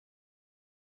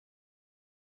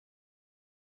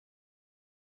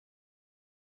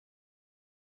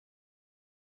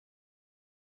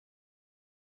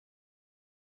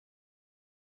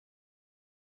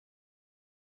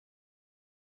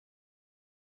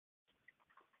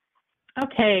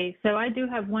Okay, so I do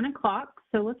have 1 o'clock,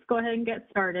 so let's go ahead and get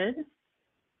started.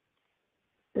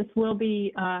 This will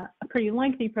be a pretty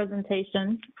lengthy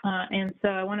presentation, and so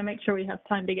I want to make sure we have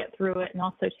time to get through it and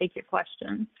also take your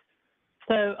questions.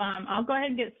 So I'll go ahead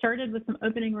and get started with some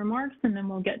opening remarks, and then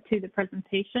we'll get to the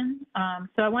presentation.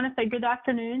 So I want to say good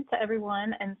afternoon to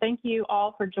everyone, and thank you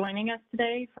all for joining us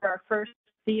today for our first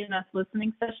DMF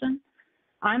listening session.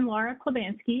 I'm Laura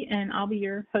Klebansky, and I'll be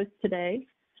your host today.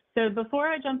 So before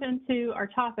I jump into our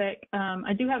topic,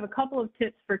 I do have a couple of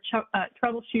tips for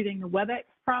troubleshooting the WebEx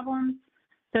problems.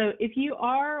 So if you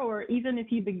are, or even if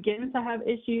you begin to have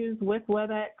issues with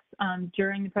WebEx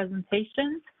during the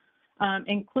presentation,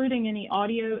 including any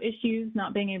audio issues,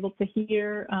 not being able to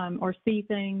hear or see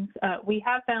things, we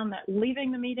have found that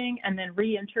leaving the meeting and then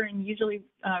re-entering usually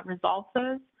resolves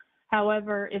those.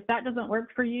 However, if that doesn't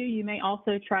work for you, you may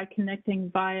also try connecting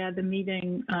via the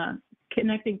meeting,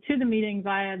 connecting to the meeting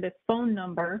via the phone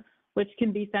number, which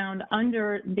can be found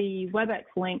under the WebEx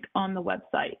link on the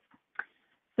website.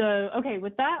 So, okay,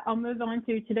 with that, I'll move on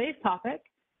to today's topic,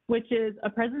 which is a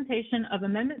presentation of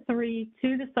Amendment 3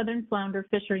 to the Southern Flounder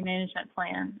Fishery Management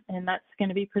Plan, and that's going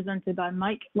to be presented by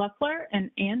Mike Leffler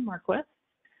and Ann Marquith.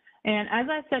 And as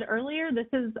I said earlier, this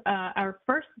is our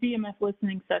first DMF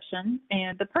listening session,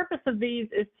 and the purpose of these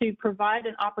is to provide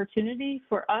an opportunity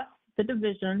for us, the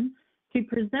division, to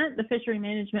present the Fishery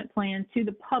Management Plan to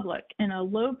the public in a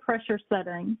low-pressure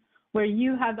setting where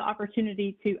you have the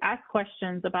opportunity to ask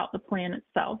questions about the plan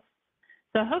itself.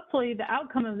 So hopefully the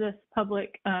outcome of this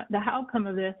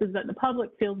is that the public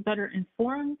feels better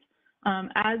informed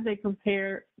as they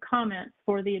prepare comments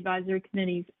for the advisory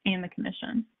committees and the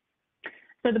commission.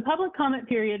 So the public comment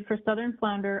period for Southern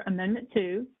Flounder Amendment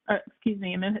 3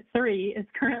 is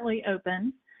currently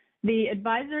open. The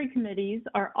advisory committees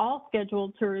are all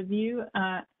scheduled to review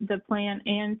the plan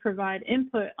and provide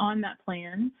input on that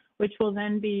plan, which will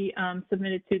then be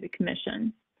submitted to the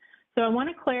commission. So I want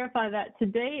to clarify that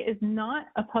today is not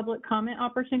a public comment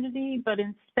opportunity, but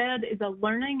instead is a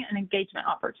learning and engagement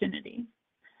opportunity.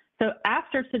 So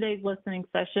after today's listening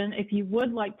session, if you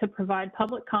would like to provide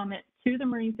public comment to the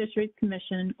Marine Fisheries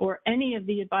Commission or any of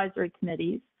the advisory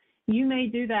committees, you may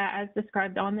do that as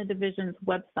described on the division's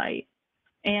website.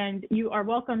 And you are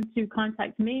welcome to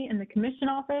contact me in the commission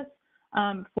office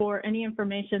for any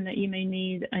information that you may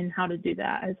need and how to do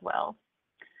that as well.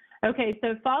 Okay,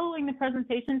 so following the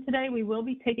presentation today, we will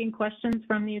be taking questions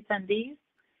from the attendees,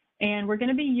 and we're going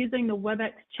to be using the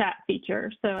WebEx chat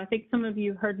feature. So I think some of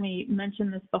you heard me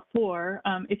mention this before.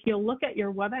 If you'll look at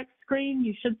your WebEx screen,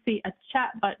 you should see a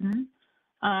chat button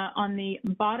on the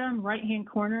bottom right-hand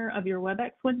corner of your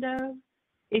WebEx window.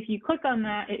 If you click on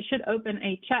that, it should open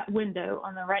a chat window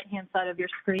on the right-hand side of your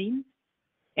screen.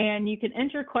 And you can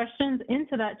enter questions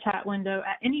into that chat window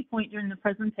at any point during the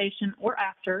presentation or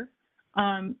after.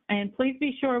 And please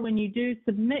be sure when you do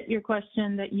submit your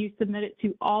question that you submit it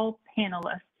to all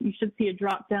panelists. You should see a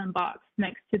drop-down box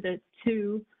next to the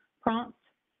 2 prompts.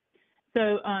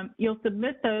 So you'll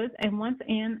submit those, and once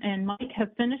Ann and Mike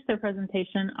have finished their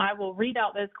presentation, I will read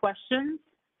out those questions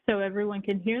so everyone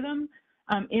can hear them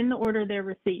in the order they're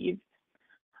received.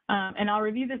 And I'll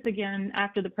review this again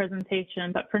after the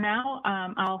presentation, but for now,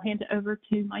 I'll hand it over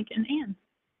to Mike and Ann.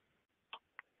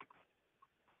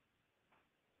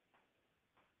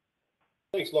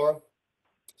 Thanks, Laura.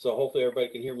 So hopefully everybody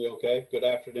can hear me okay. Good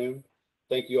afternoon.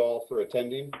 Thank you all for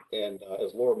attending. And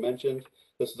as Laura mentioned,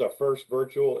 this is our first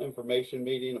virtual information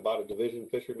meeting about a division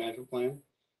fishery management plan.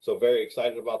 So very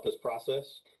excited about this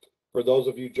process. For those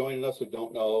of you joining us who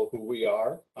don't know who we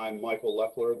are, I'm Michael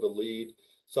Leffler, the lead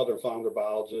Southern Flounder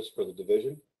biologist for the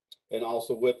division. And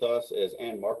also with us is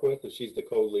Ann Marquith, and she's the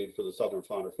co-lead for the Southern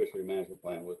Flounder Fishery Management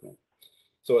Plan with me.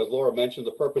 So as Laura mentioned,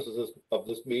 the purpose of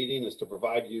this meeting is to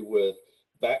provide you with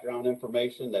background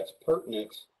information that's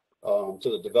pertinent to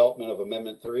the development of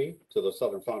Amendment 3 to the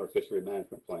Southern Flounder Fishery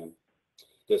Management Plan.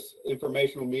 This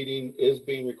informational meeting is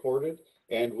being recorded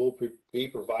and will be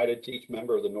provided to each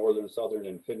member of the Northern, Southern,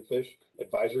 and Finfish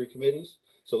advisory committees,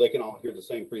 so they can all hear the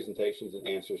same presentations and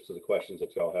answers to the questions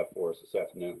that y'all have for us this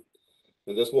afternoon.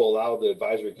 And this will allow the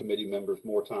advisory committee members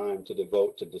more time to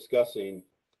devote to discussing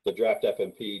the draft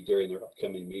FMP during their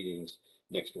upcoming meetings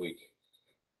next week.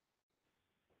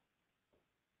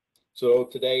 So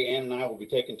today, Ann and I will be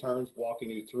taking turns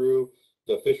walking you through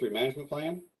the Fishery Management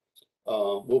Plan.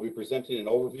 We'll be presenting an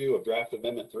overview of Draft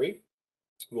Amendment 3.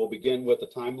 We'll begin with a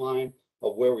timeline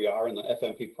of where we are in the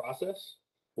FMP process.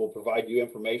 We'll provide you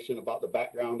information about the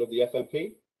background of the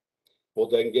FMP. We'll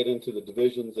then get into the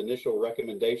division's initial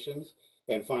recommendations,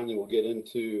 and finally we'll get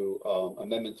into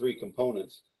Amendment 3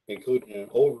 components, including an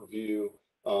overview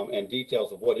and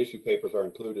details of what issue papers are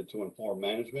included to inform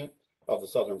management of the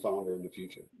southern flounder in the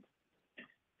future.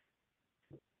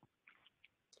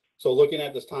 So looking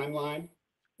at this timeline,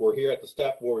 we're here at the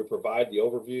step where we provide the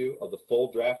overview of the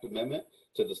full draft amendment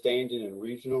to the standing and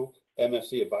regional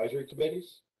MFC advisory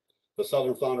committees. The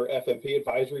Southern Flounder FMP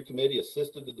Advisory Committee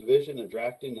assisted the division in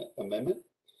drafting the amendment,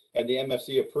 and the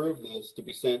MFC approved this to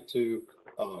be sent to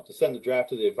send the draft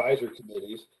to the advisory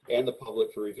committees and the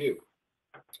public for review.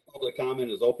 Public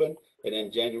comment is open and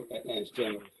ends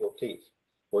January 14th.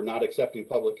 We're not accepting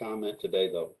public comment today,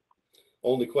 though.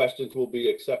 Only questions will be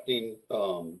accepting.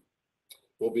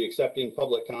 We'll be accepting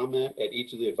public comment at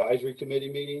each of the advisory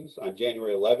committee meetings on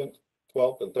January 11th,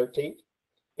 12th, and 13th.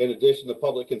 In addition, the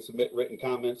public can submit written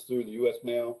comments through the U.S.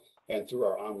 mail and through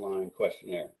our online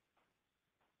questionnaire.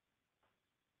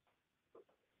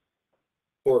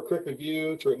 For a quick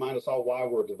review to remind us all why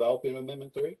we're developing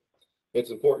Amendment 3,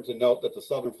 it's important to note that the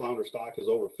southern flounder stock is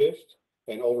overfished,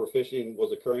 and overfishing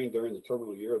was occurring during the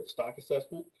terminal year of the stock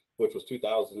assessment, which was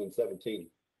 2017.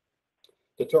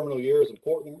 The terminal year is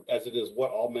important as it is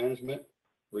what all management,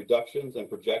 reductions, and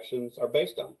projections are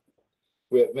based on.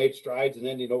 We have made strides in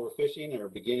ending overfishing and are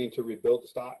beginning to rebuild the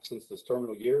stock since this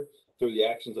terminal year through the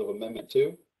actions of Amendment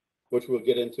 2, which we'll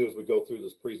get into as we go through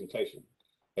this presentation.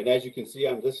 And as you can see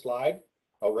on this slide,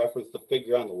 I'll reference the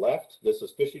figure on the left. This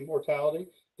is fishing mortality,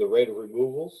 the rate of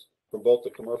removals from both the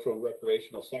commercial and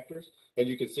recreational sectors. And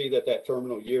you can see that that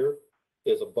terminal year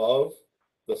is above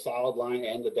the solid line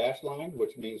and the dashed line,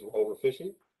 which means we're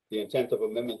overfishing. The intent of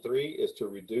Amendment 3 is to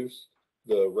reduce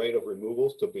the rate of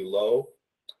removals to below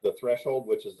the threshold,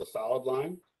 which is the solid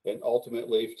line, and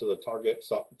ultimately to the target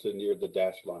to near the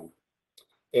dashed line.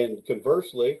 And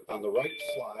conversely, on the right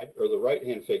slide, or the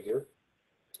right-hand figure,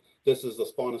 this is the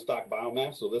spawn and stock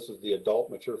biomass. So this is the adult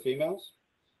mature females.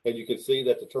 And you can see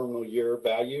that the terminal year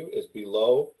value is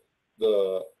below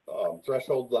the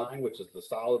threshold line, which is the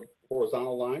solid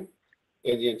horizontal line.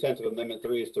 And the intent of Amendment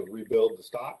 3 is to rebuild the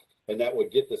stock, and that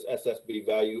would get this SSB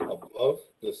value above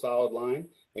the solid line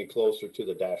and closer to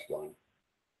the dashed line.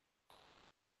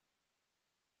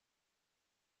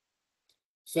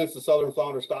 Since the southern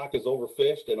flounder stock is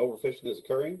overfished and overfishing is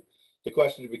occurring, the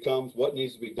question becomes what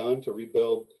needs to be done to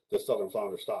rebuild the southern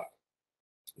flounder stock.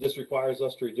 This requires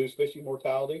us to reduce fishing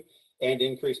mortality and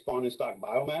increase spawning stock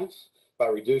biomass by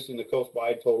reducing the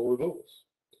coast-wide total removals.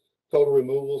 Total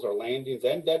removals are landings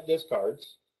and dead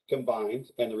discards combined,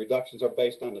 and the reductions are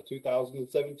based on the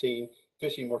 2017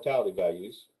 fishing mortality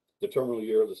values, the terminal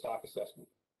year of the stock assessment.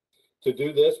 To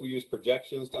do this, we use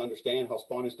projections to understand how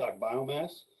spawning stock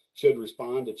biomass should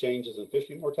respond to changes in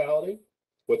fishing mortality,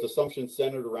 with assumptions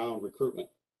centered around recruitment.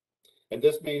 And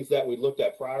this means that we looked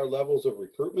at prior levels of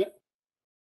recruitment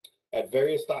at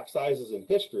various stock sizes in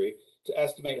history to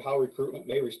estimate how recruitment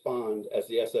may respond as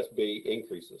the SSB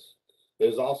increases.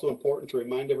 It is also important to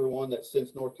remind everyone that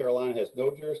since North Carolina has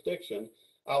no jurisdiction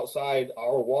outside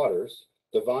our waters,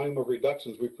 the volume of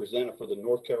reductions we presented for the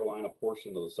North Carolina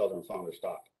portion of the southern flounder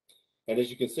stock. And as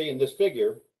you can see in this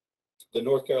figure, the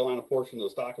North Carolina portion of the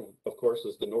stock, of course,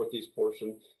 is the northeast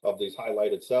portion of these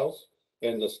highlighted cells.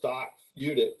 And the stock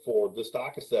unit for the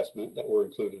stock assessment that we're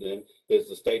included in is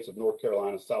the states of North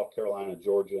Carolina, South Carolina,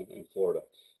 Georgia, and Florida.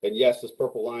 And yes, this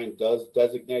purple line does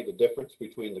designate the difference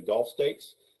between the Gulf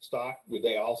states stock.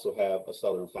 They also have a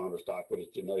southern flounder stock, which is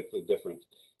genetically different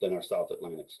than our South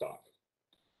Atlantic stock.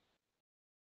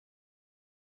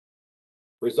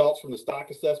 Results from the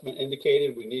stock assessment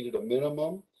indicated we needed a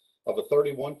minimum of a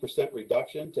 31%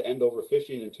 reduction to end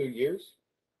overfishing in 2 years,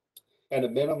 and a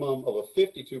minimum of a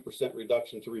 52%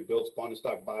 reduction to rebuild spawning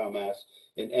stock biomass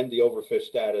and end the overfish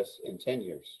status in 10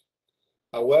 years.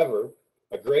 However,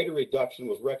 a greater reduction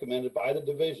was recommended by the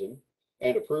division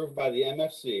and approved by the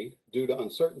MFC due to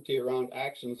uncertainty around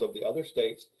actions of the other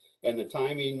states and the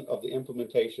timing of the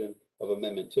implementation of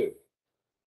Amendment 2.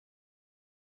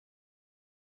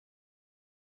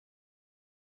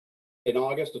 In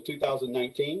August of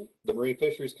 2019, the Marine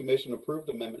Fisheries Commission approved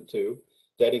Amendment 2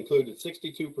 that included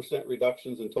 62%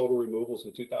 reductions in total removals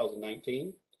in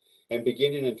 2019, and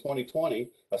beginning in 2020,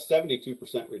 a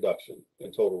 72% reduction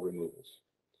in total removals.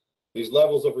 These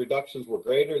levels of reductions were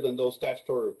greater than those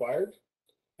statutorily required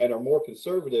and are more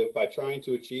conservative by trying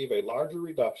to achieve a larger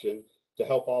reduction to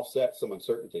help offset some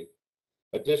uncertainty.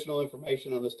 Additional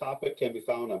information on this topic can be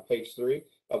found on page 3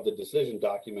 of the decision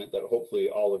document that hopefully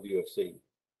all of you have seen.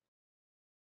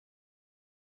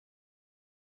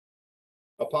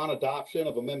 Upon adoption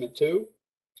of Amendment 2,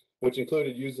 which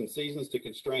included using seasons to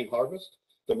constrain harvest,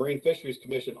 the Marine Fisheries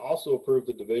Commission also approved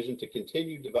the division to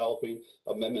continue developing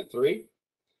Amendment 3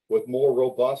 with more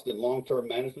robust and long-term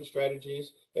management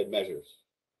strategies and measures.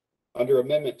 Under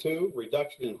Amendment 2,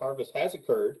 reduction in harvest has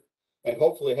occurred, and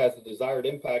hopefully has the desired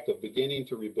impact of beginning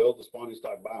to rebuild the spawning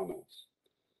stock biomass.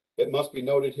 It must be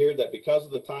noted here that because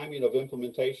of the timing of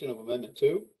implementation of Amendment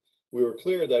 2, we were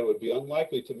clear that it would be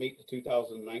unlikely to meet the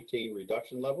 2019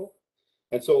 reduction level,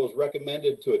 and so it was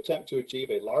recommended to attempt to achieve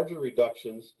a larger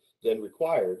reductions than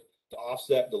required to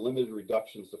offset the limited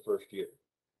reductions the first year.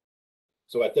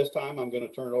 So at this time, I'm going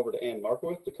to turn it over to Ann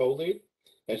Markowitz, the co-lead,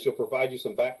 and she'll provide you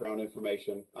some background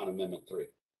information on Amendment 3.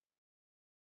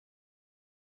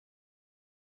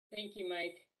 Thank you,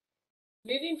 Mike.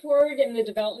 Moving forward in the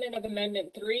development of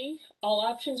Amendment 3, all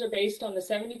options are based on the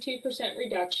 72%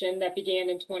 reduction that began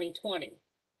in 2020.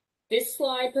 This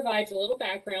slide provides a little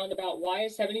background about why a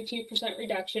 72%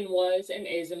 reduction was and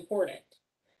is important.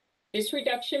 This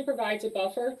reduction provides a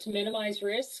buffer to minimize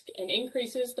risk and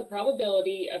increases the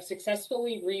probability of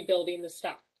successfully rebuilding the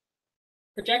stock.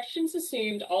 Projections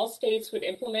assumed all states would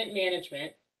implement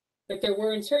management, but there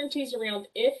were uncertainties around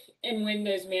if and when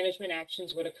those management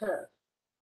actions would occur.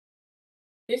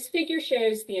 This figure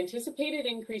shows the anticipated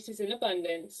increases in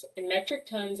abundance in metric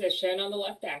tons as shown on the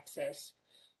left axis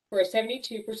for a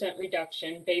 72%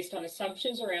 reduction based on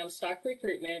assumptions around stock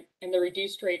recruitment and the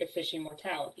reduced rate of fishing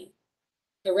mortality.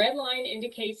 The red line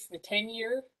indicates the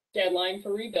 10-year deadline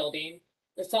for rebuilding.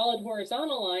 The solid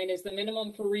horizontal line is the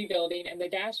minimum for rebuilding, and the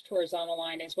dashed horizontal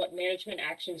line is what management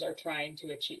actions are trying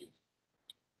to achieve.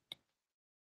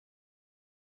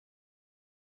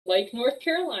 Like North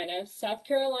Carolina, South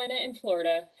Carolina, and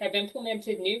Florida have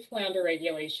implemented new flounder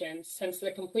regulations since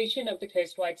the completion of the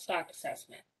coastwide stock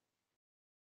assessment.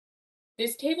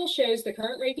 This table shows the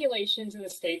current regulations in the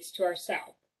states to our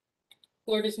south.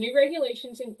 Florida's new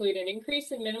regulations include an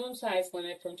increase in minimum size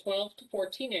limit from 12 to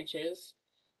 14 inches,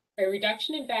 a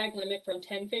reduction in bag limit from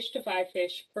 10 fish to 5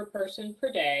 fish per person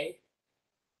per day,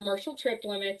 commercial trip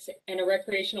limits, and a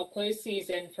recreational closed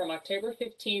season from October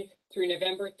 15th through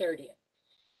November 30th,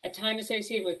 a time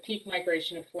associated with peak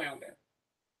migration of flounder.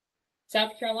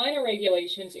 South Carolina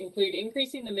regulations include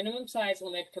increasing the minimum size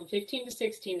limit from 15 to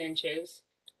 16 inches,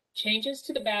 changes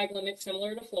to the bag limit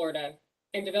similar to Florida,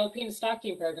 and developing a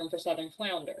stocking program for southern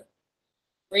flounder.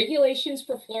 Regulations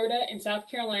for Florida and South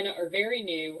Carolina are very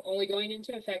new, only going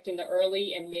into effect in the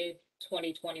early and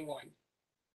mid-2021.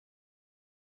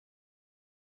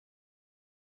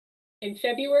 In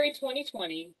February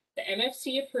 2020, the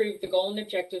MFC approved the goal and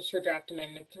objectives for Draft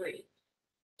Amendment 3.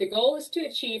 The goal is to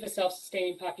achieve a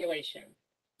self-sustaining population.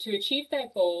 To achieve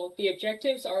that goal, the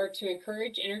objectives are to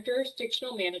encourage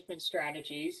interjurisdictional management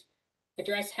strategies,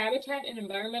 address habitat and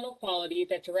environmental quality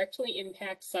that directly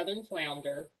impact southern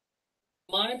flounder,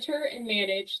 monitor and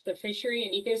manage the fishery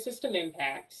and ecosystem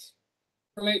impacts,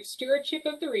 promote stewardship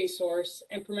of the resource,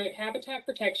 and promote habitat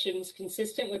protections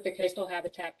consistent with the Coastal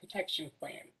Habitat Protection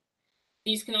Plan.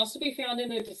 These can also be found in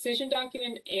the decision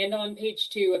document and on page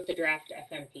 2 of the draft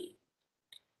FMP.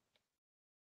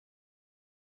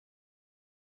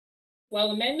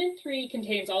 While Amendment 3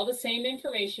 contains all the same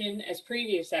information as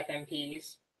previous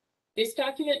FMPs, this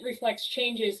document reflects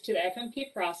changes to the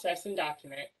FMP process and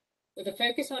document with a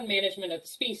focus on management of the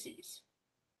species.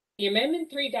 The Amendment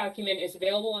 3 document is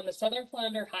available on the Southern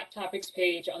Flounder Hot Topics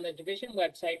page on the division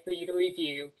website for you to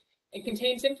review and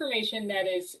contains information that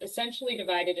is essentially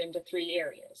divided into 3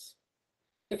 areas.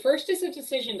 The first is a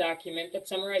decision document that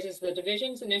summarizes the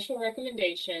division's initial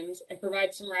recommendations and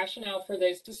provides some rationale for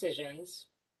those decisions.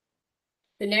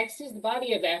 The next is the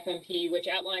body of the FMP, which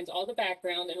outlines all the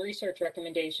background and research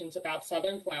recommendations about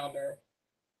southern flounder.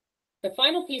 The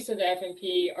final piece of the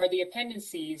FMP are the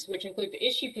appendices, which include the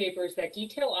issue papers that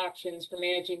detail options for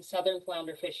managing southern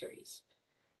flounder fisheries.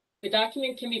 The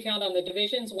document can be found on the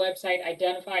division's website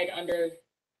identified under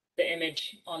the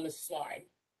image on the slide.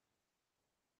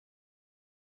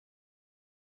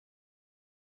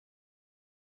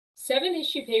 Seven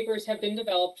issue papers have been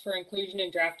developed for inclusion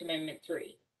in Draft Amendment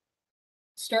 3.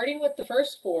 Starting with the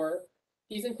first 4,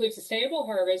 these include sustainable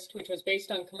harvest, which was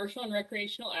based on commercial and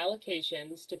recreational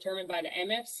allocations determined by the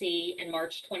MFC in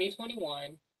March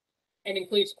 2021, and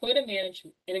includes quota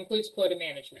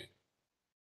management.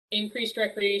 Increased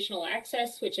recreational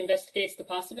access, which investigates the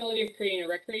possibility of creating a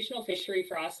recreational fishery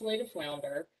for ocellated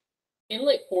flounder.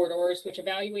 Inlet corridors, which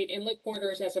evaluate inlet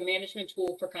corridors as a management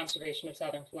tool for conservation of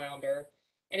southern flounder.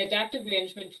 And adaptive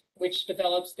management, which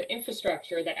develops the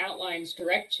infrastructure that outlines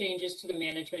direct changes to the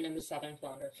management in the southern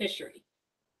flounder fishery.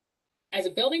 As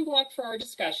a building block for our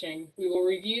discussion, we will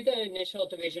review the initial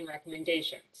division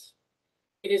recommendations.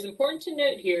 It is important to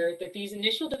note here that these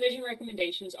initial division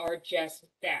recommendations are just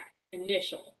that,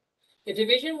 initial. The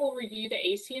division will review the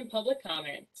AC and public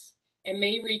comments and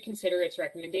may reconsider its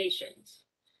recommendations.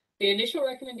 The initial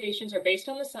recommendations are based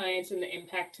on the science and the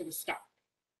impact to the stock.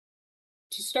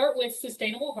 To start with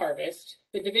sustainable harvest,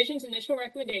 the division's initial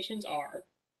recommendations are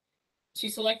to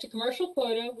select a commercial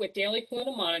quota with daily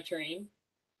quota monitoring,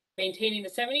 maintaining the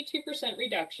 72%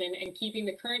 reduction and keeping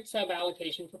the current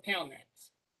sub-allocation for pound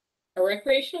nets. A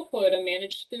recreational quota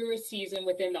managed through a season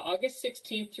within the August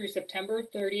 16th through September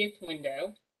 30th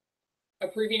window,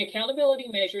 approving accountability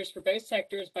measures for both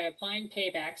sectors by applying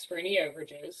paybacks for any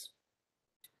overages,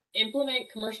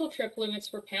 implement commercial trip limits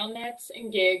for pound nets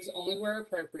and gigs only where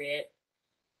appropriate,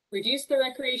 reduce the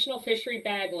recreational fishery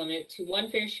bag limit to 1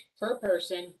 fish per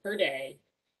person per day,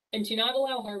 and to not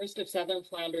allow harvest of southern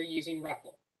flounder using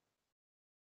ruffle.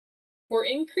 For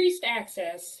the increased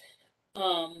access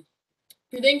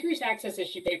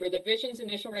issue paper, the division's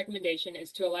initial recommendation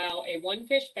is to allow a 1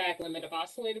 fish bag limit of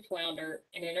ocellated flounder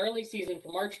in an early season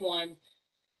from March 1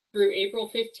 through April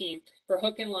 15th for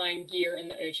hook and line gear in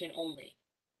the ocean only.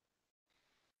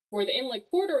 For the Inlet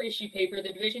Corridor issue paper,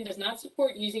 the division does not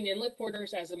support using Inlet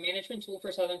Corridors as a management tool for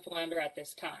southern flounder at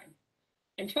this time.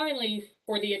 And finally,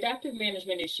 for the adaptive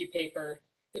management issue paper,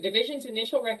 the division's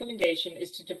initial recommendation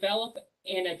is to develop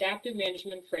an adaptive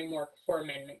management framework for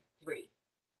Amendment 3.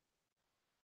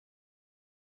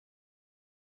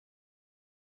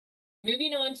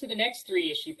 Moving on to the next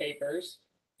 3 issue papers,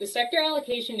 the sector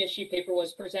allocation issue paper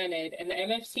was presented and the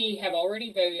MFC have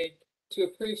already voted to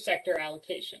approve sector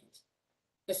allocations.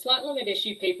 The slot limit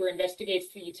issue paper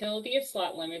investigates the utility of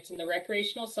slot limits in the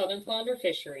recreational southern flounder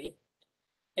fishery.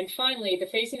 And finally, the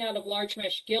phasing out of large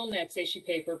mesh gill nets issue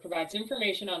paper provides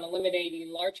information on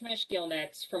eliminating large mesh gill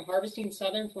nets from harvesting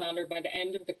southern flounder by the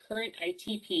end of the current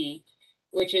ITP,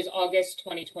 which is August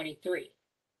 2023.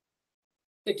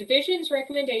 The division's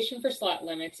recommendation for slot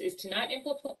limits is to not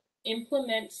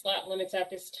implement slot limits at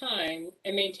this time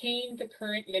and maintain the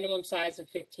current minimum size of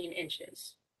 15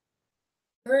 inches.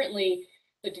 Currently,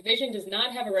 the division does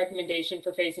not have a recommendation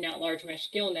for phasing out large mesh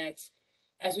gill nets,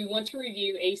 as we want to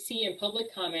review AC and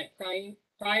public comment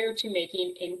prior to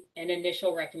making an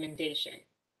initial recommendation.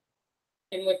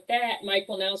 And with that, Mike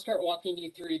will now start walking you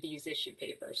through these issue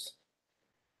papers.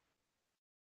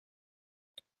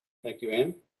 Thank you,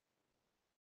 Ann.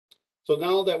 So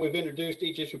now that we've introduced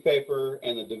each issue paper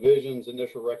and the division's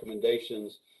initial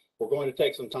recommendations, we're going to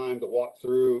take some time to walk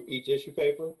through each issue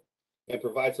paper and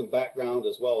provide some background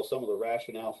as well as some of the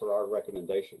rationale for our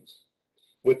recommendations.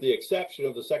 With the exception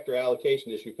of the sector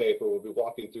allocation issue paper, we'll be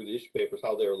walking through the issue papers,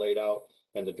 how they are laid out,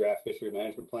 and the draft fishery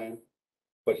management plan.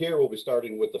 But here we'll be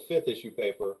starting with the 5th issue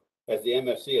paper, as the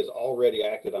MFC has already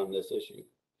acted on this issue.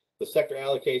 The sector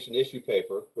allocation issue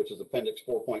paper, which is Appendix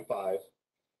 4.5,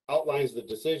 outlines the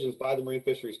decisions by the Marine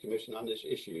Fisheries Commission on this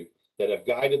issue that have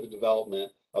guided the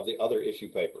development of the other issue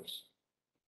papers.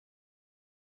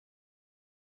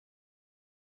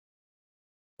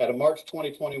 At a March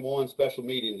 2021 special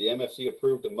meeting, the MFC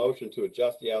approved a motion to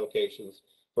adjust the allocations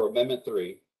for Amendment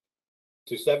 3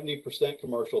 to 70%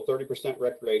 commercial, 30%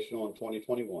 recreational in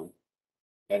 2021,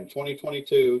 and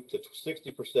 2022 to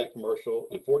 60% commercial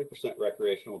and 40%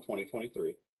 recreational in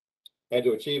 2023, and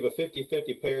to achieve a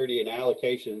 50-50 parity in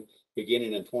allocation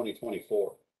beginning in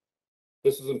 2024.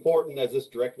 This is important as this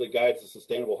directly guides the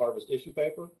sustainable harvest issue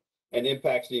paper and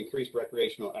impacts the increased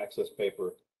recreational access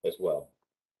paper as well.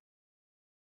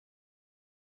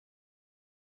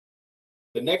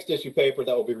 The next issue paper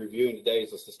that we'll be reviewing today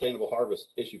is the Sustainable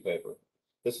Harvest issue paper.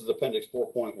 This is Appendix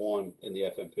 4.1 in the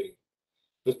FMP.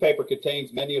 This paper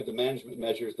contains many of the management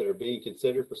measures that are being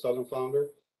considered for southern flounder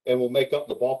and will make up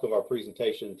the bulk of our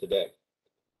presentation today.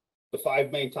 The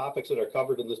 5 main topics that are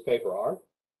covered in this paper are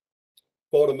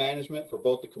quota management for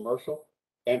both the commercial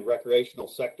and recreational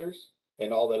sectors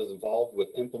and all that is involved with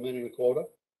implementing a quota,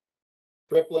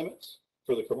 trip limits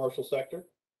for the commercial sector.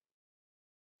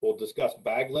 We'll discuss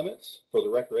bag limits for the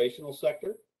recreational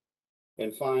sector,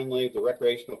 and finally, the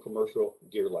recreational commercial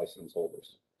gear license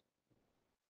holders.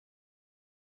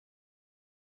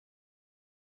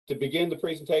 To begin the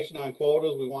presentation on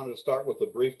quotas, we wanted to start with a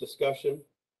brief discussion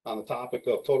on the topic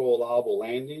of total allowable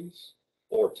landings,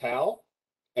 or TAL,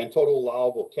 and total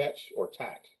allowable catch, or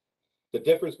TAC. The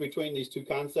difference between these two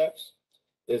concepts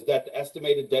is that the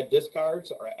estimated dead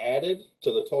discards are added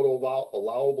to the total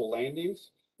allowable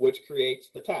landings, which creates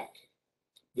the TAC.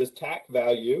 This TAC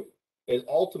value is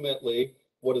ultimately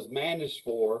what is managed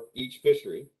for each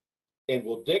fishery and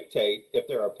will dictate if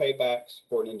there are paybacks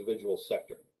for an individual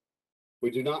sector. We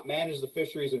do not manage the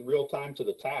fisheries in real time to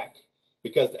the TAC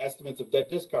because the estimates of dead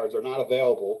discards are not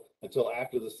available until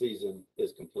after the season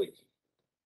is complete.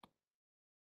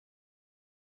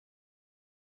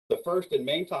 The first and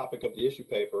main topic of the issue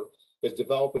paper is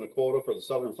developing a quota for the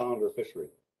southern flounder fishery.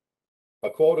 A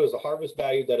quota is a harvest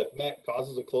value that, if met,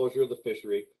 causes a closure of the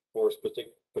fishery for a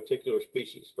particular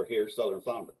species, for here, southern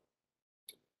flounder.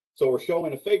 So we're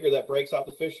showing a figure that breaks out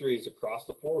the fisheries across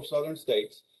the 4 southern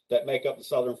states that make up the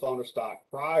southern flounder stock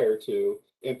prior to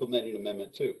implementing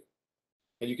Amendment 2.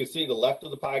 And you can see the left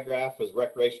of the pie graph is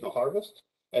recreational harvest,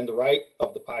 and the right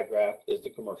of the pie graph is the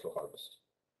commercial harvest.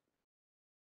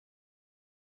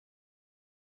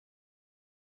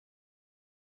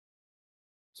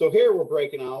 So here we're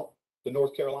breaking out the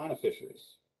North Carolina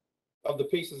fisheries. Of the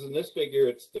pieces in this figure,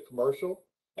 it's the commercial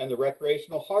and the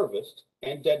recreational harvest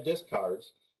and dead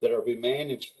discards that are being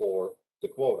managed for the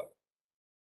quota.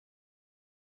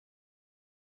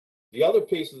 The other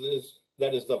piece of this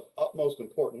that is of utmost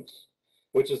importance,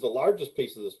 which is the largest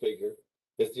piece of this figure,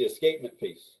 is the escapement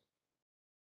piece.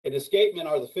 An escapement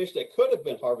are the fish that could have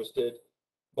been harvested,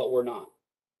 but were not.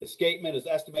 Escapement is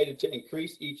estimated to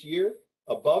increase each year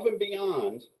above and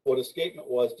beyond what escapement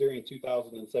was during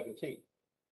 2017.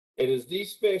 It is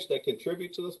these fish that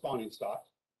contribute to the spawning stock,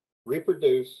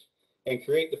 reproduce, and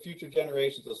create the future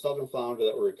generations of southern flounder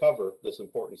that will recover this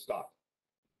important stock.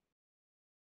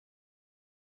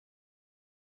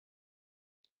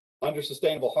 Under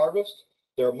sustainable harvest,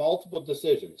 there are multiple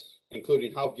decisions,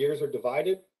 including how gears are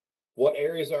divided, what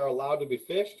areas are allowed to be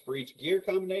fished for each gear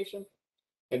combination,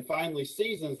 and finally,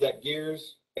 seasons that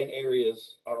gears and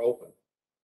areas are open.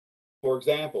 For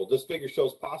example, this figure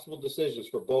shows possible decisions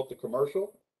for both the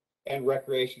commercial and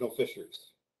recreational fisheries.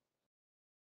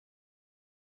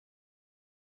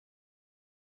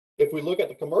 If we look at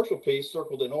the commercial piece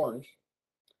circled in orange,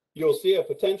 you'll see a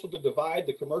potential to divide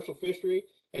the commercial fishery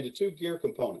into 2 gear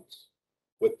components,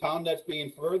 with pound nets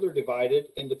being further divided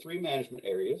into 3 management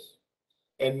areas,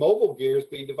 and mobile gears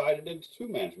being divided into 2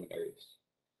 management areas.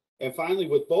 And finally,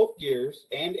 with both gears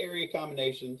and area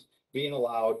combinations being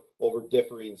allowed over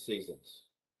differing seasons.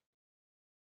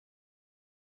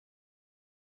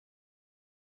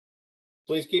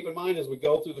 Please keep in mind as we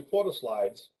go through the quota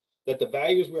slides that the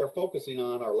values we are focusing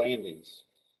on are landings.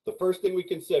 The first thing we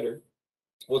considered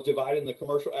was dividing the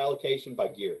commercial allocation by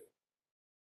gear.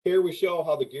 Here we show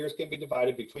how the gears can be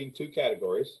divided between 2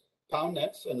 categories, pound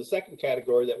nets, and the second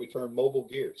category that we term mobile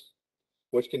gears,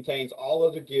 which contains all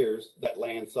other gears that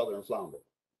land southern flounder.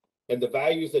 And the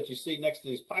values that you see next to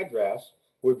these pie graphs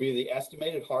would be the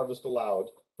estimated harvest allowed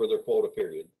for their quota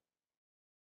period.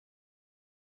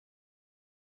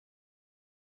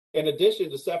 In addition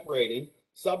to separating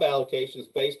sub-allocations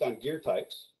based on gear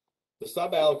types, the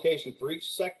sub-allocation for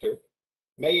each sector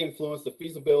may influence the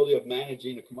feasibility of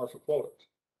managing a commercial quota.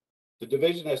 The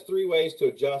division has 3 ways to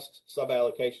adjust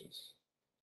sub-allocations.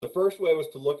 The first way was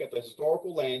to look at the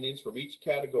historical landings from each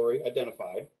category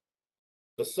identified.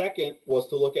 The second was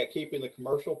to look at keeping the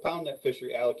commercial pound net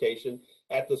fishery allocation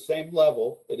at the same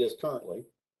level it is currently.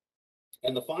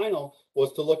 And the final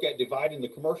was to look at dividing the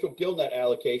commercial gill net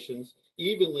allocations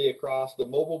evenly across the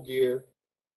mobile gear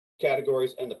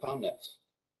categories and the pound nets.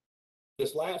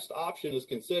 This last option is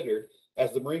considered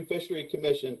as the Marine Fisheries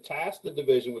Commission tasked the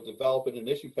division with developing an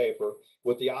issue paper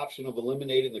with the option of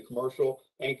eliminating the commercial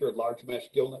anchored large mesh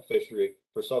gill net fishery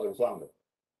for southern flounder.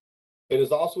 It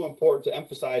is also important to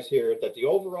emphasize here that the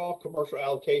overall commercial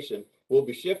allocation will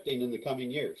be shifting in the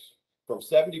coming years from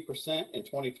 70% in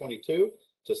 2022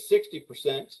 to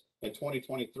 60% in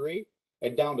 2023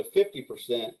 and down to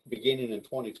 50% beginning in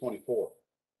 2024.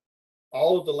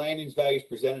 All of the landings values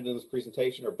presented in this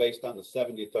presentation are based on the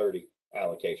 70-30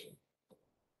 allocation.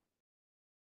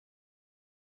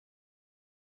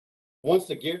 Once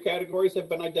the gear categories have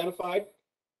been identified,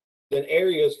 then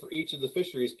areas for each of the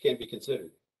fisheries can be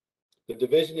considered. The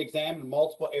division examined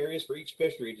multiple areas for each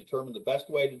fishery to determine the best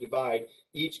way to divide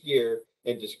each gear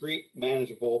in discrete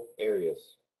manageable areas.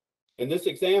 In this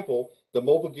example, the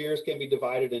mobile gears can be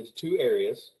divided into 2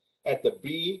 areas at the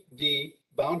BD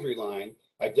boundary line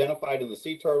identified in the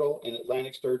sea turtle and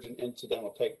Atlantic sturgeon incidental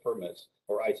take permits,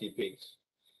 or ITPs.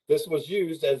 This was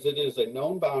used as it is a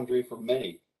known boundary for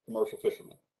many commercial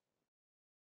fishermen.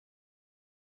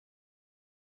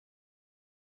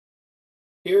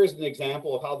 Here is an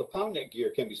example of how the pound net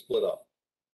gear can be split up.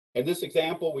 In this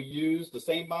example, we use the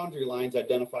same boundary lines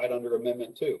identified under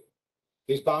Amendment 2.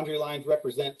 These boundary lines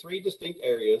represent 3 distinct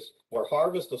areas where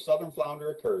harvest of southern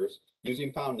flounder occurs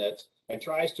using pound nets and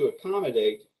tries to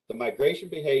accommodate the migration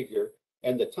behavior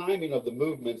and the timing of the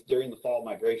movements during the fall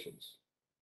migrations.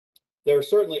 There are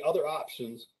certainly other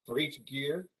options for each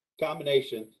gear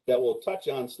combination that we'll touch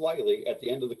on slightly at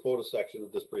the end of the quota section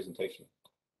of this presentation.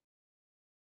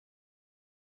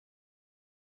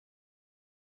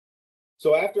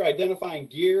 So after identifying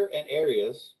gear and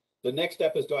areas, the next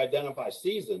step is to identify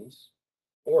seasons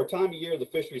or a time of year the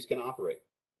fisheries can operate.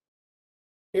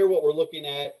 Here what we're looking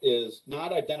at is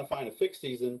not identifying a fixed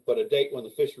season, but a date when the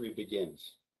fishery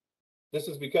begins. This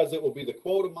is because it will be the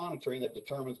quota monitoring that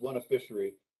determines when a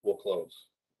fishery will close.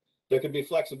 There can be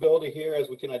flexibility here as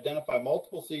we can identify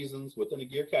multiple seasons within a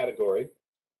gear category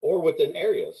or within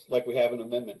areas like we have in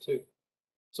Amendment 2.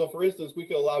 So for instance, we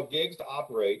could allow gigs to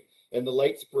operate in the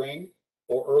late spring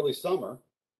or early summer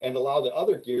and allow the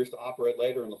other gears to operate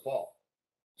later in the fall.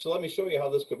 So let me show you how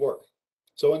this could work.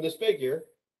 So in this figure,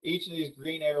 each of these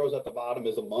green arrows at the bottom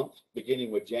is a month,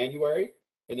 beginning with January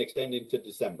and extending to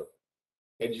December.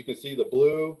 And you can see the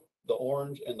blue, the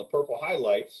orange, and the purple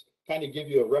highlights kind of give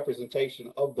you a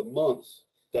representation of the months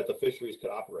that the fisheries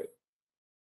could operate.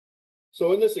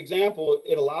 So in this example,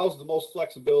 it allows the most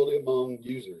flexibility among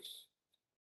users.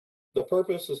 The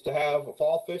purpose is to have a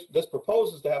fall fish. This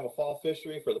proposes to have a fall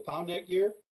fishery for the pound net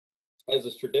gear, as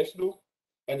is traditional,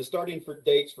 and the starting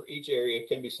dates for each area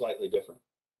can be slightly different.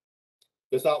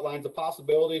 This outlines the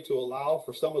possibility to allow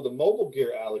for some of the mobile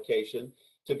gear allocation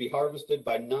to be harvested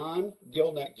by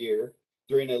non-gill net gear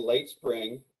during a late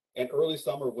spring and early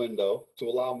summer window to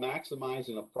allow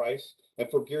maximizing of price. And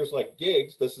for gears like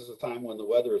gigs, this is a time when the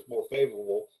weather is more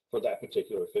favorable for that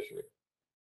particular fishery.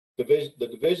 The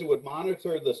division would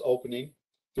monitor this opening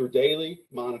through daily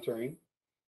monitoring,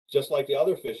 just like the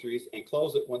other fisheries, and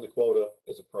close it when the quota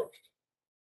is approached.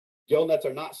 Gill nets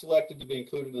are not selected to be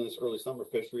included in this early summer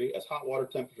fishery as hot water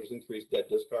temperatures increase dead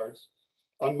discards,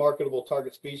 unmarketable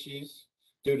target species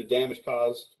due to damage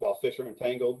caused while fish are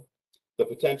entangled, the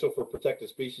potential for protected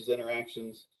species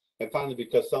interactions, and finally,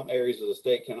 because some areas of the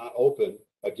state cannot open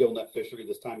a gill net fishery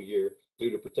this time of year due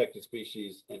to protected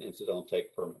species and incidental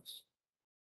take permits.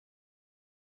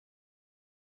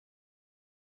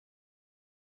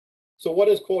 So what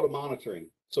is quota monitoring?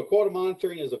 So quota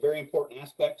monitoring is a very important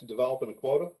aspect to developing a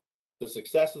quota. The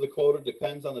success of the quota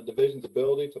depends on the division's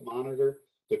ability to monitor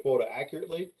the quota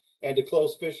accurately and to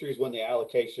close fisheries when the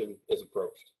allocation is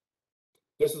approached.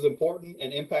 This is important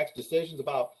and impacts decisions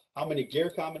about how many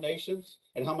gear combinations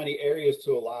and how many areas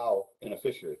to allow in a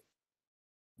fishery.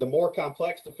 The more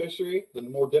complex the fishery, the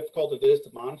more difficult it is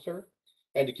to monitor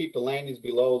and to keep the landings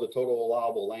below the total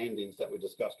allowable landings that we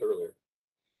discussed earlier.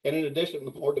 And in addition,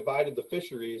 the more divided the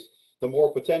fisheries, the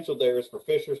more potential there is for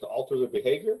fishers to alter their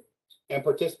behavior and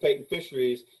participate in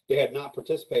fisheries they had not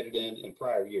participated in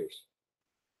prior years.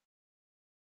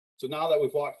 So now that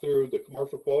we've walked through the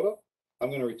commercial quota, I'm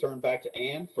going to return back to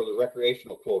Ann for the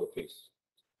recreational quota piece.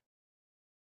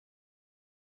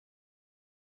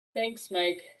 Thanks,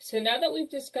 Mike. So now that we've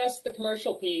discussed the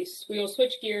commercial piece, we will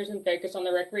switch gears and focus on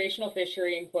the recreational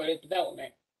fishery and quota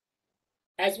development.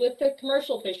 As with the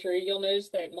commercial fishery, you'll notice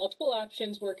that multiple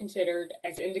options were considered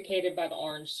as indicated by the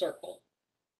orange circle.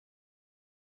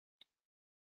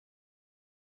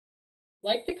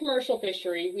 Like the commercial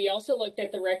fishery, we also looked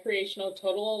at the recreational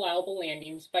total allowable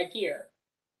landings by gear.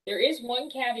 There is one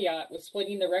caveat with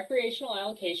splitting the recreational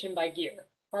allocation by gear.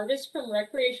 Harvest from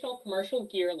recreational commercial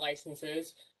gear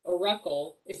licenses, or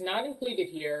RUCL, is not included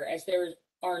here as there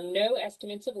are no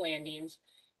estimates of landings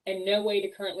and no way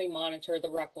to currently monitor the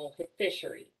RUCL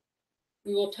fishery.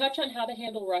 We will touch on how to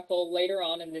handle RUCL later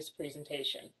on in this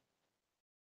presentation.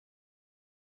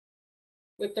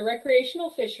 With the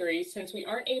recreational fishery, since we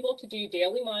aren't able to do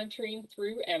daily monitoring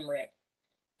through MRIP,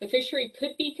 the fishery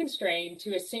could be constrained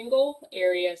to a single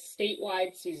area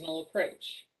statewide seasonal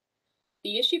approach.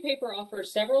 The issue paper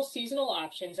offers several seasonal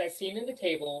options as seen in the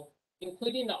table,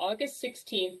 including the August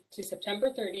 16th to September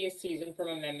 30th season from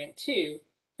Amendment 2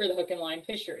 for the hook and line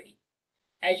fishery.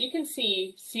 As you can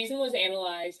see, season was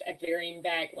analyzed at varying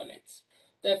bag limits.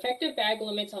 The effective bag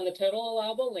limits on the total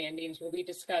allowable landings will be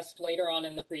discussed later on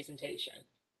in the presentation.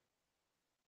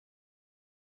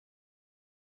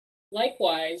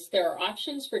 Likewise, there are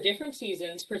options for different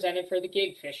seasons presented for the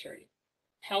gig fishery.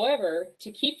 However,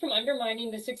 to keep from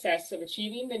undermining the success of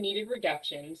achieving the needed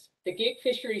reductions, the gig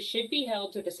fishery should be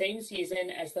held to the same season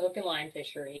as the hook and line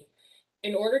fishery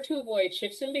in order to avoid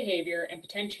shifts in behavior and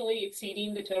potentially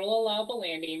exceeding the total allowable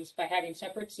landings by having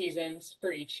separate seasons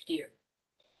for each gear.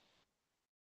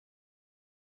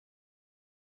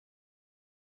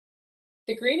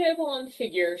 The green oval on the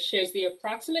figure shows the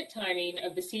approximate timing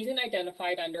of the season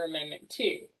identified under Amendment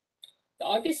 2. The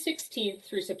August 16th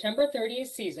through September 30th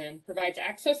season provides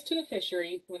access to a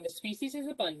fishery when the species is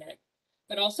abundant,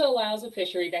 but also allows a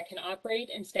fishery that can operate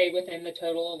and stay within the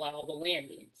total allowable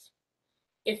landings.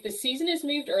 If the season is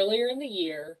moved earlier in the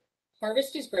year,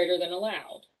 harvest is greater than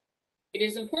allowed. It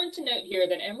is important to note here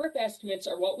that MRIP estimates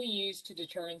are what we use to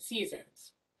determine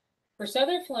seasons. For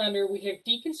southern flounder, we have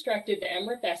deconstructed the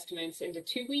MRIP estimates into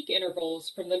 2-week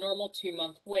intervals from the normal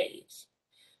 2-month waves.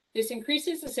 This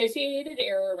increases associated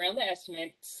error around the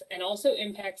estimates and also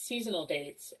impacts seasonal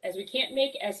dates, as we can't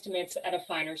make estimates at a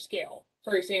finer scale.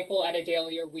 for example, at a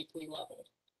daily or weekly level.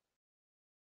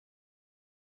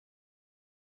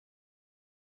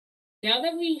 Now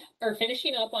that we are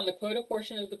finishing up on the quota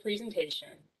portion of the presentation,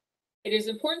 it is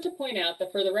important to point out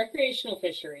that for the recreational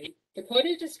fishery, the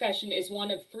quota discussion is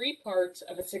one of 3 parts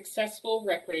of a successful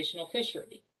recreational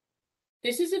fishery.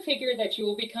 This is a figure that you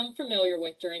will become familiar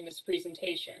with during this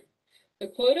presentation. The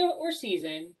quota or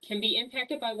season can be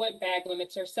impacted by what bag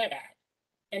limits are set at,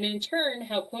 and in turn,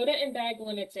 how quota and bag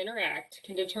limits interact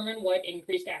can determine what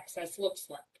increased access looks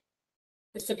like.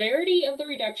 The severity of the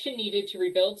reduction needed to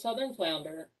rebuild southern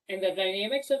flounder and the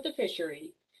dynamics of the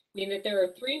fishery mean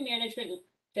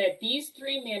that these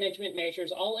three management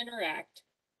measures all interact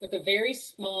with a very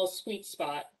small sweet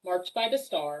spot marked by the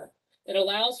star that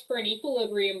allows for an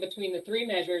equilibrium between the 3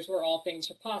 measures where all things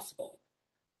are possible.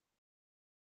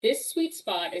 This sweet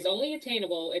spot is only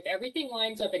attainable if everything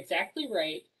lines up exactly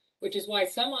right, which is why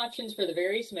some options for the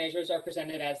various measures are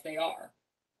presented as they are.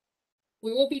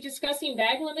 We will be discussing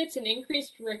bag limits and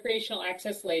increased recreational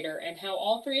access later, and how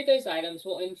all 3 of those items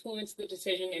will influence the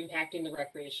decision impacting the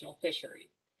recreational fishery.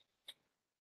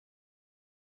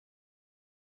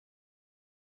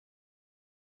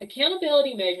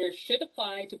 Accountability measures should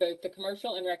apply to both the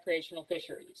commercial and recreational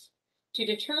fisheries. To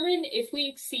determine if we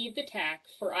exceed the TAC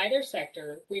for either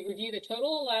sector, we review the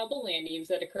total allowable landings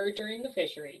that occurred during the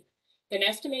fishery, then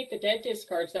estimate the dead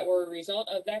discards that were a result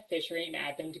of that fishery and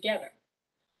add them together.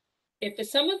 If the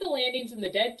sum of the landings and the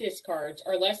dead discards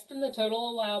are less than the total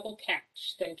allowable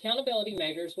catch, then accountability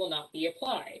measures will not be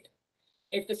applied.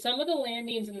 If the sum of the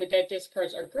landings and the dead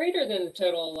discards are greater than the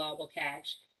total allowable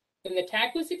catch, then the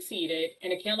TAC was exceeded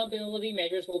and accountability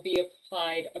measures will be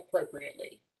applied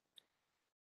appropriately.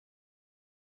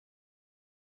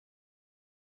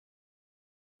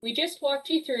 We just walked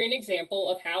you through an example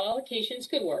of how allocations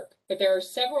could work, but there are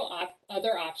several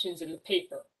other options in the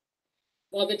paper.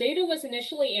 While the data was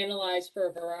initially analyzed for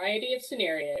a variety of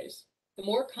scenarios, the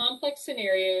more complex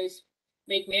scenarios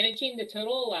make managing the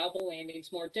total allowable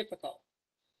landings more difficult.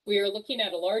 We are looking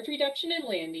at a large reduction in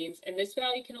landings, and this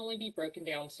value can only be broken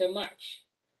down so much.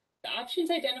 The options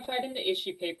identified in the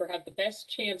issue paper have the best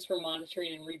chance for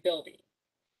monitoring and rebuilding.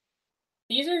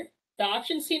 The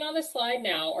options seen on the slide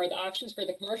now are the options for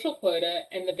the commercial quota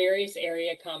and the various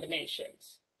area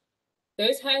combinations.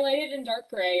 Those highlighted in dark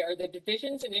gray are the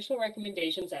division's initial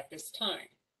recommendations at this time.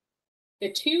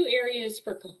 The 2 areas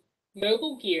for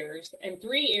mobile gears and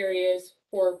 3 areas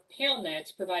for pound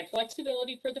nets provide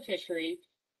flexibility for the fishery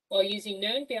while using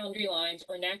known boundary lines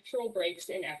or natural breaks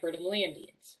in effort and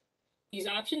landings. These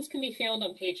options can be found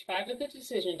on page 5 of the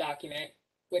decision document,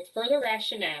 with further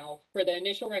rationale for the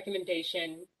initial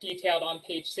recommendation detailed on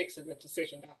page 6 of the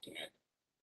decision document.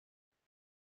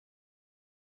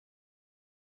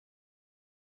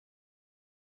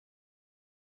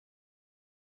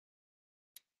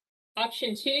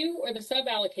 Option 2, or the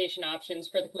sub-allocation options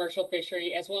for the commercial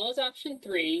fishery, as well as option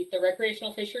 3, the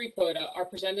recreational fishery quota, are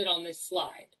presented on this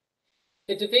slide.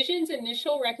 The division's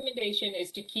initial recommendation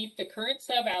is to keep the current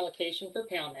sub-allocation for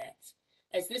pound nets,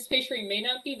 as this fishery may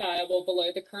not be viable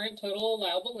below the current total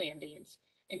allowable landings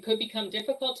and could become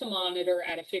difficult to monitor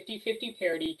at a 50-50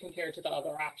 parity compared to the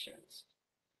other options.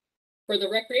 For the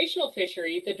recreational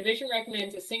fishery, the division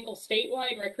recommends a single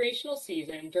statewide recreational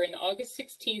season during the August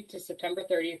 16th to September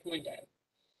 30th window.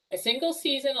 A single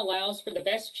season allows for the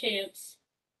best chance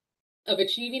of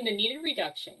achieving the needed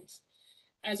reductions.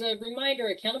 As a reminder,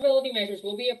 accountability measures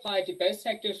will be applied to both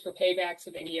sectors for paybacks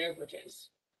of any overages.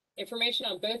 Information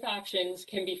on both options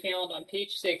can be found on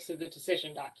page 6 of the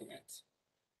decision documents.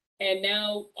 And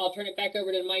now I'll turn it back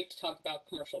over to Mike to talk about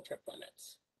commercial trip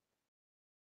limits.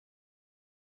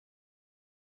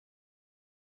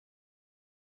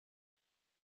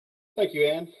 Thank you,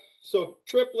 Ann. So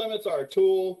trip limits are a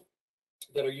tool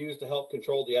that are used to help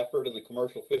control the effort in the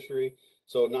commercial fishery,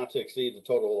 so not to exceed the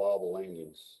total allowable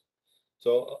landings.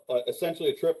 So essentially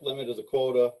a trip limit is a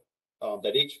quota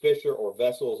that each fisher or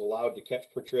vessel is allowed to catch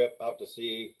per trip out to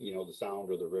sea, the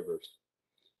sound or the rivers.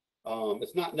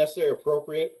 It's not necessarily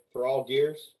appropriate for all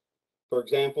gears. For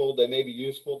example, they may be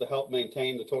useful to help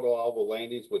maintain the total allowable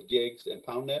landings with gigs and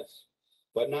pound nets,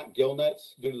 but not gill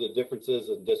nets due to the differences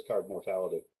in discard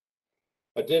mortality.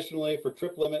 Additionally, for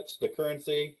trip limits, the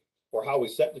currency or how we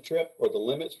set the trip or the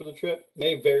limits for the trip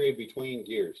may vary between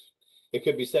gears. It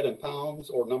could be set in pounds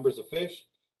or numbers of fish,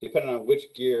 depending on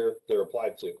which gear they're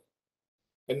applied to.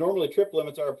 And normally trip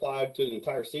limits are applied to the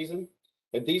entire season,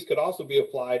 and these could also be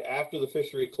applied after the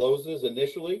fishery closes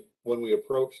initially when we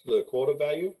approach the quota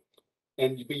value,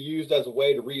 and be used as a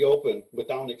way to reopen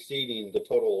without exceeding the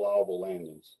total allowable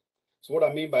landings. So what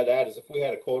I mean by that is if we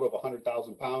had a quota of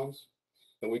 100,000 pounds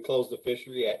and we closed the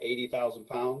fishery at 80,000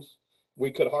 pounds,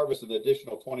 we could harvest an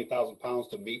additional 20,000 pounds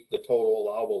to meet the total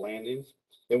allowable landings.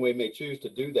 And we may choose to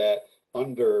do that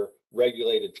under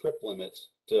regulated trip limits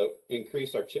to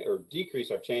increase our or decrease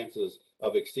our chances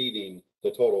of exceeding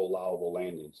the total allowable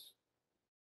landings.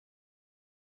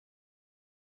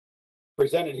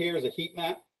 Presented here is a heat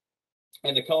map,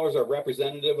 and the colors are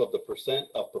representative of the percent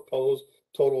of proposed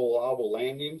total allowable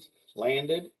landings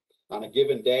landed on a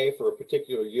given day for a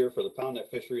particular year for the pound net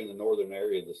fishery in the northern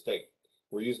area of the state.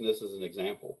 We're using this as an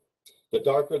example. The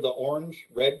darker the orange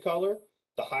red color,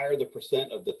 the higher the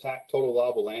percent of the total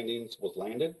allowable landings was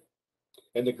landed.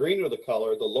 And the greener the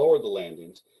color, the lower the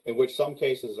landings, in which some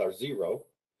cases are zero.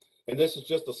 And this is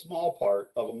just a small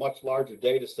part of a much larger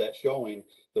data set showing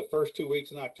the first 2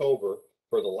 weeks in October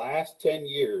for the last 10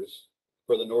 years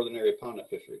for the northern area pound net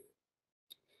fishery.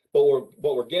 But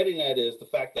what we're getting at is the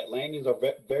fact that landings are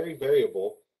very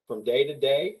variable from day to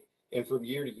day and from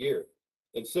year to year.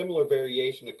 And similar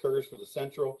variation occurs for the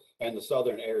central and the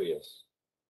southern areas.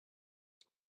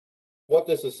 What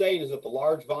this is saying is that the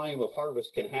large volume of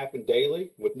harvest can happen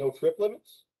daily with no trip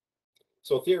limits.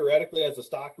 So theoretically, as the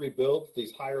stock rebuilds,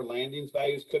 these higher landings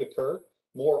values could occur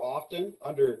more often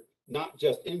under not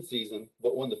just in season,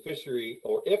 but when the fishery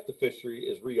or if the fishery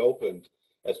is reopened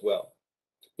as well.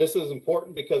 This is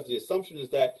important because the assumption is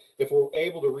that if we're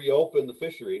able to reopen the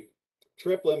fishery,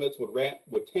 trip limits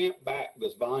would tamp back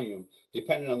this volume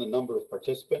depending on the number of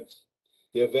participants,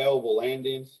 the available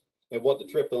landings, and what the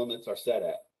trip limits are set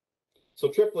at. So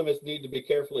trip limits need to be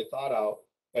carefully thought out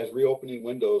as reopening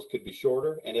windows could be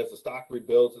shorter, and as the stock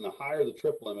rebuilds, and the higher the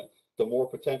trip limit, the more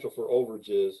potential for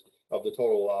overages of the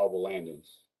total allowable landings.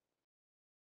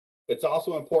 It's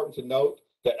also important to note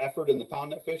that effort in the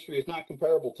pound net fishery is not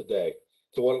comparable today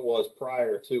to what it was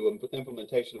prior to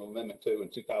implementation of Amendment 2 in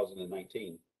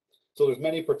 2019. So there's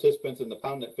many participants in the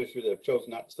pound net fishery that have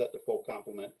chosen not to set their full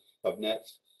complement of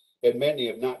nets, and many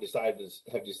have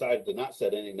decided to not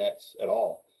set any nets at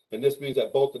all. And this means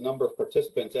that both the number of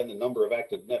participants and the number of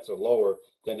active nets are lower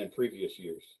than in previous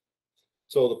years.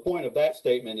 So the point of that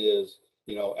statement is,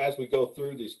 as we go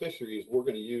through these fisheries, we're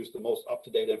going to use the most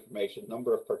up-to-date information,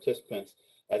 number of participants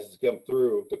as it's come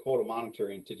through the quota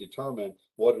monitoring to determine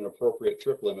what an appropriate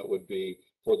trip limit would be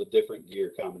for the different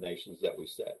gear combinations that we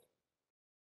set.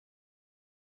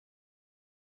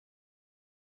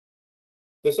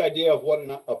 This idea of what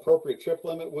an appropriate trip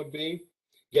limit would be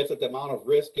gets at the amount of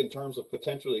risk in terms of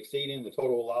potentially exceeding the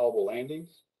total allowable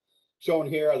landings. Shown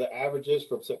here are the averages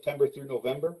from September through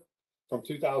November, from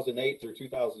 2008 through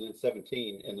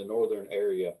 2017 in the northern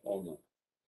area only.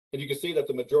 And you can see that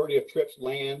the majority of trips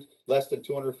land less than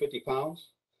 250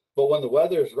 pounds, but when the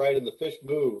weather is right and the fish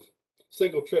move,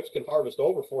 single trips can harvest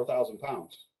over 4,000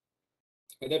 pounds.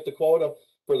 And if the quota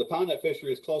for the pound net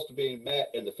fishery is close to being met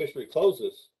and the fishery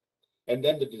closes, and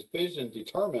then the division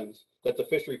determines that the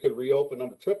fishery could reopen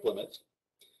under trip limits,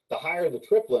 the higher the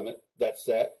trip limit that's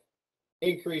set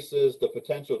increases the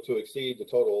potential to exceed the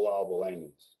total allowable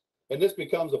landings. And this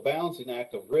becomes a balancing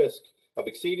act of risk of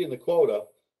exceeding the quota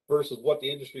versus what the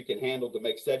industry can handle to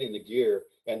make setting the gear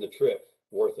and the trip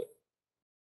worth it.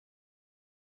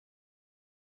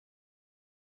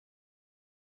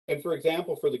 And for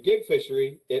example, for the gig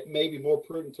fishery, it may be more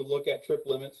prudent to look at trip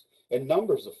limits and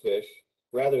numbers of fish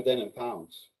rather than in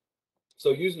pounds. So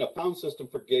using a pound system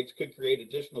for gigs could create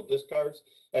additional discards,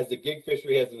 as the gig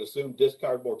fishery has an assumed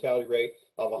discard mortality rate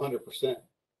of 100%.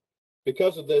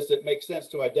 Because of this, it makes sense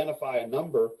to identify a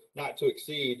number not to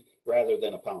exceed rather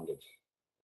than a poundage.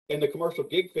 In the commercial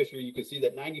gig fishery, you can see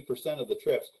that 90% of the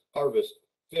trips harvest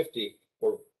 50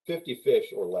 fish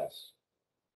or less.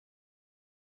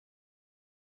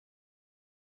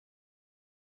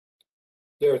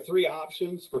 There are 3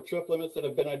 options for trip limits that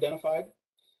have been identified,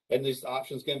 and these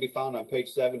options can be found on page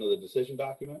 7 of the decision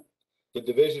document. The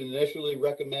division initially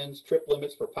recommends trip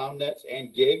limits for pound nets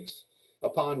and gigs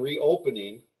upon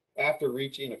reopening after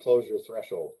reaching a closure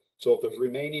threshold. So if there's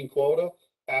remaining quota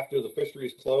after the fishery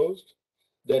is closed,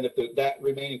 then that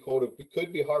remaining quota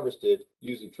could be harvested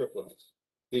using trip limits.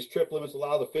 These trip limits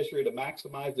allow the fishery to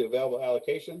maximize the available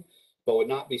allocation, but would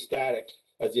not be static,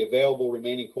 as the available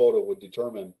remaining quota would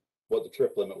determine what the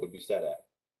trip limit would be set at.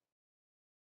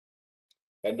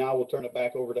 And now we'll turn it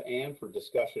back over to Ann for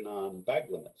discussion on bag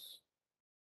limits.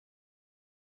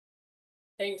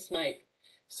 Thanks, Mike.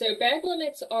 So bag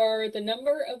limits are the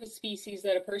number of a species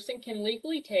that a person can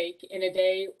legally take in a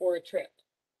day or a trip.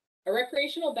 A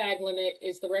recreational bag limit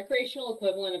is the recreational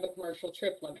equivalent of a commercial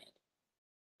trip limit.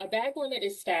 A bag limit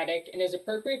is static and is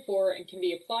appropriate for and can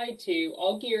be applied to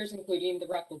all gears, including the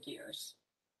ruffle gears.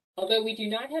 Although we do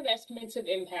not have estimates of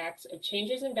impacts of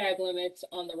changes in bag limits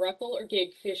on the ruffle or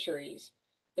gig fisheries,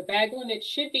 The bag limit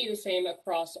should be the same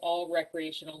across all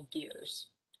recreational gears.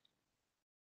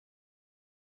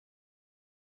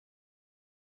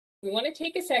 We want to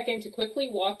take a second to quickly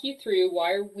walk you through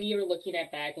why we are looking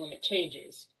at bag limit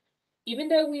changes. Even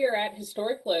though we are at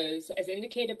historic lows, as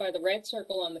indicated by the red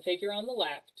circle on the figure on the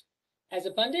left, as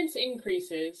abundance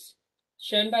increases,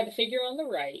 shown by the figure on the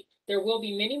right, there will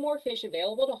be many more fish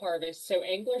available to harvest, so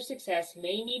angler success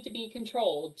may need to be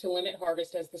controlled to limit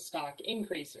harvest as the stock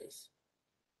increases.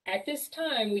 At this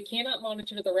time, we cannot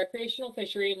monitor the recreational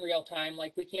fishery in real time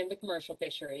like we can the commercial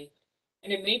fishery,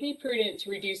 and it may be prudent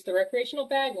to reduce the recreational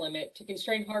bag limit to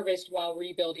constrain harvest while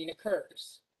rebuilding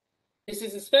occurs. This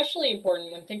is especially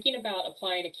important when thinking about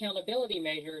applying accountability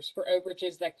measures for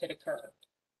overages that could occur.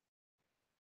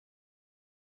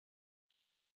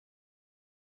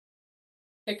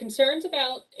 The concerns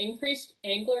about increased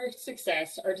angler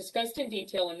success are discussed in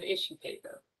detail in the issue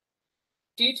paper.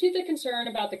 Due to the concern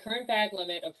about the current bag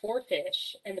limit of 4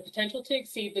 fish and the potential to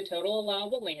exceed the total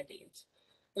allowable landings,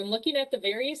 when looking at the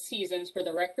various seasons for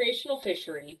the recreational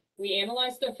fishery, we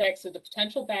analyzed the effects of the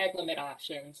potential bag limit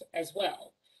options as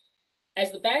well.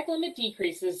 As the bag limit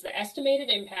decreases, the estimated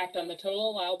impact on the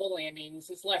total allowable landings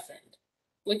is lessened.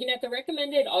 Looking at the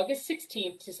recommended August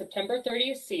 16th to September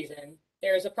 30th season,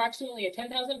 there is approximately a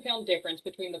 10,000 pound difference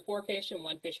between the 4 fish and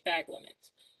 1 fish bag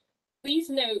limits. Please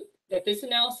note that this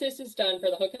analysis is done for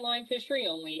the hook and line fishery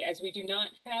only, as we do not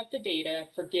have the data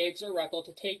for gigs or ruckle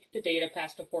to take the data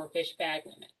past a 4 fish bag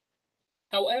limit.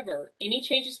 However, any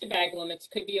changes to bag limits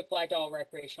could be applied to all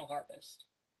recreational harvest.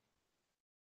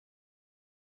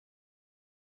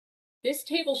 This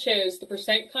table shows the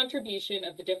percent contribution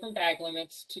of the different bag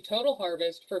limits to total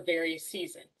harvest for various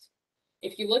seasons.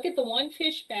 If you look at the 1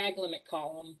 fish bag limit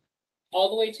column, all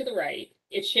the way to the right,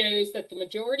 it shows that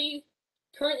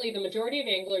currently the majority of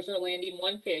anglers are landing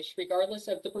 1 fish regardless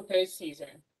of the proposed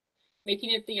season, making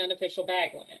it the unofficial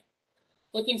bag limit.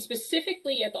 Looking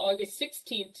specifically at the August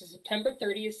 16th to September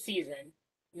 30th season,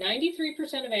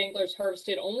 93% of anglers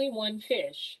harvested only 1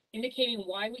 fish, indicating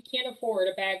why we can't afford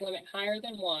a bag limit higher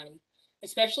than 1,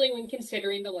 especially when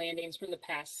considering the landings from the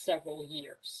past several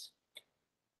years.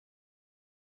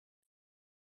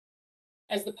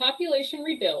 As the population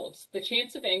rebuilds, the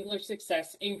chance of angler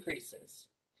success increases.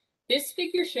 This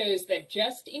figure shows that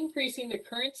just increasing the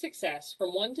current success from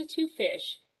 1 to 2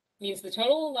 fish means the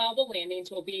total allowable landings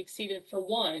will be exceeded for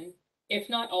 1, if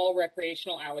not all,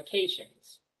 recreational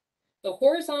allocations. The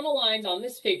horizontal lines on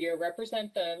this figure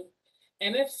represent the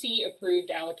MFC approved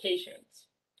allocations.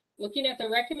 Looking at the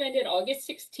recommended August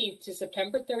 16th to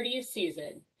September 30th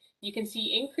season, you can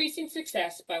see increasing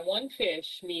success by 1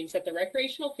 fish means that the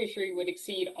recreational fishery would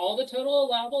exceed all the total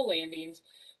allowable landings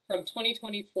from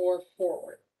 2024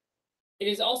 forward. It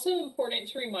is also important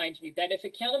to remind you that if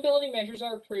accountability measures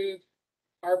are approved,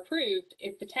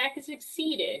 if the TAC is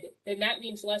exceeded, then that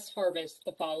means less harvest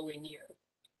the following year.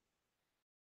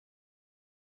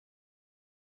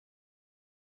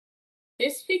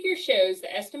 This figure shows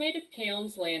the estimated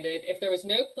pounds landed if there was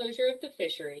no closure of the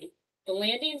fishery, the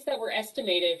landings that were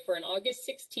estimated for an August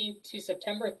 16th to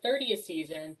September 30th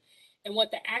season, and what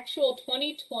the actual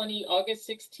 2020 August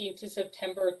 16th to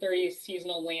September 30th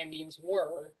seasonal landings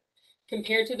were,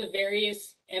 compared to the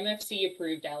various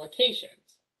MFC-approved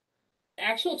allocations. The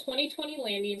actual 2020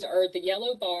 landings are the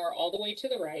yellow bar all the way to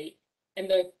the right, and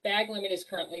the bag limit is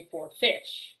currently 4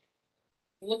 fish.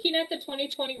 Looking at the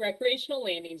 2020 recreational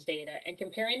landings data and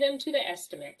comparing them to the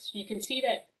estimates, you can see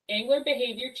that angler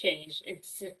behavior changed and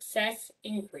success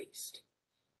increased.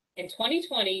 In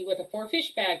 2020, with a 4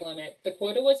 fish bag limit, the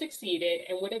quota was exceeded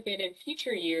and would have been in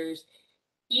future years,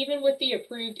 even with the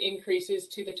approved increases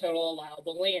to the total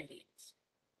allowable landings.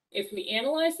 If we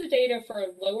analyze the data for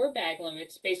lower bag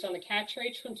limits based on the catch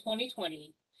rates from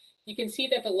 2020, you can see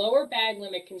that the lower bag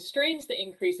limit constrains the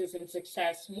increases in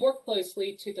success more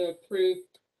closely to the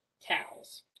approved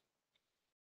TALs.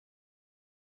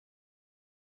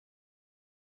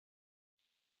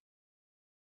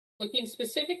 Looking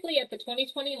specifically at the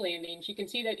 2020 landings, you can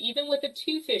see that even with a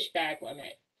 2 fish bag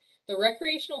limit, the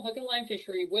recreational hook and line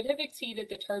fishery would have exceeded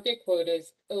the target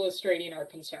quotas, illustrating our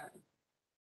concern.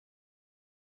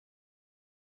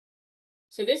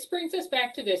 So this brings us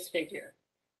back to this figure.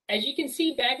 As you can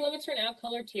see, bag limits are now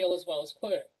colored teal as well as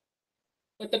quota.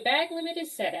 What the bag limit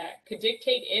is set at could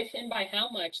dictate if and by how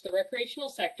much the recreational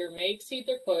sector may exceed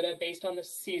their quota based on the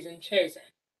season chosen.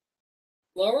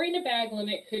 Lowering a bag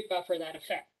limit could buffer that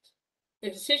effect. The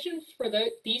decisions for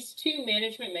these 2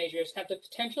 management measures have the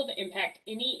potential to impact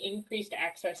any increased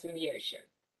access in the ocean.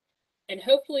 And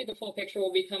hopefully the full picture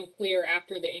will become clear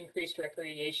after the increased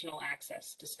recreational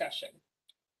access discussion.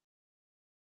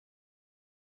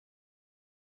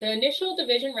 The initial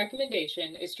division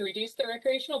recommendation is to reduce the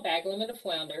recreational bag limit of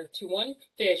flounder to 1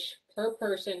 fish per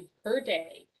person per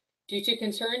day due to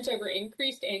concerns over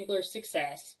increased angler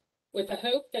success, with the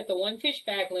hope that the 1 fish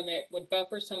bag limit would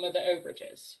buffer some of the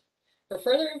overages. For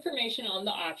further information on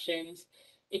the options,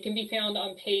 it can be found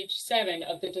on page 7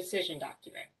 of the decision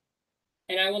document.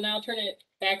 And I will now turn it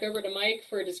back over to Mike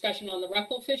for a discussion on the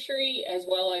ruffle fishery as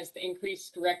well as the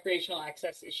increased recreational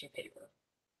access issue paper.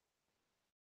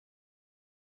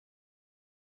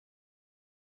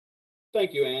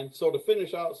 Thank you, Ann. So to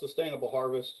finish out sustainable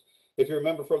harvest, if you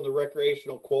remember from the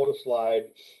recreational quota slide,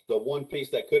 the one piece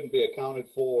that couldn't be accounted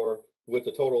for with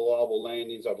the total allowable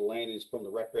landings are the landings from the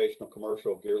recreational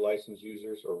commercial gear license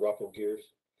users, or ruffle gears.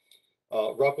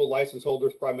 Ruffle license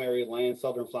holders primarily land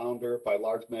southern flounder by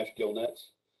large mesh gill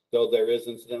nets, though there is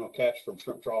incidental catch from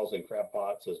shrimp trawls and crab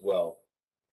pots as well.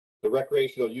 The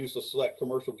recreational use of select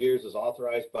commercial gears is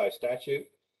authorized by statute,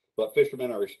 but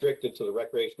fishermen are restricted to the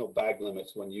recreational bag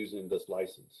limits when using this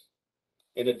license.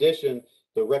 In addition,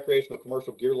 the recreational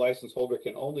commercial gear license holder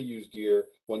can only use gear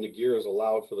when the gear is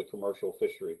allowed for the commercial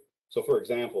fishery. So for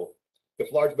example,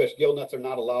 if large mesh gill nets are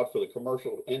not allowed for the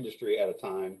commercial industry at a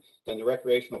time, then the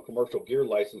recreational commercial gear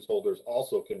license holders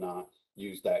also cannot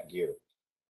use that gear.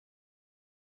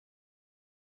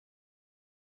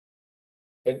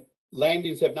 And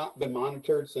landings have not been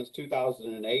monitored since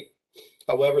 2008.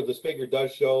 However, this figure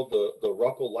does show the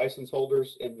ruffle license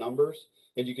holders in numbers,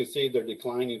 and you can see they're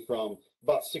declining from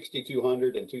about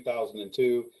 6,200 in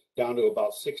 2002 down to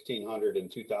about 1,600 in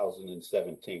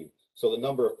 2017. So the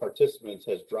number of participants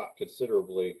has dropped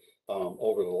considerably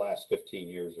over the last 15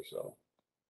 years or so.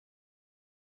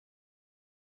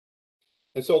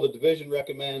 And so the division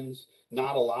recommends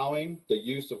not allowing the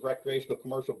use of recreational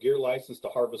commercial gear license to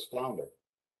harvest flounder.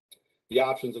 The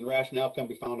options and rationale can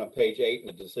be found on page 8 in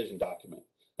the decision document.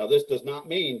 Now, this does not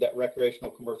mean that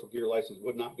recreational commercial gear license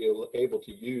would not be able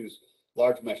to use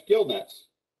large mesh gill nets,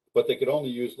 but they could only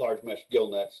use large mesh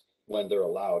gill nets when they're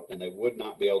allowed, and they would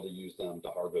not be able to use them to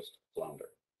harvest flounder.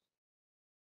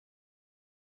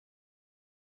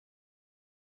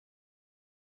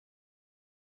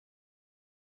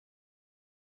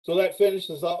 So that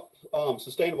finishes up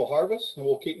sustainable harvest, and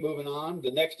we'll keep moving on. The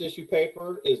next issue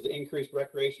paper is the increased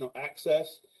recreational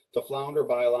access to flounder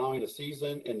by allowing a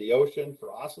season in the ocean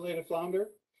for oscillated flounder.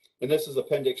 And this is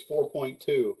Appendix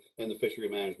 4.2 in the Fishery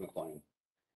Management Plan.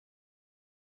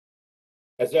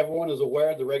 As everyone is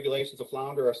aware, the regulations of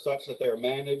flounder are such that they are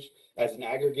managed as an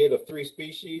aggregate of 3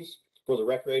 species for the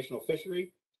recreational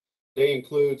fishery. They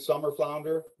include summer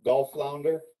flounder, Gulf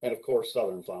flounder, and of course,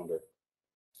 southern flounder.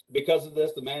 Because of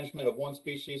this, the management of one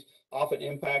species often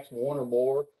impacts one or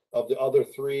more of the other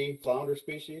 3 flounder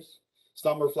species.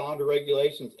 Summer flounder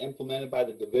regulations implemented by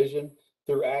the division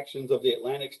through actions of the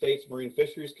Atlantic States Marine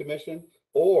Fisheries Commission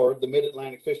or the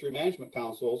Mid-Atlantic Fishery Management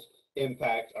Councils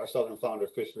impact our southern flounder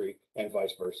fishery and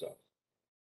vice versa.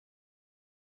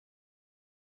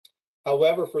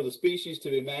 However, for the species to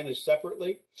be managed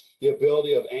separately, the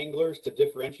ability of anglers to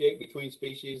differentiate between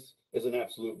species is an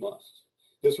absolute must.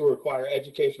 This will require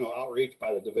educational outreach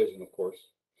by the division, of course.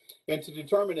 And to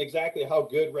determine exactly how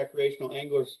good recreational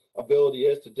anglers' ability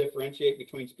is to differentiate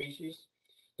between species,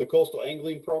 the Coastal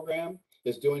Angling Program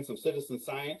is doing some citizen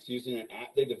science using an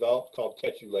app they developed called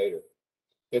Catch You Later.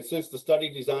 And since the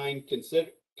study design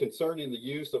concerning the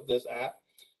use of this app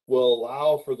will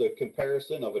allow for the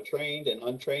comparison of a trained and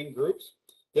untrained groups,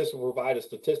 this will provide a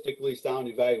statistically sound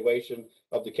evaluation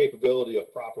of the capability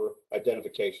of proper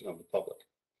identification of the public.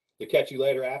 The Catch You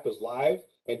Later app is live,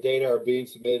 and data are being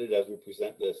submitted as we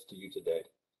present this to you today.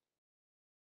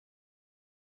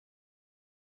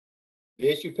 The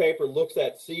issue paper looks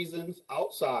at seasons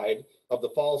outside of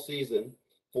the fall season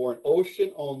for an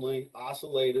ocean-only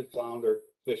oscillated flounder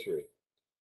fishery.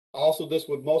 Also, this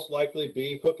would most likely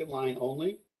be hook and line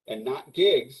only and not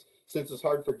gigs, since it's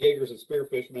hard for giggers and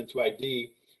spearfishermen to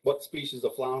ID what species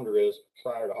of flounder is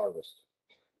prior to harvest.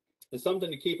 And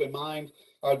something to keep in mind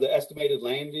are the estimated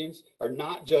landings are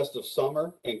not just of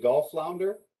summer and Gulf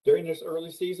flounder during this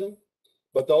early season,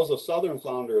 but those of southern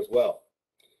flounder as well.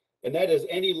 And that is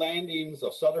any landings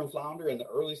of southern flounder in the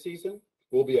early season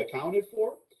will be accounted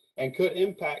for and could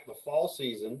impact the fall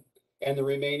season and the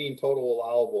remaining total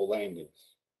allowable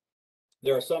landings.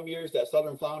 There are some years that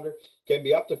southern flounder can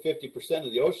be up to 50%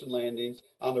 of the ocean landings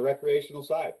on the recreational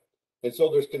side. And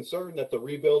so there's concern that the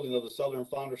rebuilding of the southern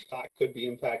flounder stock could be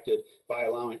impacted by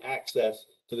allowing access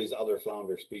to these other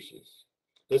flounder species.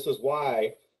 This is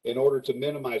why, in order to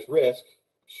minimize risk,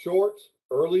 short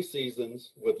early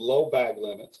seasons with low bag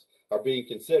limits are being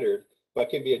considered but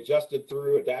can be adjusted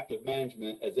through adaptive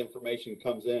management as information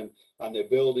comes in on the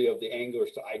ability of the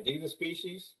anglers to ID the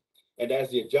species and as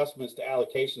the adjustments to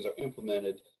allocations are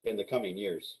implemented in the coming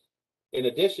years. In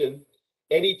addition,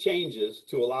 any changes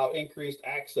to allow increased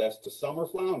access to summer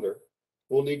flounder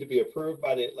will need to be approved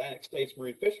by the Atlantic States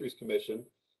Marine Fisheries Commission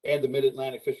and the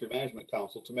Mid-Atlantic Fishery Management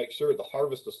Council to make sure the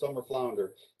harvest of summer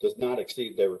flounder does not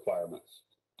exceed their requirements.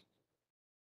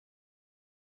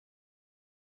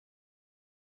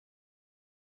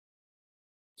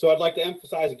 So I'd like to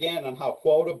emphasize again on how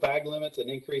quota, bag limits,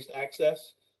 and increased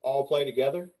access all play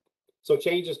together. So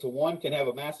changes to one can have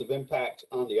a massive impact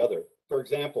on the other. For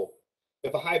example,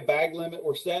 if a high bag limit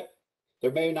were set, there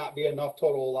may not be enough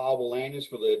total allowable landings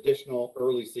for the additional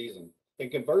early season.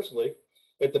 And conversely,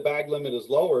 if the bag limit is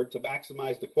lowered to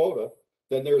maximize the quota,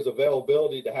 then there's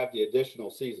availability to have the additional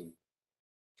season.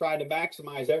 Trying to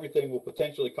maximize everything will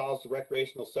potentially cause the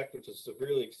recreational sector to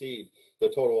severely exceed the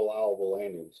total allowable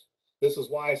landings. This is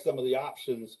why some of the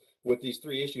options with these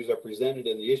three issues are presented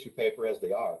in the issue paper as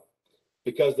they are,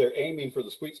 because they're aiming for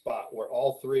the sweet spot where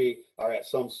all three are at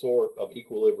some sort of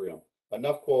equilibrium.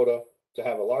 Enough quota to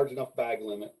have a large enough bag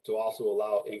limit to also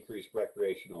allow increased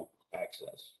recreational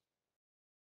access.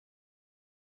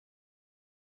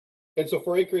 And so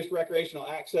for increased recreational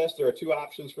access, there are two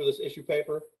options for this issue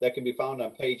paper that can be found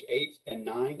on page 8 and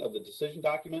 9 of the decision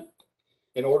document.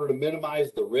 In order to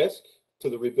minimize the risk to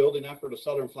the rebuilding effort of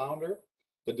southern flounder,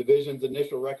 the division's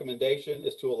initial recommendation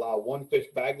is to allow one fish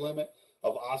bag limit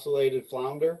of oscillated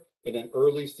flounder in an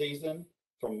early season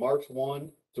from March 1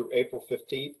 through April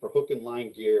 15th for hook and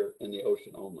line gear in the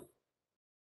ocean only.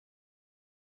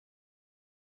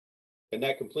 And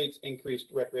that completes increased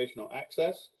recreational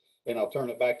access. And I'll turn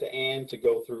it back to Ann to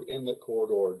go through inlet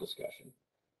corridor discussion.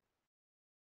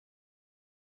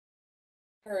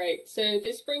 All right, so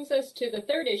this brings us to the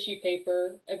third issue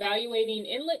paper, evaluating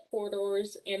inlet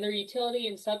corridors and their utility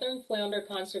in southern flounder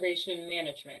conservation and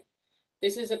management.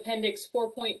 This is Appendix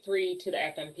 4.3 to the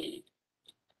FMP.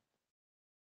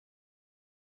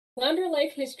 Flounder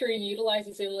life history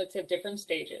utilizes inlets at different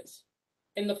stages.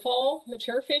 In the fall,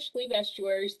 mature fish leave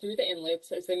estuaries through the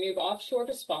inlets as they move offshore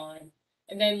to spawn,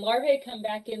 and then larvae come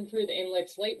back in through the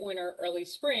inlets late winter, early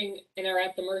spring, and are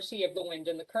at the mercy of the wind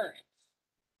and the current.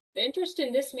 The interest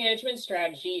in this management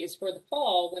strategy is for the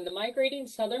fall when the migrating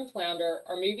southern flounder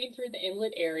are moving through the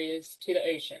inlet areas to the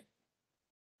ocean.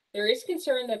 There is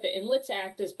concern that the inlets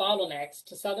act as bottlenecks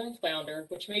to southern flounder,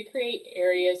 which may create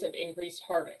areas of increased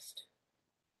harvest.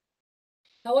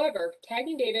 However,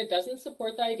 tagging data doesn't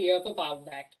support the idea of a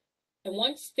bottleneck, and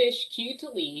once fish queue to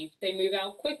leave, they move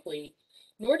out quickly,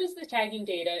 nor does the tagging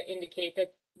data indicate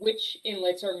that which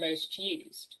inlets are most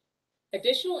used.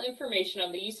 Additional information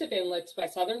on the use of inlets by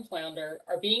southern flounder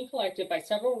are being collected by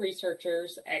several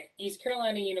researchers at East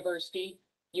Carolina University,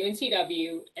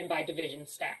 UNCW, and by division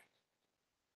staff.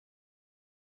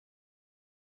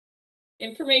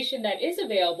 Information that is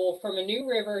available from a New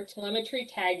River telemetry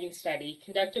tagging study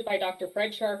conducted by Dr.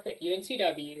 Fred Scharf at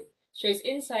UNCW shows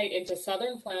insight into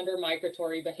southern flounder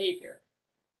migratory behavior.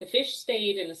 The fish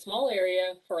stayed in a small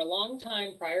area for a long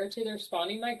time prior to their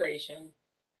spawning migration,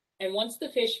 and once the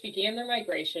fish began their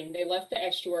migration, they left the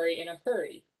estuary in a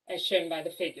hurry, as shown by the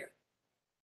figure.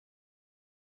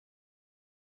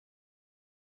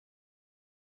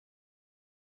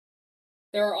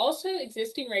 There are also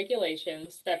existing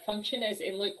regulations that function as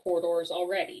inlet corridors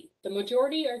already. The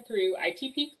majority are through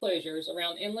ITP closures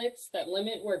around inlets that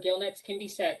limit where gill nets can be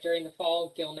set during the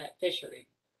fall gill net fishery.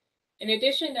 In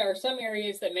addition, there are some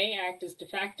areas that may act as de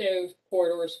facto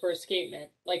corridors for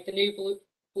escapement, like the new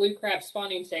blue crab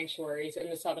spawning sanctuaries in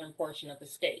the southern portion of the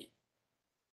state.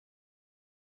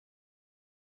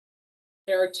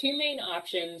 There are two main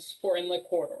options for inlet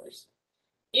corridors.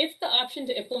 If the option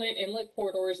to implement inlet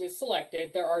corridors is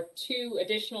selected, there are two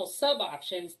additional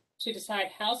sub-options to decide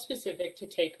how specific to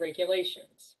take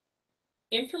regulations.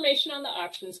 Information on the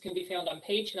options can be found on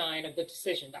page 9 of the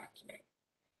decision document.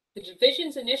 The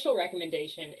division's initial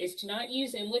recommendation is to not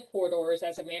use inlet corridors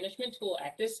as a management tool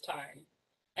at this time,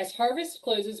 as harvest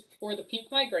closes before the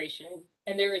peak migration,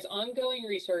 and there is ongoing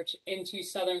research into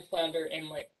southern flounder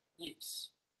inlet use.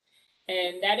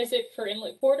 And that is it for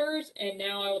inlet corridors, and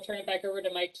now I will turn it back over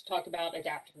to Mike to talk about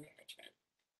adaptive management.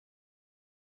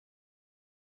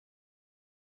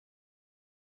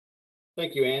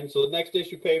 Thank you, Ann. So the next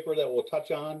issue paper that we'll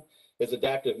touch on is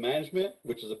adaptive management,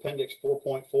 which is Appendix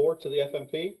 4.4 to the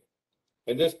FMP.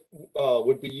 And this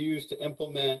would be used to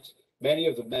implement many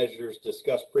of the measures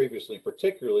discussed previously,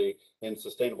 particularly in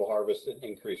sustainable harvest and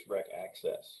increased rec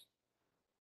access.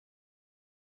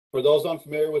 For those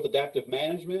unfamiliar with adaptive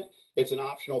management, it's an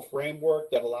optional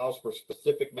framework that allows for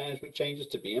specific management changes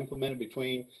to be implemented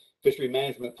between fishery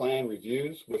management plan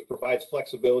reviews, which provides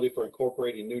flexibility for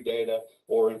incorporating new data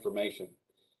or information.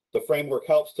 The framework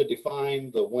helps to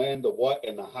define the when, the what,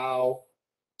 and the how.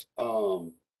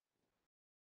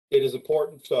 It is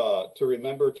important to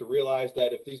remember to realize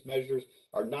that if these measures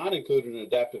are not included in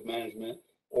adaptive management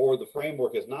or the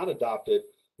framework is not adopted,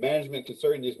 management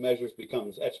concerning these measures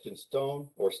becomes etched in stone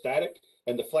or static,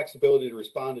 and the flexibility to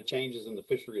respond to changes in the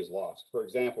fishery is lost. For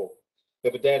example,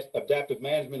 if adaptive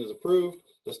management is approved,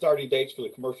 the starting dates for the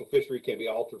commercial fishery can be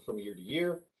altered from year to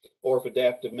year, or if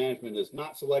adaptive management is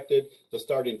not selected, the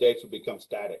starting dates will become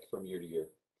static from year to year.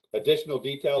 Additional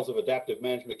details of adaptive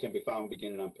management can be found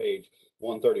beginning on page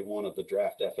 131 of the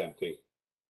draft FMP.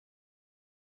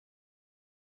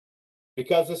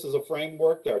 Because this is a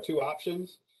framework, there are two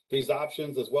options. These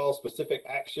options, as well as specific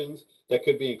actions that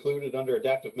could be included under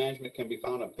adaptive management, can be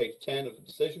found on page 10 of the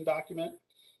decision document.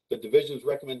 The division's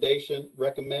recommendation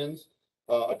recommends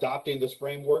adopting this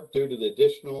framework due to the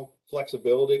additional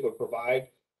flexibility it would provide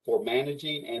for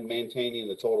managing and maintaining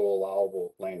the total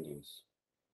allowable landings.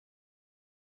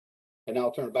 And now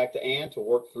I'll turn it back to Ann to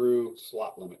work through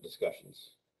slot limit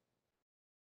discussions.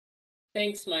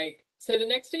 Thanks, Mike. So the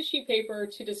next issue paper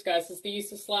to discuss is the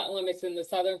use of slot limits in the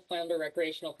southern flounder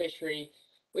recreational fishery,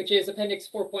 which is Appendix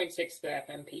 4.6 to the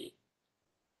FMP.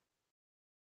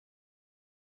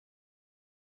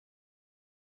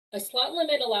 A slot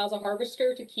limit allows a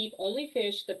harvester to keep only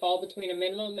fish that fall between a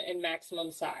minimum and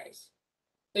maximum size.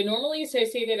 Though normally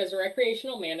associated as a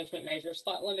recreational management measure,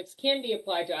 slot limits can be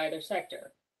applied to either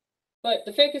sector. But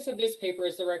the focus of this paper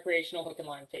is the recreational hook and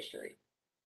line fishery.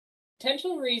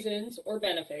 Potential reasons or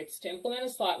benefits to implement a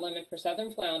slot limit for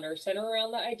southern flounder center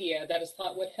around the idea that a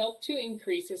slot would help to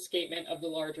increase escapement of the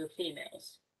larger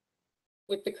females.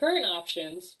 With the current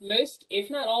options, most, if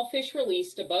not all, fish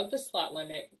released above the slot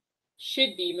limit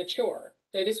should be mature,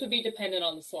 though this would be dependent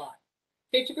on the slot.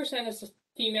 50% of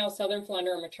female southern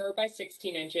flounder are mature by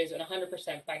 16 inches and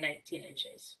 100% by 19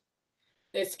 inches.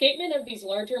 The escapement of these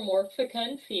larger, more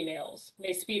fecund females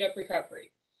may speed up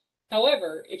recovery.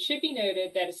 However, it should be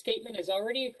noted that escapement is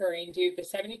already occurring due to the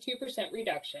 72%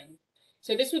 reduction,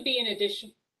 so this would be in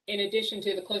addition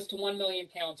to the close to 1 million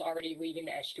pounds already leaving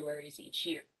the estuaries each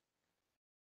year.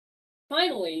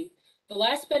 Finally, the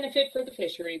last benefit for the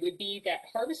fishery would be that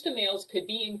harvest of males could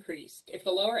be increased if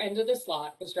the lower end of the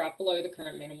slot was dropped below the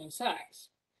current minimum size.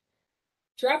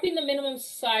 Dropping the minimum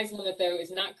size limit, though,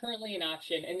 is not currently an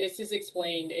option, and this is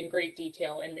explained in great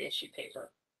detail in the issue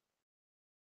paper.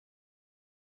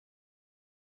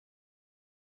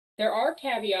 There are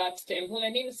caveats to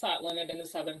implementing the slot limit in the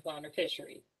southern flounder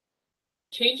fishery.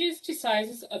 Changes to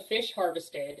sizes of fish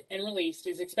harvested and released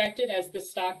is expected as the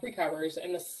stock recovers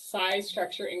and the size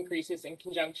structure increases in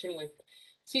conjunction with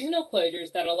seasonal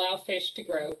closures that allow fish to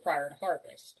grow prior to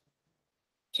harvest.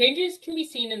 Changes can be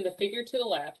seen in the figure to the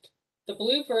left. The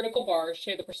blue vertical bars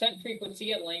show the percent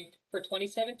frequency at length for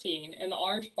 2017, and the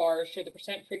orange bars show the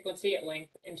percent frequency at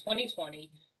length in 2020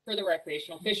 for the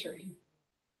recreational fishery.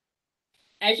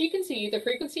 As you can see, the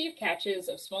frequency of catches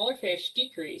of smaller fish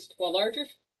decreased while larger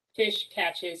fish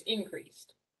catches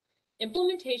increased.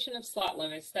 Implementation of slot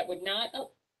limits would not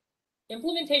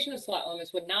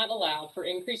allow for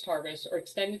increased harvest or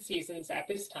extended seasons at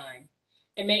this time,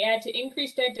 and may add to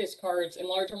increased dead discards and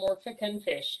larger, more fecund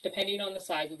fish, depending on the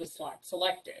size of the slot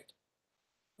selected.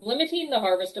 Limiting the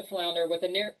harvest of flounder with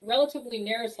a relatively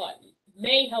narrow slot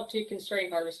may help to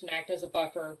constrain harvest and act as a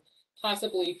buffer,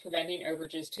 possibly preventing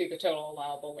overages to the total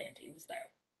allowable landings, though.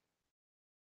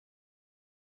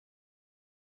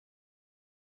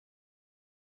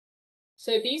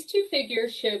 So these two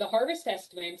figures show the harvest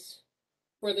estimates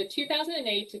for the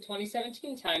 2008 to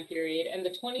 2017 time period and the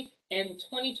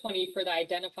 2020 for the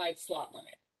identified slot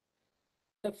limit.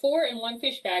 The 4 and 1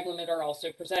 fish bag limit are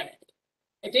also presented.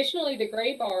 Additionally, the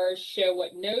gray bars show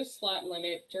what no slot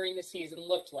limit during the season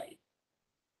looked like.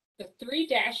 The 3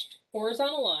 dashed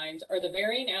horizontal lines are the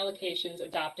varying allocations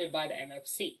adopted by the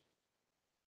MFC.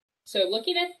 So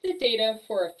looking at the data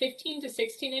for a 15 to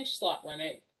 16 inch slot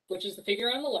limit, which is the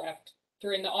figure on the left,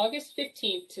 during the August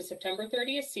 15th to September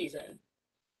 30th season,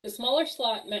 the smaller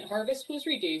slot meant harvest was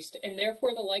reduced and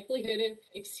therefore the likelihood of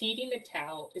exceeding the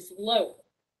TAL is lower.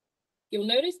 You'll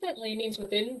notice that landings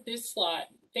within this slot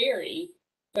vary,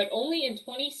 but only in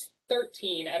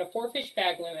 2013 at a 4 fish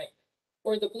bag limit,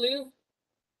 or the blue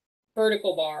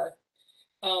vertical bar,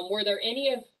 were there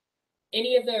any of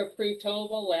the approved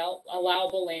total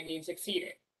allowable landings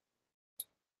exceeded.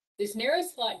 This narrow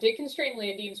slot did constrain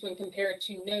landings when compared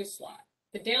to no slot.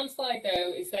 The downside,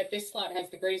 though, is that this slot has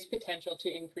the greatest potential to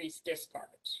increase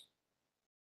discards.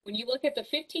 When you look at the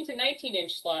 15 to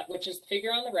 19-inch slot, which is the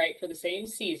figure on the right for the same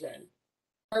season,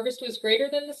 harvest was greater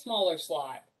than the smaller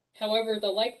slot. However, the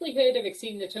likelihood of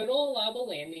exceeding the total allowable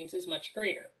landings is much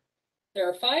greater. There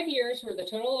are 5 years where the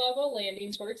total allowable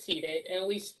landings were exceeded, and at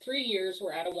least 3 years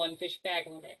were at a 1-fish bag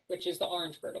limit, which is the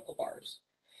orange vertical bars.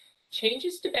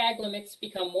 Changes to bag limits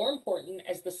become more important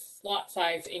as the slot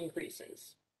size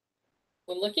increases.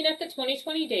 When looking at the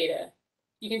 2020 data,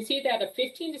 you can see that a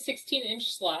 15 to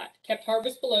 16-inch slot kept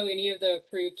harvest below any of the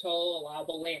approved total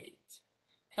allowable landings.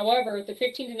 However, the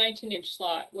 15 to 19-inch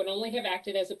slot would only have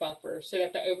acted as a buffer so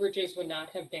that the overages would not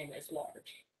have been as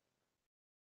large.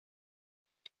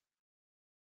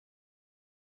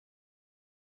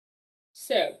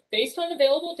 So, based on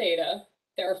available data,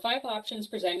 there are 5 options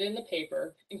presented in the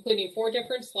paper, including 4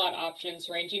 different slot options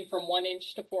ranging from 1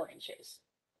 inch to 4 inches.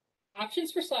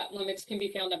 Options for slot limits can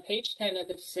be found on page 10 of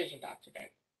the decision document.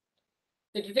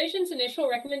 The division's initial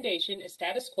recommendation is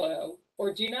status quo,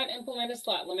 or do not implement a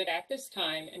slot limit at this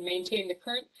time and maintain the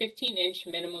current 15-inch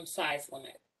minimum size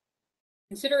limit.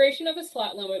 Consideration of a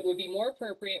slot limit would be more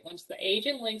appropriate once the age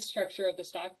and length structure of the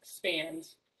stock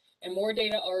expands and more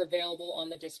data are available on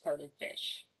the discarded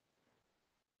fish.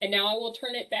 And now I will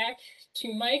turn it back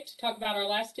to Mike to talk about our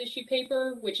last issue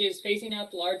paper, which is phasing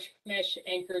out the large mesh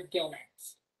anchored gill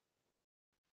nets.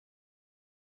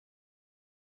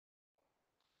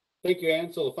 Thank you,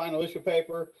 Ann. So the final issue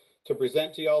paper to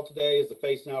present to y'all today is the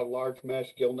phasing out of large mesh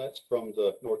gill nets from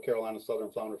the North Carolina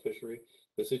Southern Flounder Fishery.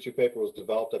 This issue paper was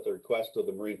developed at the request of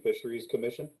the Marine Fisheries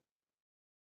Commission.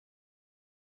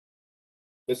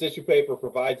 This issue paper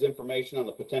provides information on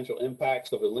the potential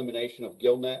impacts of elimination of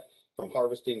gill net from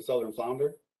harvesting southern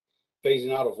flounder.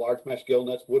 Phasing out of large mesh gill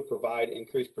nets would provide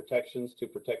increased protections to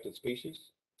protected species,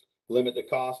 limit the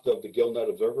cost of the gill net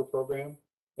observer program,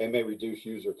 and may reduce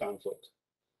user conflict.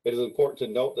 It is important to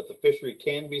note that the fishery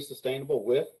can be sustainable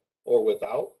with or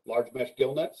without large mesh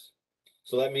gill nets.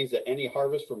 So that means that any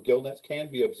harvest from gill nets can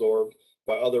be absorbed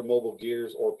by other mobile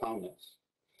gears or pound nets.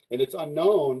 And it's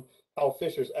unknown how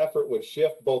fishers' effort would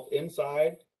shift both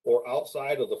inside or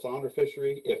outside of the flounder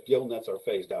fishery if gill nets are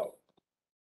phased out.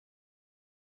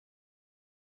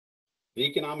 The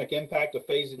economic impact of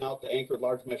phasing out the anchored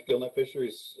large mesh gill net fishery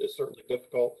is certainly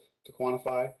difficult to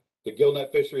quantify. The gill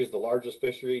net fishery is the largest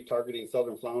fishery targeting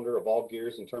southern flounder of all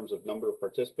gears in terms of number of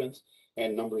participants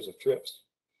and numbers of trips.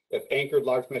 If anchored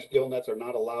large mesh gill nets are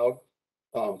not allowed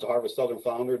to harvest southern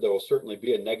flounder, there will certainly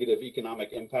be a negative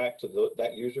economic impact to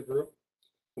that user group.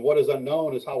 And what is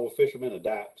unknown is how will fishermen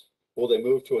adapt? Will they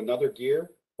move to another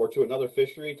gear or to another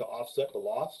fishery to offset the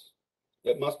loss?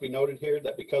 It must be noted here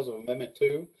that because of Amendment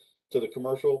 2 to the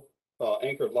commercial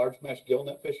anchored large mesh gill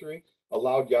net fishery,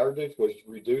 allowed yardage was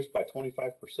reduced by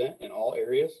 25% in all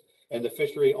areas, and the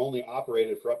fishery only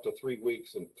operated for up to 3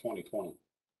 weeks in 2020.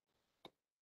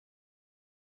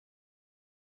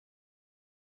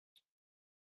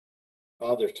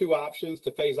 There's 2 options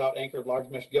to phase out anchored large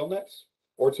mesh gill nets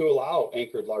or to allow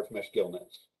anchored large mesh gill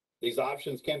nets. These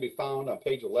options can be found on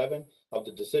page 11 of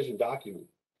the decision document.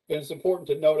 And it's important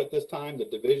to note at this time the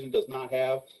division does not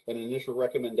have an initial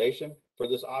recommendation for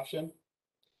this option.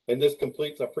 And this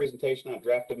completes our presentation on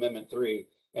Draft Amendment 3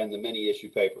 and the many issue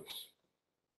papers.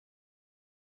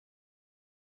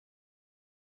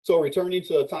 So returning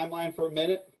to the timeline for a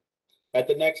minute, at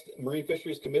the next Marine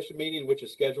Fisheries Commission meeting, which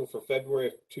is scheduled for February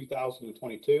of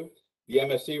 2022, the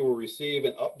MFC will receive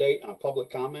an update on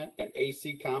public comment and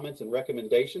AC comments and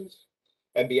recommendations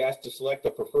and be asked to select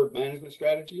the preferred management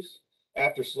strategies.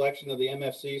 After selection of the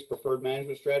MFC's preferred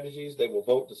management strategies, they will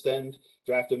vote to send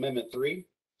Draft Amendment 3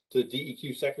 to the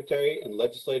DEQ Secretary and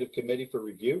Legislative Committee for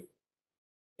review.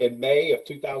 In May of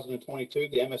 2022,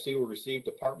 the MFC will receive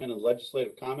department and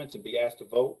legislative comments and be asked to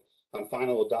vote on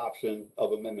final adoption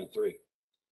of Amendment 3.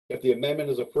 If the amendment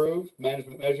is approved,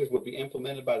 management measures would be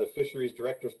implemented by the Fisheries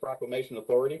Director's Proclamation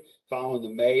Authority following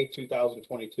the May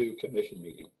 2022 Commission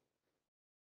meeting.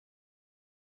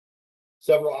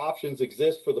 Several options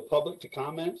exist for the public to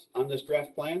comment on this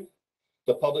draft plan.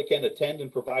 The public can attend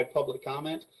and provide public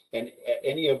comment and at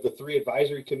any of the 3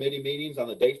 advisory committee meetings on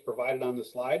the dates provided on the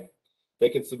slide. They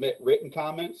can submit written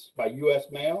comments by U.S.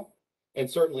 mail, and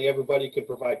certainly everybody can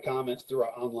provide comments through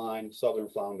our online Southern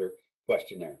Flounder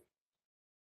questionnaire.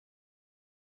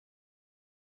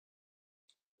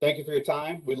 Thank you for your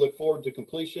time. We look forward to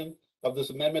completion of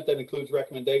this amendment that includes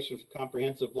recommendations for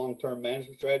comprehensive long-term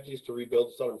management strategies to rebuild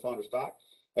the southern flounder stock.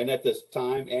 And at this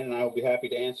time, Ann and I will be happy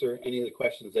to answer any of the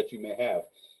questions that you may have.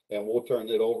 And we'll turn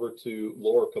it over to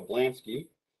Laura Kablansky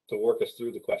to work us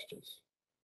through the questions.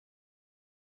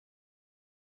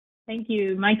 Thank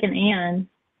you, Mike and Ann.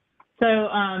 So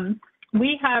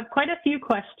we have quite a few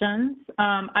questions.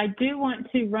 I do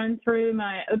want to run through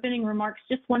my opening remarks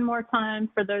just one more time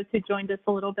for those who joined us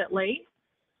a little bit late.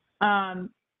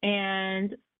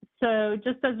 And so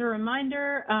just as a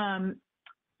reminder,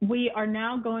 we are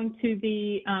now going to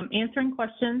be answering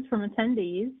questions from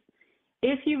attendees.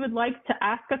 If you would like to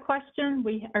ask a question,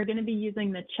 we are going to be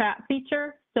using the chat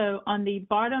feature. So on the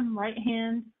bottom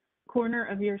right-hand corner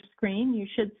of your screen, you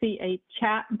should see a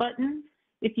chat button.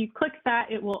 If you click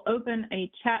that, it will open a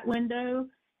chat window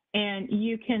and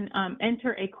you can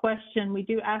enter a question. We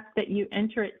do ask that you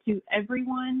enter it to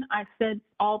everyone. I said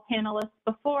all panelists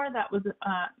before, that was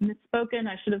misspoken.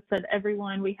 I should have said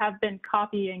everyone. We have been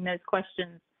copying those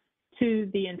questions to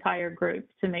the entire group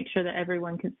to make sure that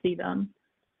everyone can see them.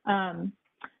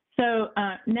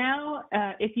 Now,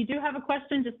 if you do have a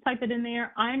question, just type it in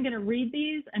there. I'm going to read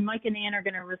these, and Mike and Ann are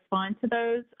going to respond to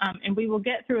those, and we will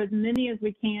get through as many as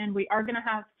we can. We are going to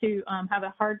have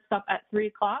a hard stop at 3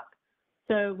 o'clock,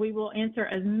 so we will answer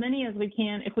as many as we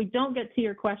can. If we don't get to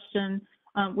your question,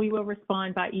 we will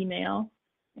respond by email.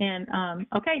 And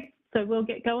okay, so we'll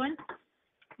get going.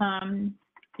 And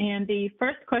the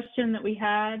first question that we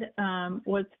had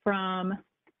was from,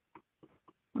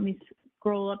 let me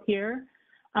scroll up here.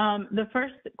 The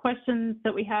first questions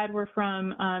that we had were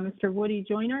from Mr. Woody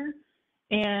Joyner,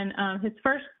 and his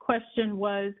first question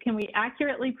was, can we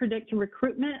accurately predict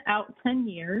recruitment out 10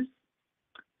 years?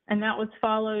 And that was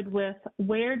followed with,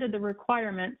 where did the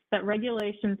requirements that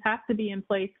regulations have to be in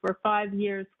place for 5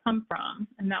 years come from?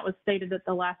 And that was stated at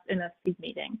the last NFC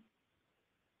meeting.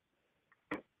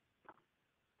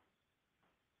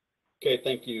 Okay,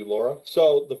 thank you, Laura.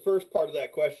 So the first part of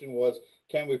that question was,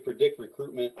 can we predict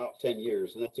recruitment out 10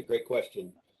 years? And that's a great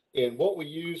question. And what we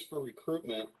used for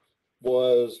recruitment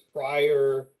was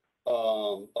prior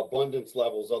abundance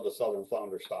levels of the southern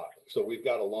flounder stock. So we've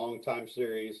got a long time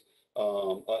series,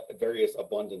 various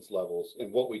abundance levels.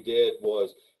 And what we did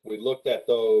was we looked at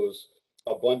those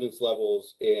abundance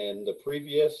levels in the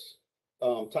previous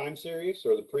time series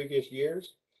or the previous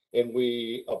years, and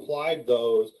we applied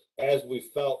those as we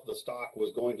felt the stock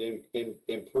was going to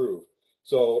improve.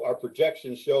 So our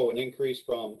projections show an increase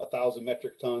from 1,000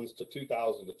 metric tons to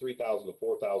 2,000 to 3,000 to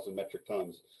 4,000 metric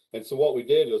tons. And so what we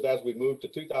did was, as we moved to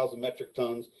 2,000 metric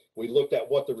tons, we looked at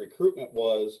what the recruitment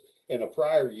was in a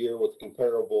prior year with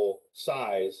comparable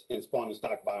size in spawn and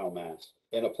stock biomass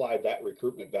and applied that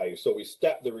recruitment value. So we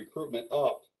stepped the recruitment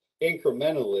up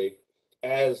incrementally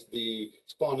as the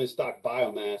spawn and stock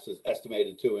biomass is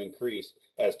estimated to increase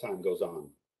as time goes on.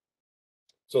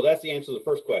 So that's the answer to the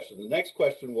first question. The next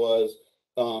question was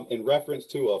in reference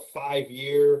to a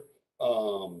 5-year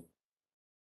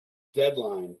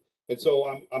deadline. And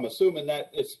so I'm assuming that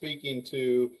it's speaking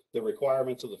to the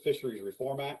requirements of the Fisheries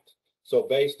Reform Act. So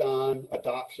based on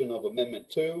adoption of Amendment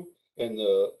 2 in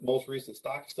the most recent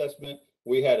stock assessment,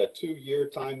 we had a 2-year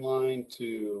timeline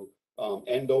to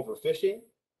end overfishing.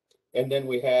 And then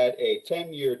we had a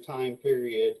 10-year time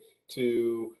period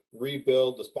to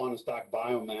rebuild the spawn and stock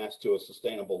biomass to a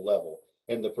sustainable level.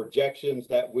 And the projections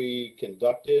that we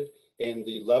conducted and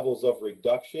the levels of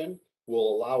reduction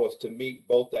will allow us to meet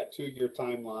both that 2-year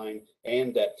timeline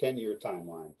and that 10-year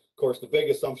timeline. Of course, the big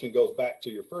assumption goes back to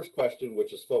your first question,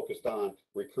 which is focused on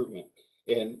recruitment.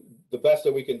 And the best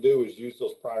that we can do is use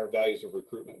those prior values of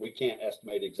recruitment. We can't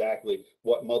estimate exactly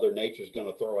what Mother Nature is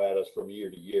going to throw at us from year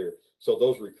to year. So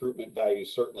those recruitment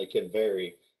values certainly can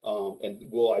vary. And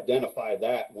we'll identify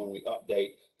that when we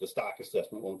update the stock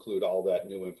assessment. We'll include all that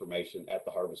new information at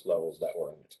the harvest levels that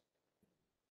we're at.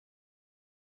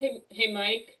 Hey,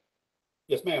 Mike.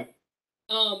 Yes, ma'am.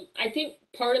 I think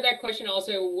part of that question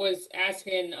also was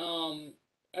asking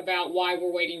about why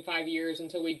we're waiting 5 years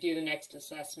until we do the next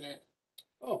assessment.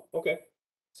 Oh, okay.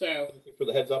 So thank you for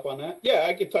the heads up on that. Yeah,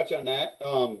 I can touch on that.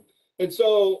 And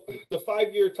so the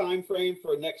 5-year time frame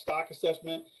for next stock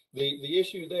assessment, the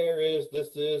issue there is this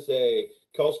is a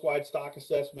coastwide stock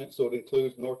assessment, so it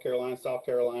includes North Carolina, South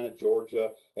Carolina, Georgia,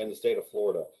 and the state of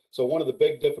Florida. So one of the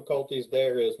big difficulties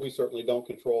there is we certainly don't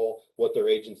control what their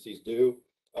agencies do.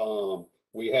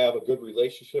 We have a good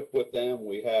relationship with them.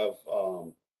 We have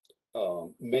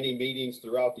many meetings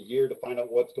throughout the year to find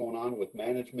out what's going on with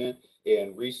management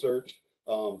and research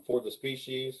for the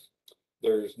species.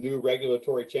 There's new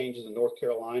regulatory changes in North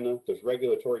Carolina. There's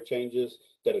regulatory changes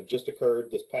that have just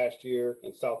occurred this past year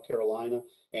in South Carolina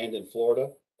and in Florida.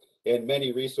 And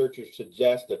many researchers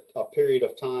suggest that a period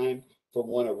of time from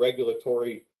when a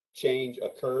regulatory change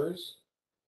occurs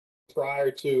prior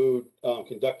to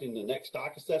conducting the next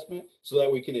stock assessment so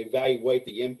that we can evaluate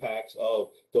the impacts of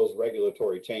those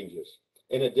regulatory changes.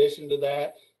 In addition to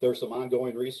that, there's some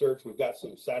ongoing research. We've got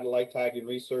some satellite tagging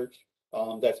research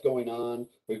that's going on.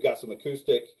 We've got some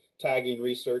acoustic tagging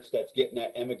research that's getting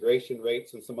at immigration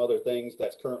rates and some other things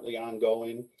that's currently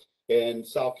ongoing. And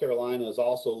South Carolina is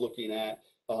also looking at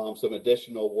some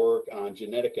additional work on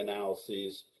genetic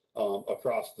analyses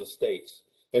across the states.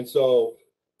 And so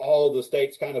all of the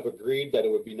states kind of agreed that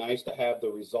it would be nice to have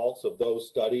the results of those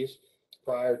studies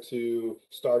prior to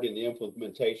starting the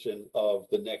implementation of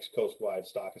the next coastwide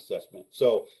stock assessment.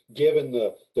 So given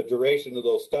the duration of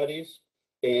those studies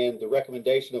and the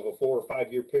recommendation of a 4 or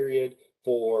 5 year period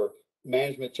for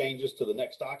management changes to the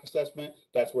next stock assessment,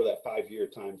 that's where that 5-year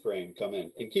time frame come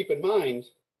in. And keep in mind,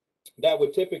 that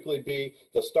would typically be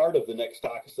the start of the next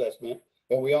stock assessment.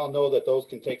 And we all know that those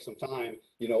can take some time,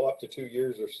 you know, up to 2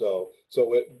 years or so.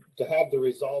 So to have the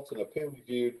results in a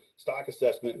peer-reviewed stock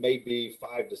assessment may be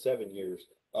 5 to 7 years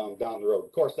down the road.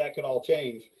 Of course, that can all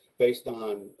change based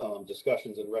on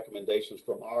discussions and recommendations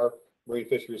from our Marine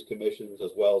Fisheries Commissions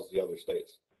as well as the other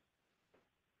states.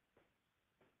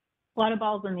 A lot of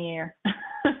balls in the air.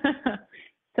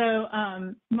 So,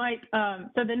 Mike,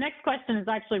 so the next question is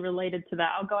actually related to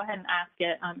that. I'll go ahead and ask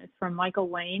it. It's from Michael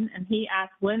Wayne, and he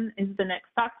asked, when is the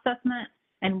next stock assessment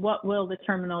and what will the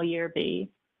terminal year be?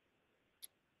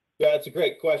 Yeah, it's a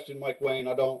great question, Mike Wayne.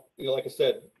 I don't, you know, like I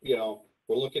said, you know,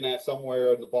 we're looking at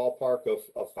somewhere in the ballpark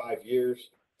of 5 years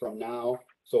from now.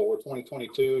 So we're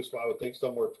 2022, so I would think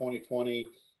somewhere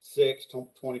 2026,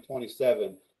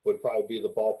 2027 would probably be the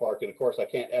ballpark. And of course, I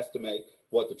can't estimate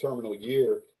what the terminal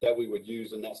year that we would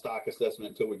use in that stock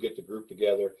assessment until we get the group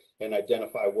together and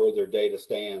identify where their data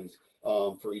stands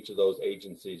for each of those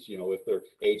agencies. You know, if their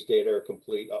age data are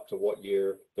complete, up to what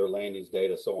year, their landings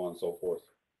data, so on and so forth.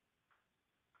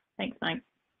 Thanks, Mike.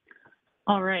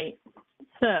 All right.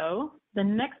 So the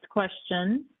next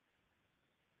question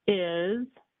is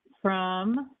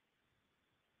from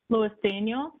Louis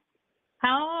Daniel.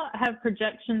 How have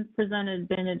projections presented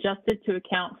been adjusted to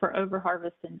account for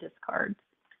overharvest and discards?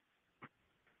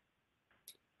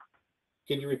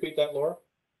 Can you repeat that, Laura?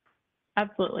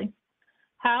 Absolutely.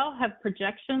 How have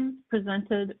projections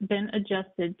presented been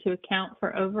adjusted to account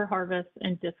for overharvest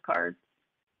and discards?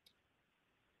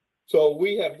 So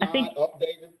we have not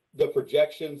updated the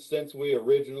projections since we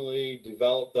originally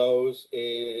developed those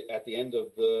at the end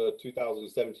of the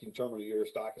 2017 terminal year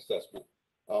stock assessment.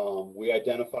 We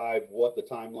identified what the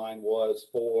timeline was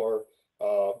for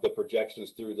the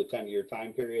projections through the 10-year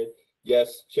time period.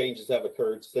 Yes, changes have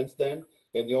occurred since then,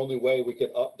 and the only way we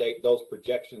could update those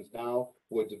projections now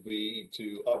would be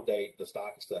to update the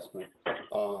stock assessment.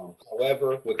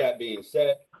 However, with that being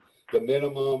said, the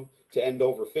minimum to end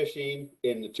overfishing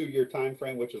in the 2-year time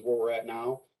frame, which is where we're at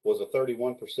now, was a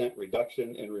 31%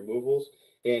 reduction in removals.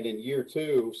 And in year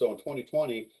 2, so in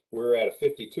 2020, we're at a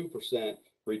 52%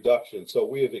 reduction. So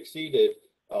we have exceeded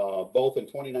both in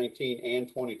 2019 and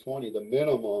 2020 the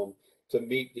minimum to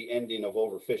meet the ending of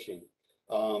overfishing.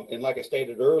 And like I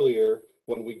stated earlier,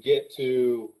 when we get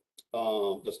to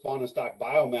the spawn and stock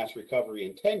biomass recovery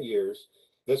in 10 years,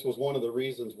 this was one of the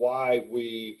reasons why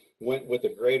we went with a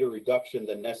greater reduction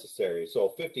than necessary.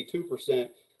 So 52%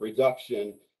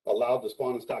 reduction allowed the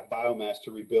spawn and stock biomass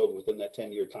to rebuild within that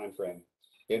 10-year time frame.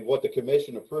 And what the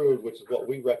commission approved, which is what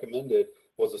we recommended,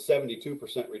 was a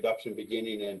 72% reduction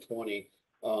beginning in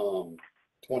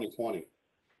 2020.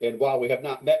 And while we have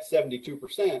not met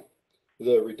 72%,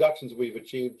 the reductions we've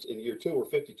achieved in year 2 were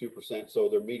 52%, so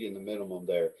they're meeting the minimum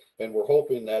there. And we're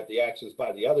hoping that the actions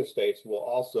by the other states will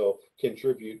also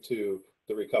contribute to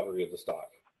the recovery of the stock.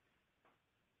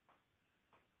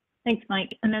 Thanks,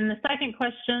 Mike. And then the second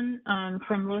question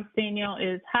from Louis Daniel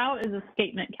is, how is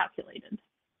escapement calculated?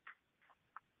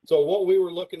 So what we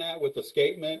were looking at with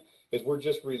escapement is we're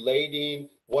just relating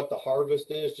what the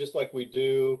harvest is, just like we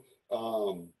do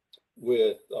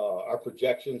with our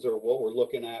projections or what we're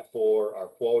looking at for our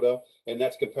quota, and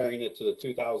that's comparing it to the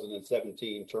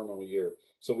 2017 terminal year.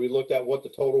 So we looked at what the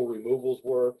total removals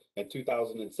were in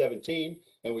 2017,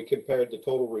 and we compared the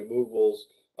total removals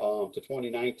to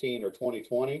 2019 or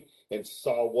 2020 and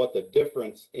saw what the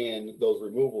difference in those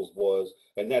removals was,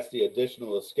 and that's the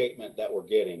additional escapement that we're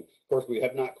getting. Of course, we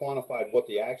have not quantified what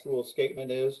the actual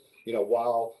escapement is, you know,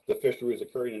 while the fishery is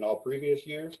occurring in all previous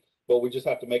years, but we just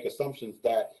have to make assumptions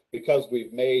that because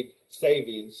we've made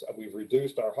savings, we've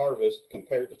reduced our harvest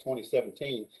compared to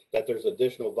 2017, that there's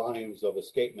additional volumes of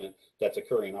escapement that's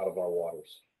occurring out of our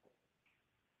waters.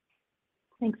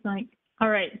 Thanks, Mike. All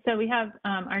right, so we have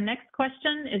our next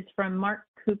question is from Mark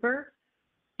Cooper,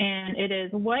 and it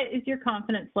is, what is your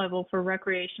confidence level for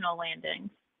recreational landings?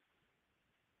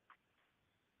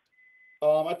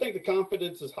 I think the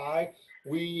confidence is high.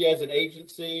 We, as an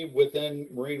agency within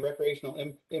Marine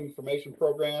Recreational Information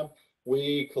Program,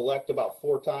 we collect about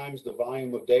 4 times the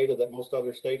volume of data that most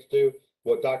other states do.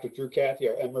 What Dr. Drew Cathy,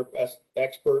 our MRIP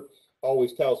expert,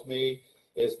 always tells me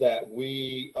is that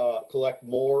we collect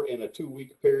more in a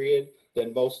 2-week period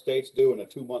than most states do in a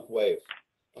 2-month wave.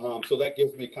 So that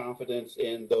gives me confidence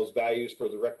in those values for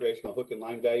the recreational hook and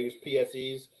line values.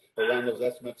 PSEs around those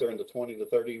estimates are in the 20 to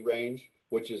 30 range,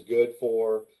 which is good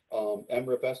for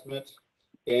MRIP estimates.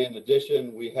 In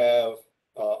addition, we have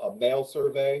a mail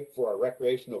survey for our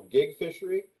recreational gig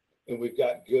fishery, and we've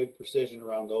got good precision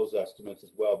around those estimates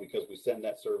as well because we send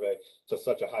that survey to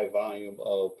such a high volume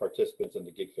of participants in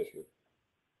the gig fishery.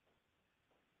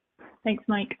 Thanks,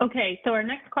 Mike. Okay, so our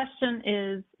next question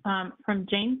is from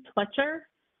James Fletcher.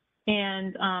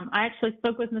 And I actually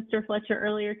spoke with Mr. Fletcher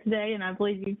earlier today, and I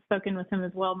believe you've spoken with him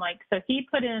as well, Mike. So he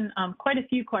put in quite a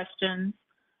few questions.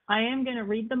 I am going to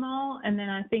read them all, and then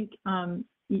I think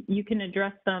you can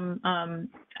address them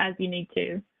as you need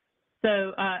to.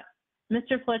 So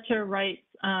Mr. Fletcher writes,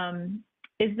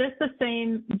 is this the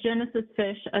same Genesis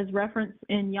fish as referenced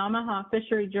in Yamaha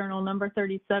Fishery Journal number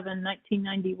 37,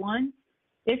 1991?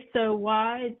 If so,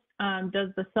 why does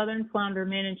the Southern Flounder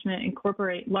Management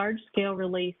incorporate large-scale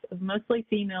release of mostly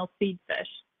female seed fish?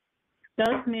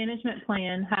 Does management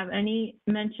plan have any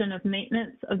mention of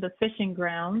maintenance of the fishing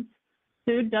grounds?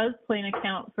 Who does plan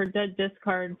account for dead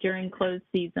discard during closed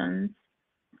seasons?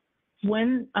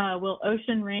 When will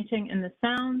ocean ranching in the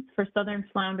sounds for Southern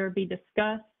Flounder be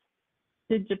discussed?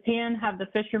 Did Japan have the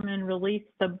fishermen release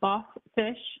the boss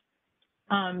fish?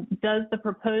 Does the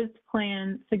proposed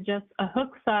plan suggest a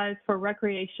hook size for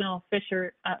recreational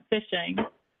fishing?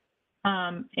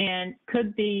 And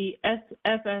could the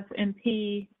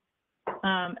SFMP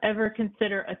ever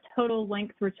consider a total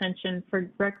length retention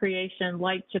for recreation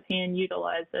like Japan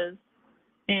utilizes?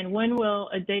 And when will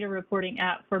a data reporting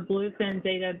app for bluefin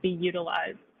data be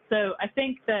utilized? So I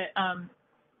think that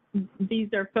these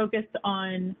are focused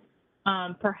on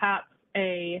perhaps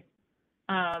a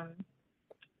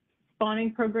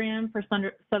spawning program for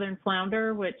Southern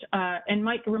Flounder, which, and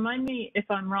Mike, remind me if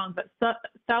I'm wrong, but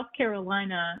South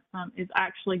Carolina is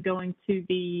actually going to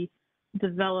be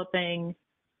developing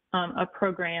a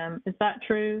program. Is that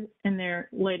true in their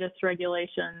latest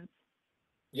regulations?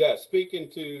 Yeah,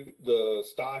 speaking to the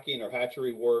stocking or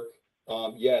hatchery work,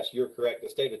 yes, you're correct. The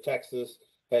state of Texas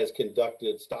has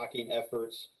conducted stocking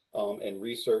efforts and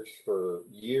research for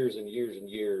years and years and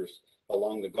years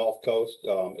along the Gulf Coast.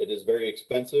 It is very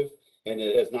expensive and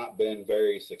it has not been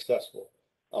very successful.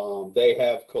 They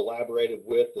have collaborated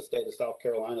with the state of South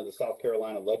Carolina. The South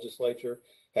Carolina legislature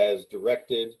has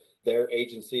directed their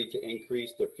agency to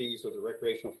increase the fees of the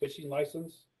recreational fishing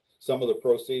license. Some of the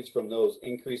proceeds from those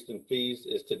increased in fees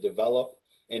is to develop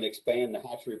and expand the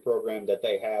hatchery program that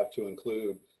they have to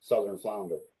include Southern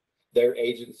Flounder. Their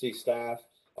agency staff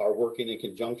are working in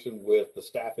conjunction with the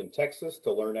staff in Texas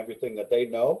to learn everything that they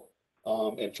know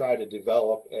and try to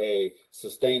develop a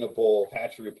sustainable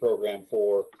hatchery program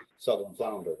for Southern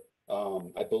Flounder.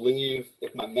 I believe,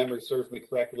 if my memory serves me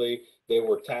correctly, they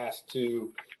were tasked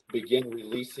to begin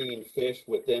releasing fish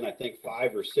within, I think,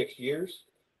 5 or 6 years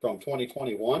from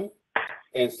 2021.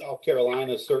 And South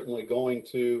Carolina is certainly going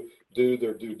to do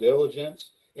their due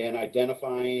diligence in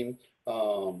identifying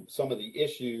some of the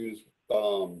issues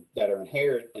that are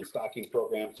inherent in stocking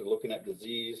programs. They're looking at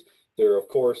disease. They're, of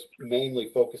course, mainly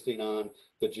focusing on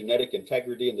the genetic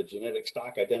integrity and the genetic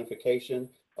stock identification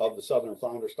of the Southern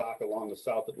Flounder stock along the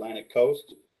South Atlantic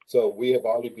coast. So we have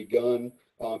already begun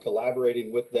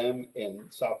collaborating with them in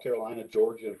South Carolina,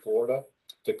 Georgia, and Florida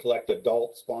to collect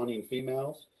adult spawning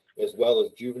females, as well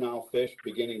as juvenile fish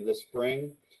beginning this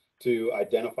spring to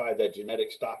identify that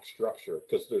genetic stock structure,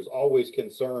 because there's always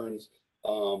concerns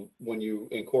when you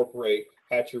incorporate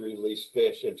hatchery release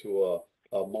fish into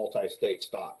a multi-state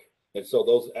stock. And so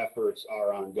those efforts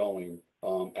are ongoing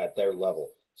at their level.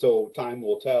 So time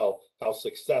will tell how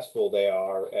successful they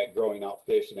are at growing out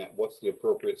fish and at what's the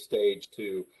appropriate stage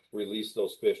to release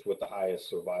those fish with the highest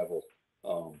survival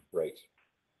rate.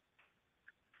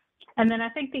 And then I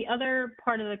think the other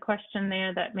part of the question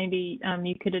there that maybe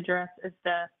you could address is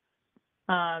the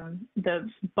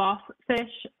boss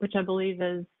fish, which I believe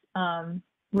is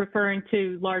referring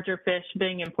to larger fish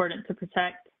being important to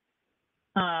protect.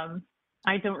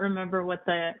 I don't remember what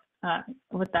that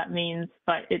means,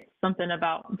 but it's something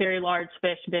about very large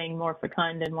fish being more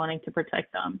fecund and wanting to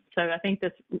protect them. So I think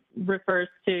this refers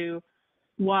to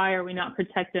why are we not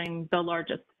protecting the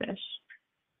largest fish?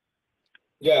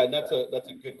 Yeah, and that's a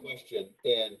good question.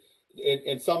 And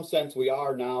in some sense, we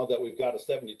are now that we've got a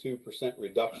 72%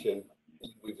 reduction.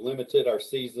 We've limited our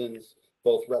seasons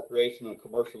both recreational and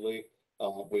commercially.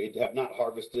 We have not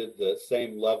harvested the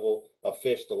same level of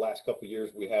fish the last couple of years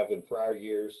we have in prior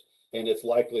years. And it's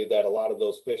likely that a lot of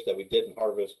those fish that we didn't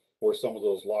harvest were some of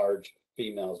those large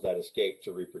females that escaped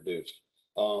to reproduce.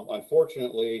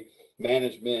 Unfortunately,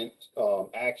 management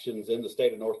actions in the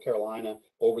state of North Carolina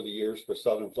over the years for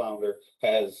southern flounder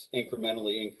has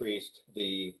incrementally increased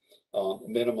the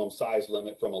minimum size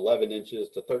limit from 11 inches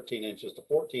to 13 inches to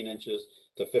 14 inches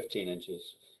to 15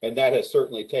 inches. And that has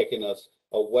certainly taken us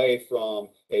away from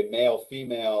a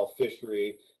male-female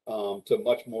fishery to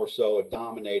much more so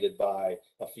dominated by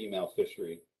a female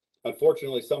fishery.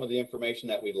 Unfortunately, some of the information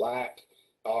that we lack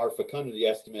are fecundity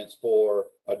estimates for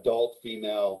adult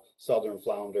female southern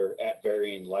flounder at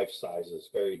varying sizes.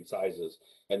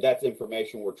 And that's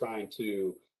information we're trying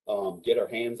to get our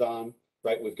hands on,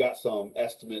 right? We've got some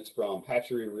estimates from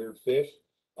hatchery reared fish,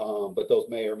 but those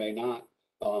may or may not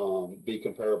be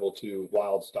comparable to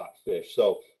wild stock fish.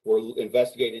 So we're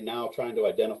investigating now, trying to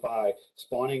identify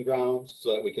spawning grounds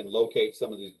so that we can locate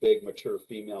some of these big mature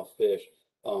female fish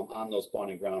on those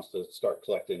spawning grounds to start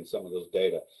collecting some of those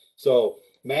data. So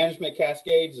management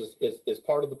cascades is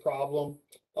part of the problem.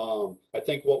 I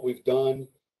think what we've done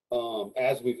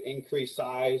as we've increased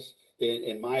size,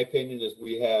 in my opinion, is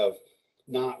we have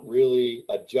not really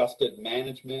adjusted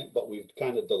management, but we've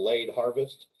kind of delayed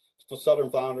harvest. So southern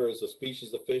flounder is a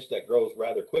species of fish that grows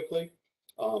rather quickly.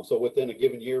 So within a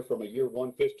given year, from a year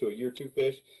one fish to a year two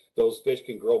fish, those fish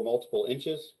can grow multiple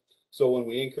inches. So when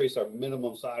we increase our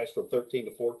minimum size from 13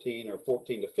 to 14 or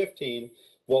 14 to 15,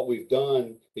 what we've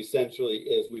done essentially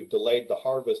is we've delayed the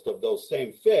harvest of those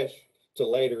same fish to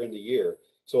later in the year.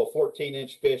 So a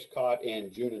 14-inch fish caught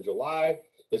in June and July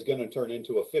is going to turn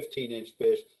into a 15-inch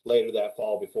fish later that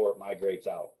fall before it migrates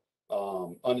out.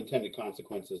 Unintended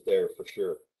consequences there for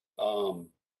sure.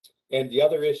 And the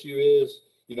other issue is,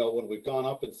 you know, when we've gone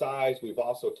up in size, we've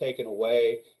also taken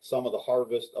away some of the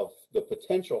harvest of the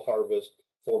potential harvest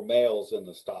for males in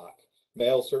the stock.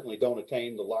 Males certainly don't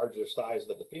attain the larger size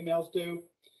that the females do.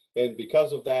 And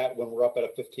because of that, when we're up at a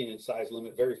 15-inch size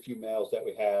limit, very few males that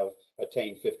we have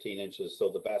attain 15 inches. So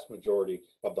the vast majority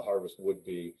of the harvest would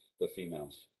be the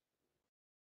females.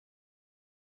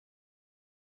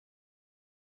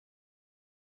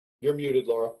 You're muted,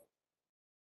 Laura.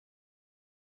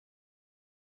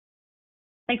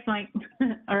 Thanks, Mike.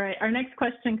 All right, our next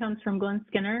question comes from Glenn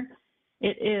Skinner.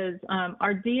 It is,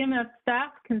 are DMF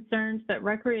staff concerned that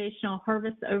recreational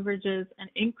harvest overages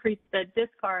and increased bed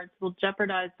discards will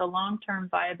jeopardize the long-term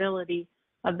viability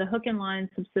of the hook and line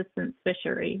subsistence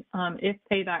fishery if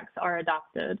paybacks are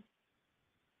adopted?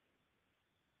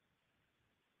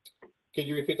 Can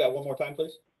you repeat that one more time,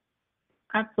 please?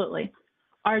 Absolutely.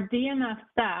 Are DMF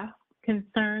staff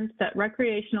concerned that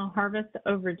recreational harvest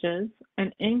overages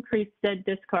and increased dead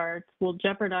discards will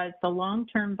jeopardize the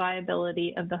long-term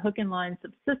viability of the hook and line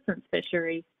subsistence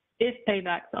fishery if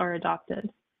paybacks are adopted?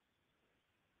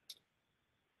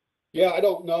 Yeah, I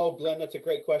don't know, Glenn. That's a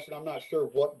great question. I'm not sure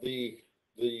what the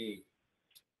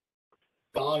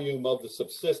volume of the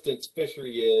subsistence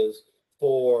fishery is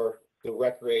for the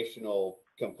recreational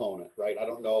component, right? I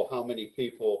don't know how many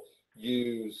people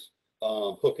use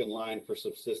hook and line for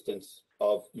subsistence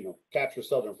of, you know, capture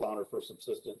southern flounder for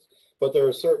subsistence. But there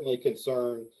is certainly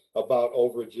concern about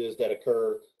overages that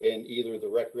occur in either the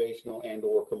recreational and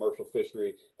or commercial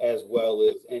fishery, as well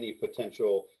as any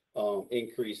potential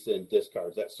increase in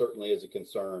discards. That certainly is a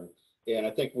concern. And I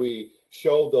think we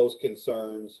show those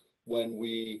concerns when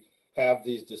we have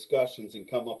these discussions and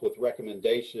come up with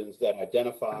recommendations that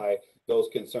identify those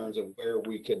concerns and where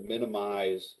we can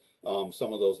minimize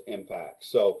some of those impacts.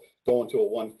 So going to a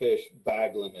one fish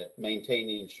bag limit,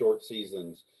 maintaining short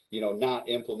seasons, you know, not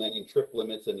implementing trip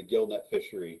limits in the gill net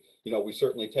fishery. You know, we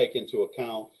certainly take into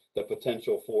account the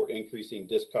potential for increasing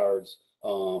discards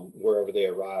wherever they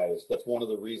arise. That's one of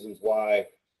the reasons why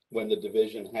when the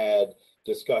division had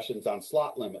discussions on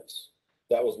slot limits,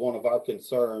 that was one of our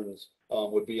concerns,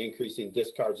 would be increasing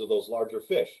discards of those larger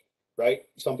fish, right?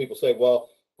 Some people say, well,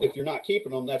 if you're not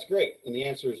keeping them, that's great. And the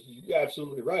answer is you're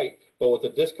absolutely right. But with a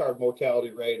discard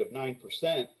mortality rate of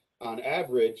 9% on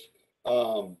average,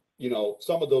 you know,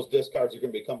 some of those discards are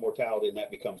going to become mortality and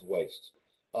that becomes waste.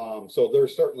 So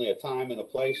there's certainly a time and a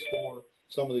place for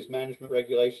some of these management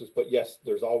regulations, but yes,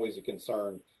 there's always a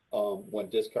concern when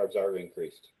discards are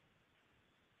increased.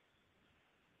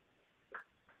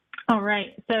 All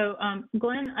right, so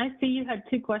Glenn, I see you had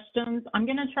two questions. I'm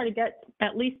going to try to get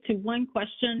at least to one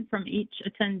question from each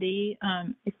attendee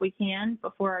if we can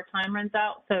before our time runs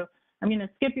out. So I'm going to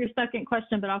skip your second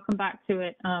question, but I'll come back to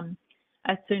it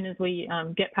as soon as we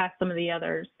get past some of the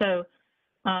others. So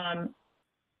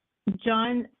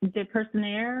John de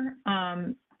Personaire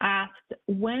asked,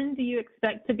 when do you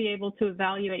expect to be able to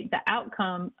evaluate the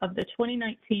outcome of the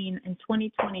 2019 and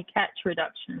 2020 catch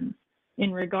reductions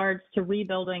in regards to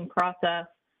rebuilding process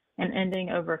and ending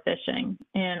overfishing?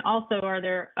 And also, are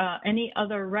there any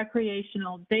other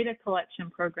recreational data collection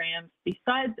programs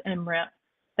besides MRIP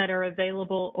that are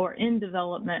available or in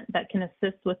development that can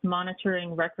assist with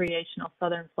monitoring recreational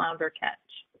southern flounder catch?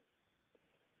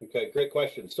 Okay, great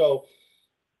question. So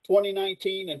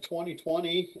 2019 and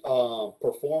 2020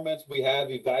 performance, we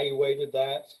have evaluated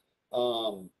that.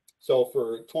 So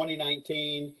for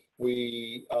 2019,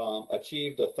 we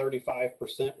achieved a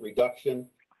 35% reduction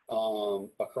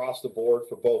across the board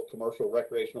for both commercial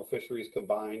recreational fisheries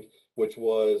combined, which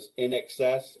was in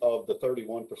excess of the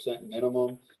 31%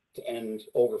 minimum to end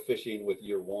overfishing with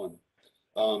year one.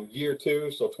 Year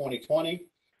two, so 2020,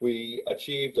 we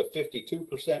achieved a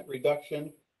 52%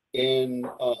 reduction in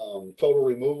total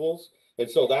removals. And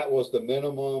so that was the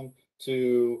minimum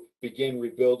to begin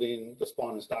rebuilding the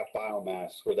spawn and stock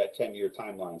biomass for that 10-year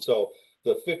timeline. So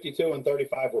the 52 and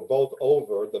 35 were both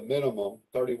over the minimum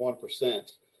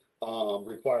 31%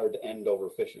 required to end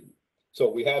overfishing. So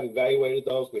we have evaluated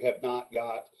those. We have not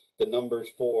got the numbers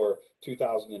for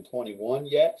 2021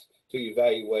 yet to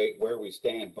evaluate where we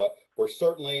stand, but we're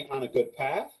certainly on a good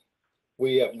path.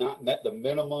 We have not met the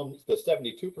minimum, the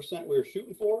 72% we were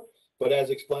shooting for, but as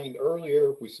explained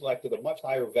earlier, we selected a much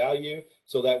higher value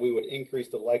so that we would increase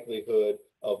the likelihood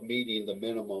of meeting the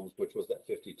minimums, which was that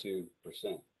 52%.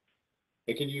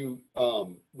 And can you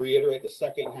reiterate the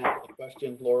second half of the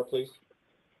question, Laura, please?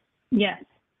 Yes.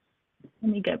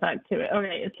 Let me get back to it.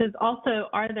 Okay, it says also,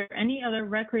 are there any other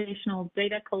recreational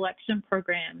data collection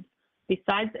programs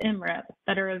besides MREP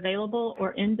that are available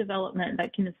or in development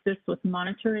that can assist with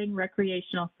monitoring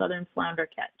recreational southern flounder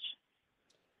catch?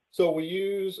 So we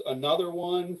use another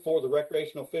one for the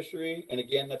recreational fishery. And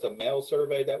again, that's a mail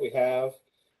survey that we have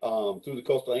through the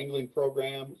Coastal Angling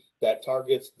Program that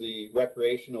targets the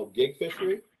recreational gig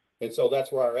fishery. And so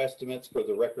that's where our estimates for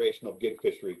the recreational gig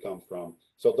fishery come from.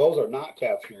 So those are not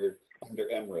captured under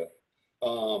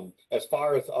MRIP. As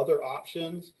far as other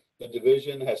options, the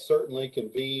division has certainly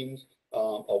convened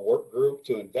a work group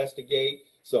to investigate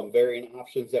some varying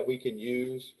options that we can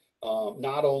use,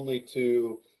 not only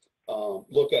to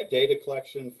look at data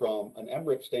collection from an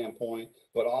MRIP standpoint,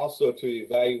 but also to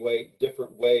evaluate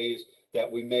different ways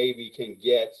that we maybe can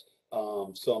get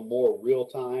some more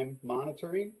real-time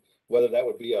monitoring, whether that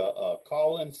would be a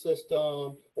call-in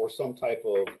system or some type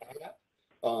of app.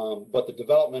 But the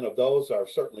development of those are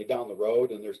certainly down the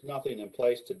road, and there's nothing in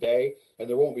place today, and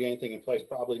there won't be anything in place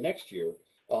probably next year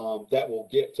that will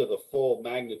get to the full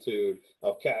magnitude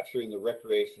of capturing the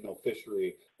recreational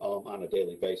fishery on a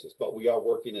daily basis. But we are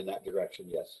working in that direction,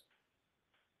 yes.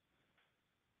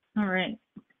 All right.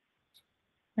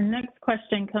 The next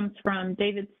question comes from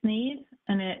David Sneed,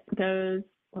 and it goes,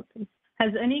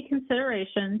 has any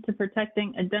consideration to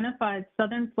protecting identified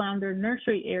southern flounder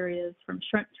nursery areas from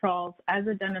shrimp trawls as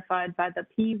identified by the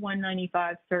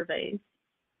P195 surveys?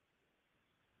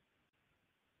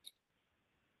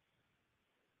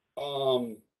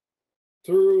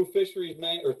 Through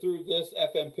through this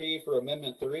FMP for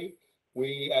Amendment 3,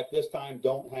 we at this time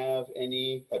don't have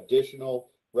any additional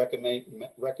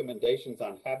recommendations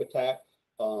on habitat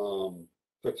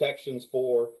protections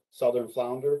for southern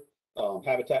flounder.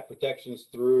 Habitat protections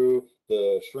through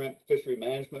the Shrimp Fishery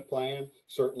Management Plan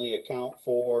certainly account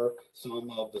for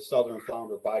some of the southern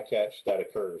flounder bycatch that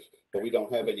occurs, but we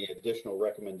don't have any additional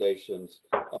recommendations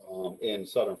in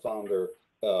southern flounder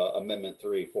Amendment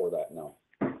 3 for that, no.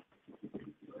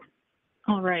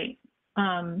 All right.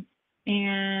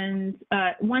 And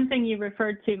one thing you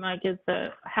referred to, Mike, is the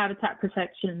habitat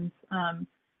protections.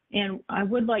 And I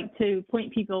would like to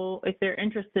point people, if they're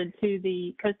interested, to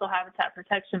the Coastal Habitat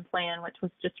Protection Plan, which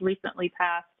was just recently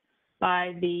passed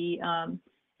by the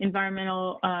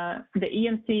environmental, the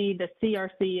EMC, the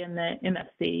CRC, and the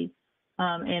MFC,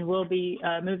 and we'll be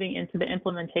moving into the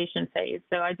implementation phase.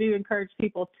 So I do encourage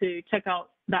people to check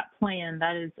out that plan.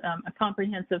 That is a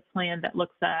comprehensive plan that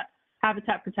looks at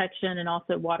habitat protection and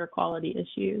also water quality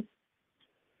issues.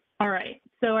 All right,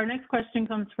 so our next question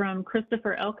comes from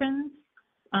Christopher Elkins.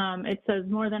 It says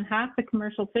more than half the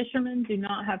commercial fishermen do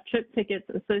not have trip tickets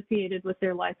associated with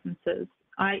their licenses,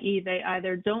 i.e. they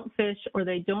either don't fish or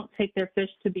they don't take their fish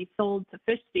to be sold to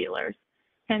fish dealers,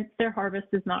 hence their harvest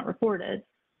is not reported.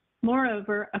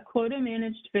 Moreover, a quota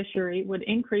managed fishery would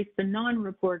increase the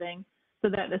non-reporting so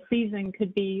that the season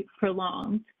could be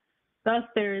prolonged. Thus,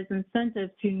 there is incentive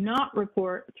to not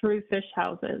report through fish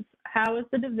houses. How is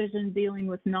the division dealing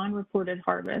with non-reported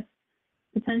harvest?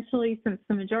 Potentially, since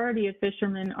the majority of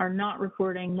fishermen are not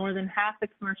reporting, more than half the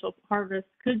commercial harvest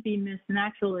could be missed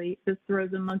naturally. This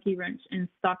throws a monkey wrench in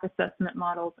stock assessment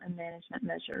models and management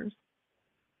measures.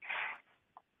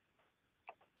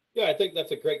 Yeah, I think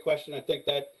that's a great question. I think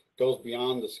that goes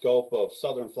beyond the scope of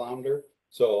southern flounder.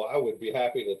 So I would be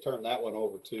happy to turn that one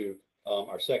over to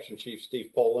our section chief,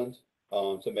 Steve Poland,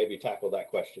 to maybe tackle that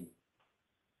question.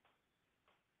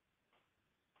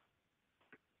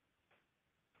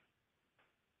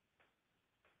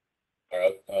 All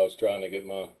right, I was trying to get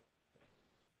my.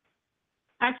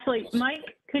 Actually,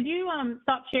 Mike, could you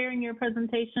stop sharing your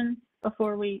presentation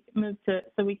before we move to,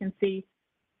 so we can see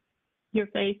your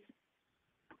face?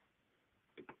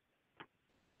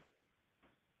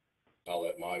 I'll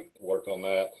let Mike work on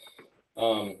that.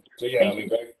 So yeah, I mean,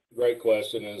 great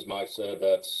question. As Mike said,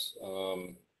 that's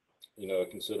you know, a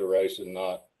consideration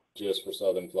not just for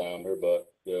southern flounder,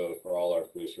 but you know, for all our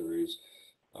fisheries.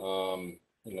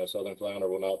 You know, southern flounder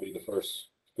will not be the first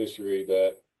fishery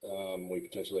that we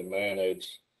potentially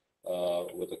manage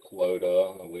with a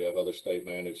quota. We have other state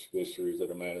managed fisheries that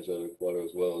are managed under a quota,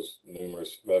 as well as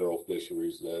numerous federal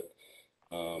fisheries that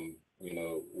you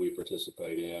know, we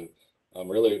participate in.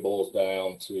 Really, it boils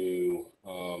down to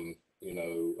you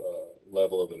know,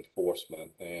 level of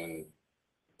enforcement, and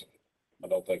I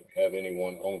don't think we have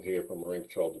anyone on here from Marine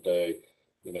Patrol today,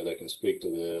 you know, that can speak to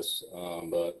this.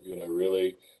 But you know,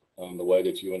 really, the way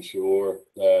that you ensure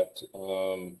that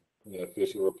you know,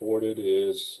 fish are reported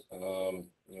is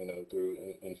you know, through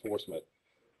enforcement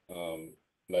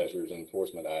measures,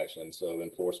 enforcement action. So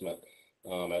enforcement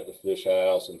at the fish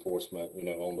house, enforcement, you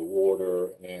know, on the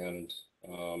water, and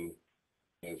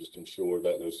you know, just ensure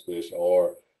that those fish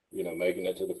are, you know, making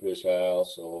it to the fish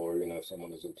house, or you know, if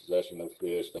someone is in possession of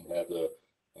fish, then have the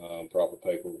proper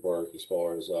paperwork as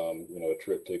far as you know, a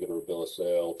trip ticket or a bill of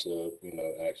sale to, you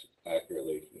know,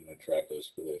 accurately, you know, track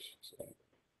those fish. So.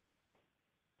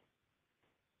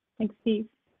 Thanks, Steve.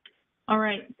 All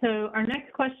right, so our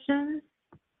next question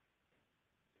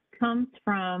comes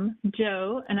from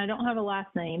Joe, and I don't have a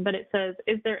last name, but it says,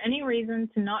 is there any reason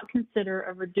to not consider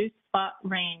a reduced spot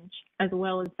range as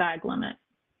well as bag limit?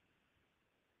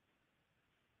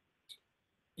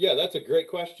 Yeah, that's a great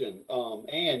question.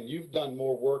 Anne, you've done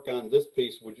more work on this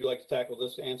piece. Would you like to tackle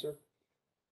this answer?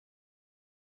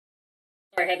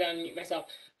 Sorry, I had to unmute myself.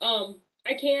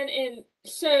 I can, and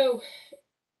so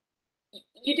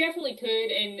you definitely could,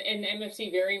 and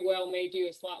MFC very well may do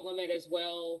a slot limit as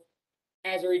well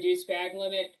as a reduced bag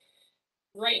limit.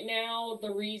 Right now,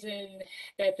 the reason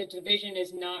that the division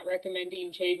is not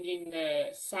recommending changing the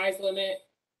size limit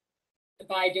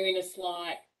by doing a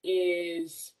slot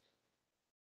is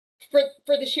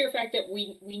for the sheer fact that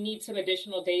we need some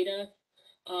additional data.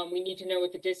 We need to know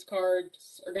what the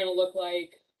discards are going to look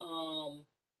like.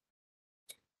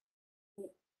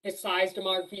 The size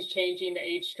demography is changing, the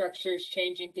age structure is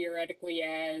changing theoretically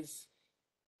as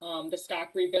the stock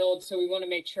rebuilds. So we want to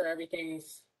make sure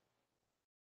everything's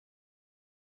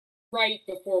right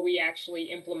before we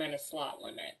actually implement a slot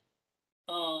limit.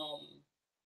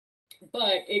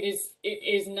 But it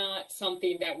is not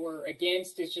something that we're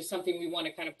against. It's just something we want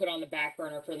to kind of put on the back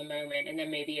burner for the moment, and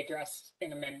then maybe address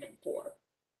in Amendment 4.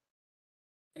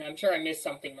 And I'm sure I missed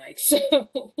something, Mike. So.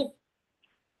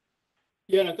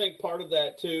 Yeah, and I think part of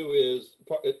that too is,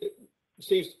 it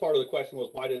seems part of the question was,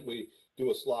 why didn't we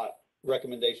do a slot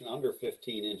recommendation under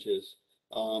 15 inches?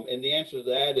 And the answer to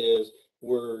that is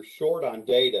we're short on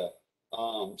data.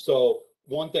 So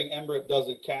one thing MRIP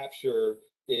doesn't capture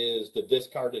is the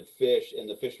discarded fish in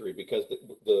the fishery, because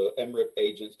the MRIP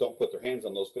agents don't put their hands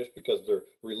on those fish because they're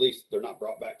released, they're not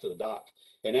brought back to the dock.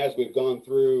 And as we've gone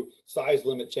through size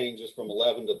limit changes from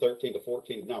 11 to 13 to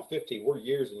 14 to now 15, we're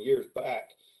years and years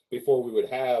back before we would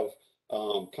have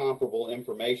comparable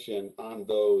information on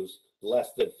those less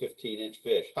than 15-inch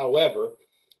fish. However,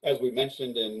 as we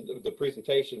mentioned in the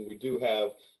presentation, we do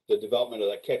have the development of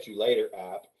that Catch You Later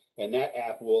app, and that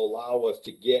app will allow us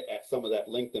to get at some of that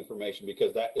length information,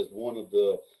 because that is one of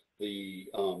the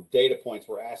data points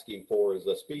we're asking for, is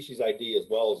a species ID as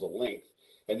well as a length,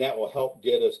 and that will help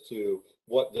get us to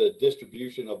what the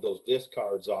distribution of those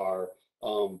discards are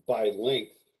by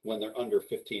length when they're under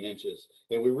 15 inches.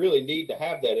 And we really need to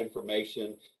have that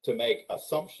information to make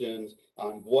assumptions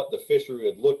on what the fishery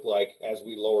would look like as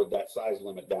we lowered that size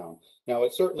limit down. Now,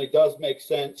 it certainly does make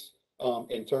sense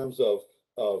in terms of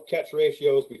catch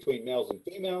ratios between males and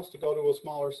females to go to a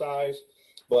smaller size,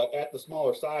 but at the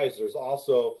smaller size, there's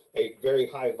also a very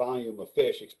high volume of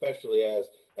fish, especially as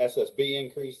SSB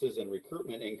increases and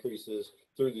recruitment increases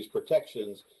through these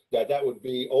protections, that would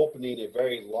be opening a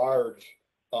very large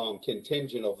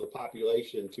contingent of the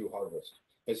population to harvest.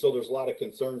 And so there's a lot of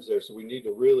concerns there. So we need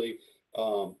to really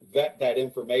vet that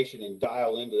information and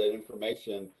dial into that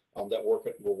information that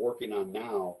we're working on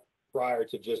now prior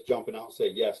to just jumping out and say,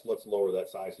 yes, let's lower that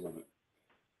size limit.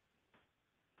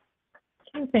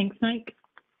 Okay, thanks, Mike.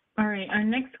 All right, our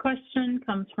next question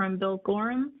comes from Bill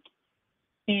Gorham,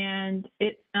 and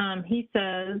he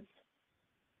says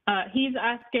he's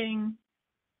asking,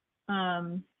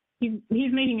 he's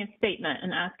making a statement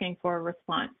and asking for a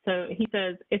response. So he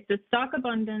says, if the stock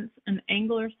abundance and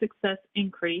angler success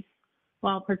increase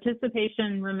while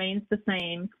participation remains the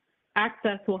same,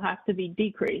 access will have to be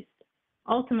decreased.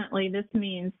 Ultimately, this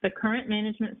means the current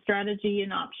management strategy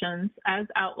and options, as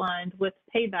outlined with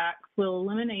paybacks, will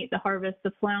eliminate the harvest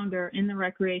of flounder in the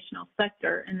recreational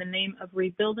sector in the name of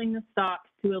rebuilding the stock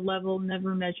to a level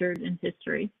never measured in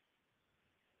history.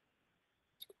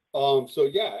 So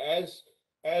yeah,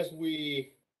 as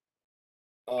we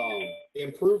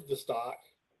improve the stock,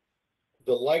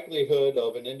 the likelihood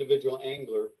of an individual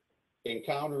angler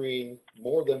encountering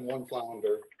more than one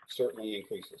flounder certainly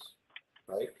increases,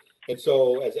 right? And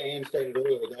so, as Ann stated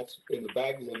earlier, that's in the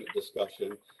bag limit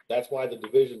discussion. That's why the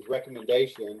division's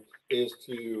recommendation is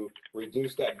to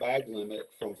reduce that bag limit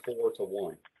from 4 to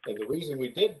 1. And the reason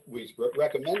we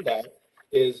recommend that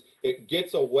is it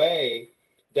gets away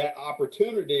that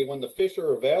opportunity when the fish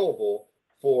are available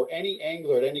for any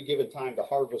angler at any given time to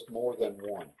harvest more than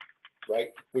one, right?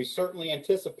 We certainly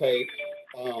anticipate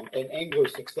an angler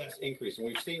success increase. And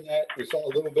we've seen that. We saw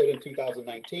a little bit in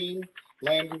 2019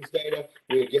 landings data.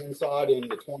 We again saw it in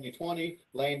the 2020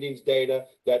 landings data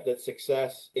that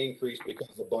success increased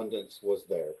because abundance was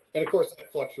there. And of course,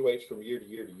 that fluctuates from year to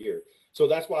year to year. So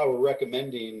that's why we're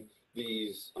recommending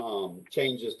these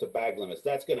changes to bag limits.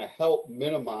 That's going to help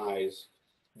minimize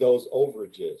those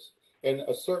overages. And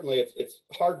certainly it's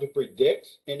hard to predict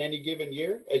in any given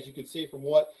year, as you can see from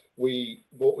what we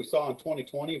saw in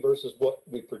 2020 versus what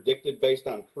we predicted based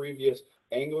on previous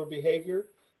angler behavior.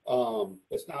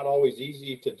 It's not always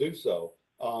easy to do so,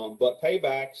 but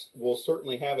paybacks will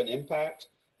certainly have an impact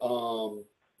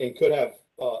and could have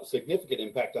significant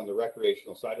impact on the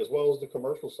recreational side as well as the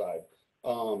commercial side.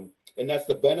 And that's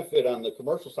the benefit on the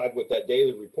commercial side with that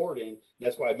daily reporting.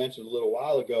 That's why I mentioned a little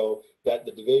while ago that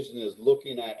the division is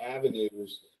looking at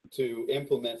avenues to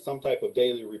implement some type of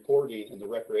daily reporting in the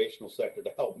recreational sector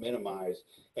to help minimize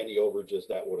any overages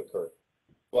that would occur.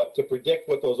 But to predict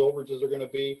what those overages are going to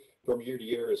be from year to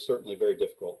year is certainly very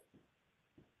difficult.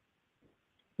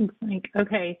 Thanks, Mike.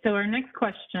 Okay, so our next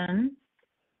question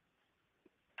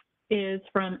is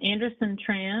from Anderson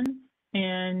Tran,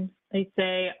 and they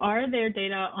say, are there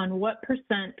data on what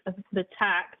percent of the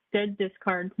TAC dead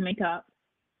discards make up?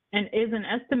 And is an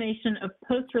estimation of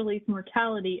post-release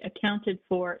mortality accounted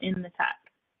for in the TAC?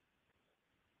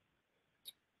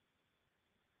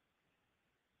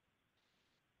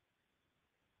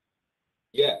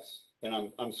 Yes, and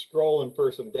I'm scrolling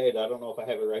for some data. I don't know if I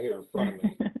have it right here in front of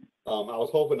me. I was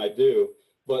hoping I do,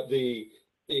 but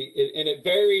it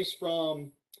varies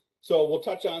from. So we'll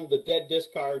touch on the dead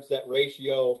discards, that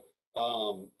ratio.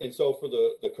 And so for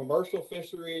the commercial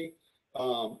fishery,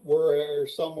 we're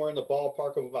somewhere in the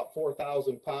ballpark of about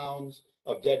 4,000 pounds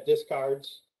of dead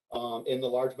discards in the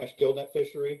large mesh gill net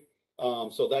fishery.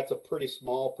 So that's a pretty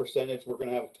small percentage. We're going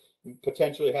to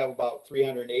potentially have about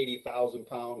 380,000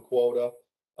 pound quota.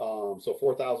 So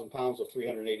 4,000 pounds of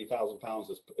 380,000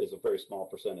 pounds is a very small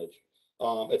percentage.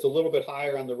 It's a little bit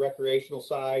higher on the recreational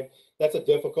side. That's a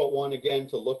difficult one, again,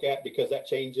 to look at because that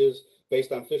changes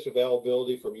based on fish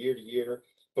availability from year to year.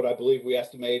 But I believe we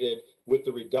estimated with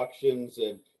the reductions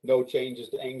and no changes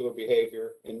to angler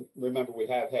behavior, and remember, we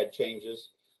have had changes.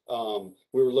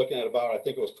 We were looking at about, I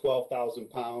think it was 12,000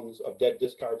 pounds of dead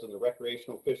discards in the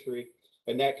recreational fishery,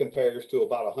 and that compares to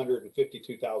about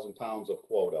 152,000 pounds of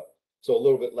quota. So a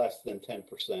little bit less than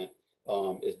 10%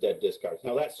 is dead discards.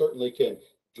 Now that certainly can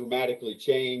dramatically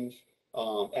change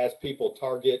as people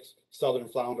target southern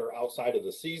flounder outside of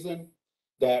the season,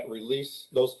 that release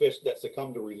those fish that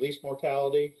succumb to release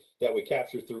mortality that we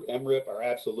capture through MRIP are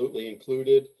absolutely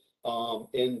included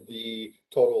in the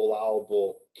total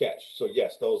allowable catch. So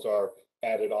yes, those are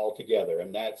added all together.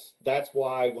 And that's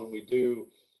why when we do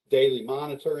daily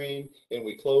monitoring and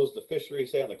we close the fishery,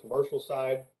 say on the commercial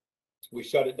side, we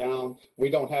shut it down. We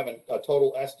don't have a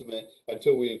total estimate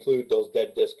until we include those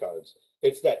dead discards.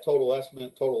 It's that total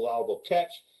estimate, total allowable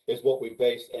catch is what we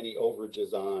base any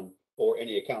overages on or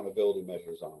any accountability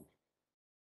measures on.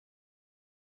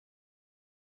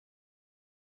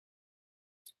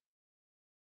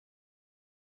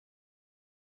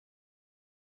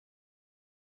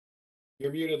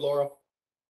 You're muted, Laura.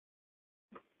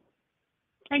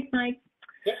 Thanks, Mike.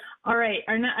 Yep. All right,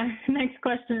 our next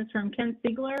question is from Ken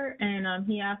Siegler, and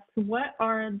he asks, what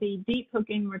are the deep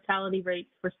hooking mortality rates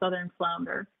for southern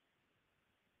flounder?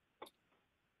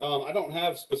 I don't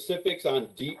have specifics on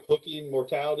deep hooking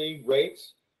mortality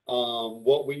rates.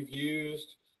 What we've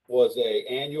used was an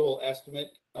annual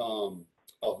estimate of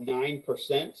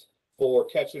 9% for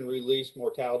catch and release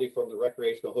mortality from the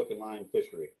recreational hook and line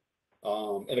fishery.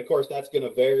 And of course, that's going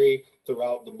to vary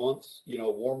throughout the months. You know,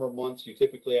 warmer months, you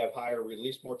typically have higher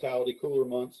release mortality. Cooler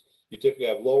months, you typically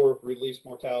have lower release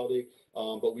mortality.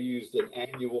 But we used an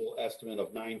annual estimate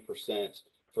of 9%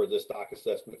 for the stock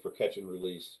assessment for catch and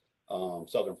release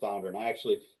southern flounder. And I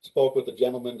actually spoke with a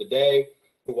gentleman today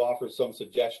who offered some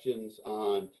suggestions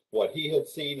on what he had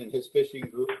seen in his fishing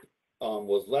group.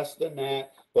 Was less than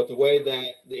that. But the way that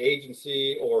the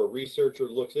agency or researcher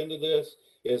looks into this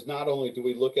is not only do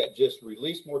we look at just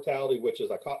release mortality, which is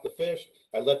I caught the fish,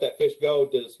 I let that fish go,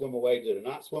 did it swim away, did it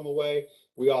not swim away?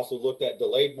 We also looked at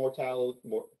delayed mortality,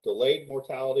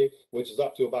 which is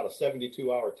up to about a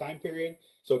 72-hour time period.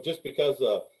 So just because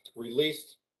a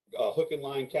released hook and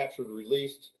line captured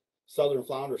released southern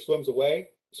flounder swims away,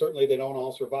 certainly they don't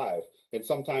all survive. And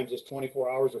sometimes it's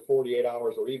 24 hours or 48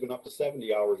 hours or even up to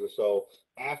 70 hours or so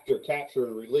after capture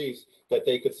and release that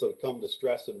they could succumb to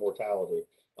stress and mortality.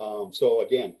 So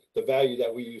again, the value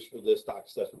that we used for this stock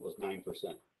assessment was 9%.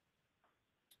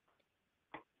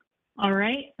 All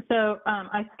right, so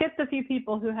I skipped a few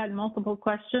people who had multiple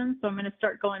questions, so I'm going to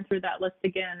start going through that list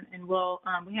again, and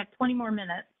we have 20 more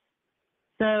minutes.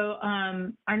 So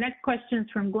our next question is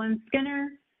from Glenn Skinner,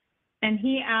 and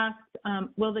he asked,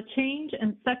 will the change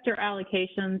in sector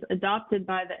allocations adopted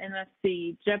by the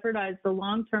MFC jeopardize the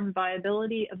long-term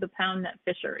viability of the pound net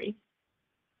fishery?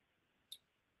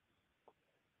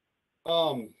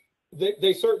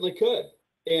 They certainly could.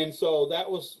 And so that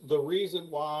was the reason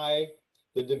why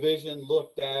the division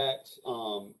looked at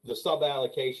the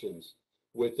sub-allocations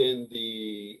within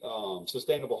the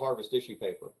Sustainable Harvest Issue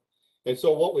Paper. And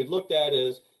so what we looked at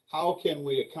is how can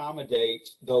we accommodate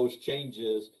those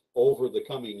changes over the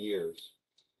coming years?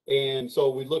 And so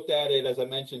we looked at it, as I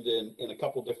mentioned, in a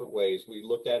couple different ways. We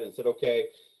looked at it and said, okay,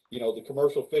 you know, the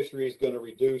commercial fishery is going to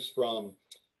reduce from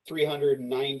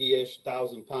 390-ish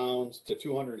thousand pounds to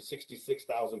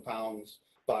 266,000 pounds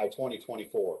by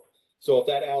 2024. So if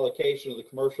that allocation of the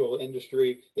commercial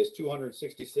industry is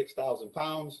 266,000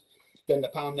 pounds, then the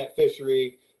pound net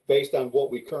fishery, based on what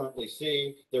we currently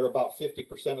see, they're about 50%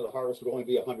 of the harvest would only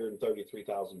be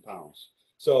 133,000 pounds.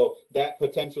 So that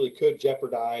potentially could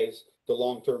jeopardize the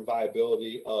long-term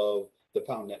viability of the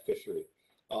pound net fishery.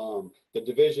 The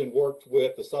division worked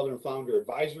with the Southern Flounder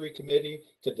Advisory Committee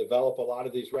to develop a lot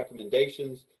of these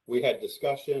recommendations. We had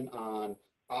discussion on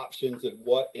options and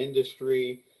what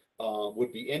industry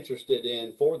would be interested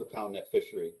in for the pound net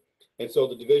fishery. And so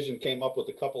the division came up with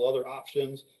a couple other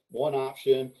options. One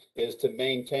option is to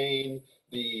maintain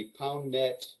the pound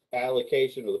net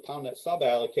allocation or the pound net sub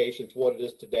allocation to what it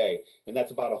is today. And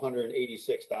that's about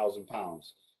 186,000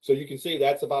 pounds. So you can see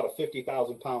that's about a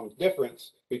 50,000 pound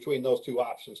difference between those two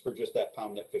options for just that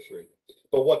pound net fishery.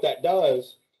 But what that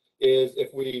does is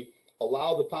if we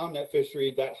allow the pound net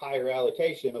fishery that higher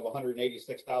allocation of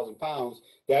 186,000 pounds,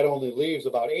 that only leaves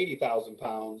about 80,000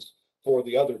 pounds for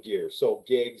the other gears. So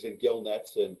gigs and gill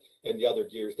nets and the other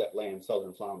gears that land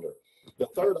southern flounder. The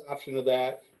third option of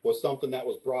that was something that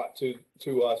was brought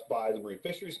to us by the Marine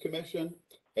Fisheries Commission.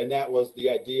 And that was the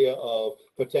idea of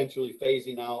potentially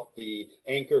phasing out the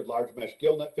anchored large mesh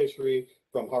gill net fishery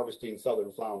from harvesting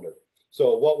southern flounder.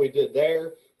 So what we did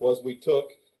there was we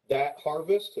took that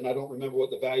harvest, and I don't remember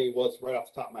what the value was right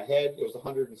off the top of my head. It was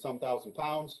 100 and some thousand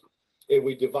pounds. And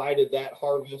we divided that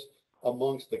harvest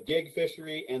amongst the gig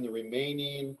fishery and the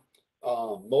remaining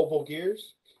mobile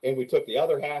gears. And we took the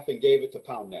other half and gave it to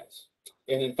pound nets.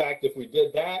 And in fact, if we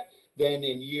did that, then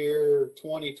in year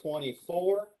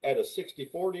 2024, at a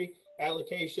 60-40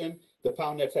 allocation, the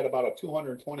pound nets had about a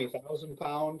 220,000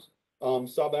 pound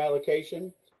sub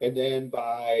allocation. And then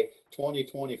by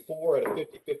 2024, at a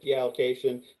 50-50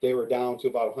 allocation, they were down to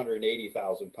about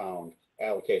 180,000 pound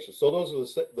allocation. So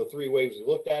those are the three ways we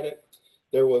looked at it.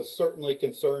 There was certainly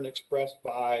concern expressed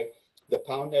by the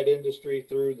pound net industry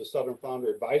through the Southern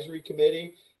Flounder Advisory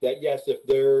Committee that yes, if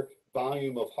their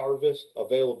volume of harvest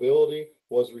availability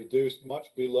was reduced much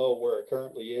below where it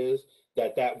currently is,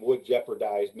 that would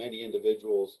jeopardize many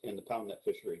individuals in the pound net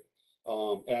fishery.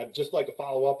 And I'd just like to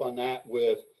follow up on that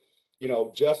with, you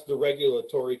know, just the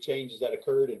regulatory changes that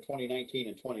occurred in 2019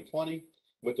 and 2020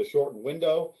 with the shortened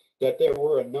window, that there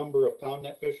were a number of pound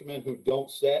net fishermen who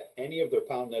don't set any of their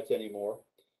pound nets anymore.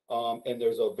 And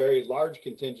there's a very large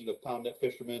contingent of pound net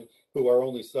fishermen who are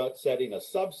only setting a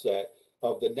subset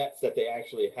of the nets that they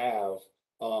actually have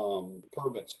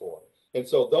permits for. And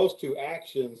so those two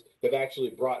actions have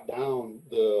actually brought down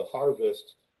the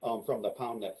harvest from the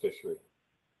pound net fishery.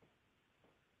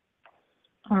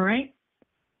 All right.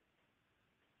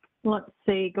 Let's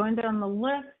see, going down the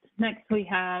list, next we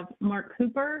have Mark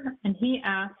Cooper, and he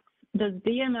asks, does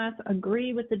DMF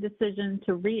agree with the decision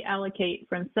to reallocate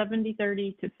from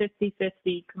 70-30 to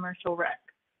 50-50 commercial rec?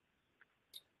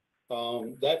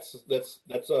 That's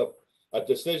a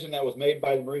decision that was made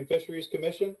by the Marine Fisheries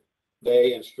Commission.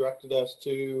 They instructed us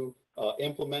to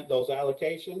implement those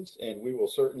allocations, and we will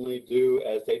certainly do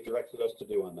as they directed us to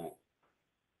do on that.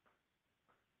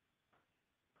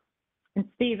 And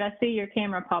Steve, I see your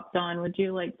camera popped on. Would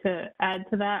you like to add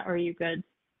to that, or are you good?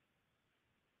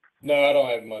 No, I don't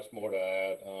have much more to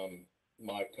add.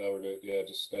 Mike covered it. Yeah,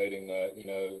 just stating that, you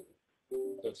know,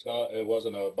 it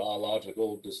wasn't a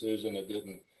biological decision. It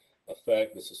didn't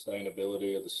affect the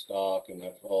sustainability of the stock, and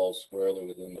that falls squarely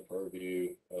within the purview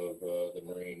of the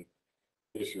Marine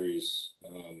Fisheries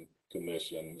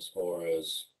Commission, as far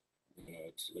as, you know,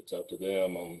 it's up to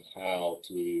them on how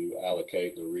to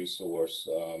allocate the resource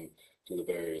to the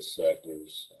various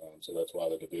sectors. So that's why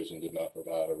the division did not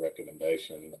provide a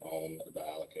recommendation on the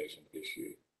allocation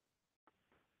issue.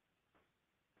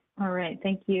 All right,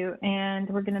 thank you. And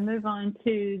we're going to move on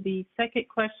to the second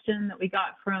question that we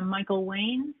got from Michael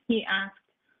Wayne. He asked,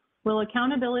 will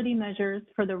accountability measures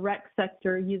for the rec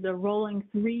sector use a rolling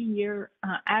 3-year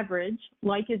average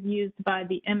like is used by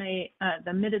the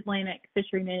the Mid-Atlantic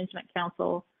Fishery Management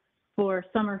Council for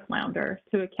summer flounder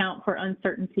to account for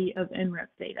uncertainty of NRIP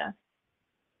data?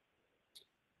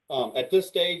 At this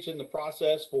stage in the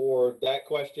process for that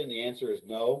question, the answer is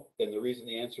no. And the reason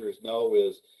the answer is no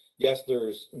is, yes,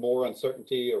 there's more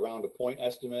uncertainty around a point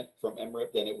estimate from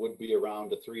MRIP than it would be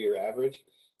around a 3-year average.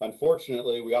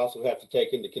 Unfortunately, we also have to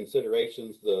take into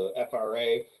considerations the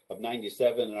FRA of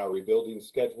 97 in our rebuilding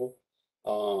schedule.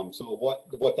 So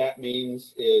what that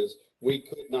means is we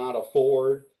could not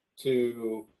afford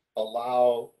to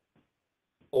allow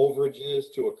overages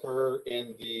to occur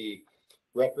in the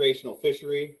recreational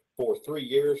fishery for 3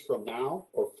 years from now,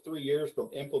 or 3 years from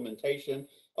implementation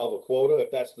of a quota, if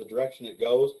that's the direction it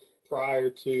goes, prior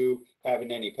to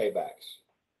having any paybacks,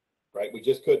 right? We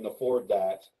just couldn't afford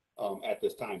that at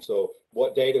this time. So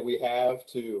what data we have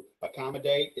to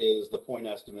accommodate is the point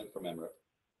estimate from MRIP.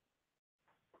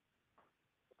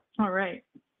 All right.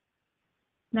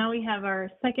 Now we have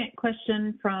our second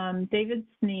question from David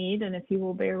Sneed, and if you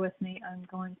will bear with me, I'm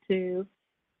going to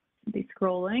be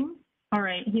scrolling. All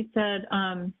right, he said,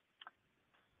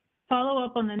 follow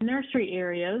up on the nursery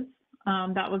areas.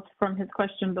 That was from his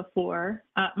question before.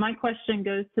 My question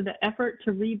goes to the effort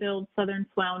to rebuild southern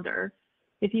flounder.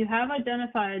 If you have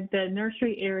identified the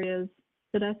nursery areas,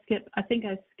 did I skip? I think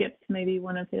I skipped maybe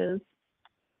one of his.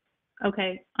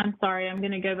 Okay, I'm sorry, I'm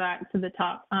going to go back to the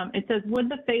top. It says, would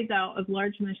the phase out of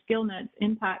large mesh gill nets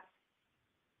impact?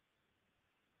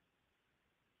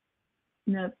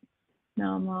 Nope,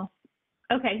 no, I'm lost.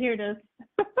 Okay, here it is.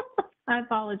 I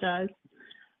apologize.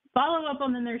 Follow up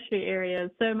on the nursery areas.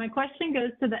 So my question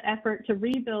goes to the effort to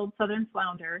rebuild southern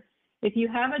flounder. If you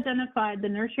have identified the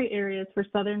nursery areas for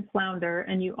southern flounder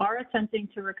and you are attempting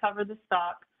to recover the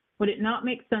stock, would it not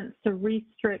make sense to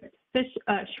restrict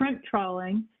shrimp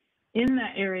trawling in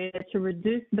that area to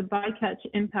reduce the bycatch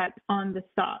impact on the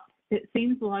stock? It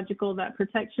seems logical that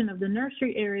protection of the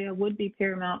nursery area would be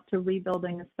paramount to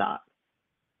rebuilding a stock.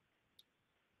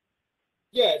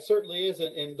 Yeah, it certainly is.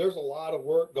 And there's a lot of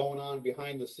work going on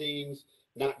behind the scenes,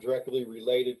 not directly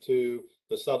related to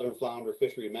the Southern Flounder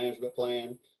Fishery Management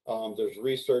Plan. There's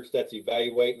research that's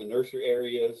evaluating the nursery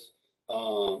areas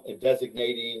and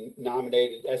designating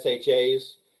nominated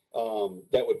SHAs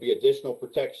that would be additional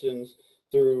protections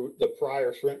through the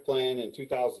prior shrimp plan in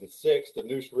 2006. The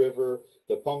Neuse River,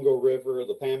 the Pungo River,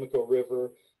 the Pamlico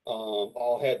River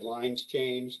all had lines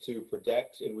changed to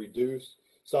protect and reduce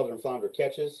southern flounder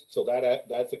catches. So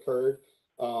that's occurred.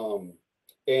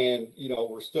 And, you know,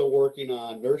 we're still working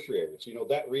on nursery areas. You know,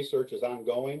 that research is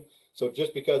ongoing. So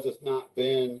just because it's not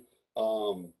been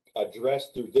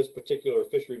addressed through this particular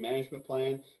fishery management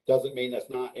plan doesn't mean that's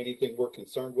not anything we're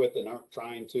concerned with and aren't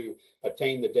trying to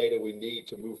attain the data we need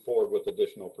to move forward with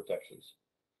additional protections.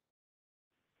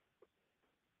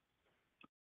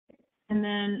 And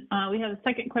then we have a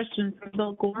second question from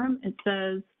Bill Gorham. It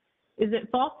says, is it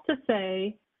false to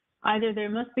say either there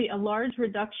must be a large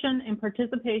reduction in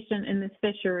participation in this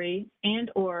fishery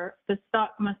and or the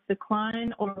stock must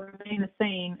decline or remain the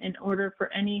same in order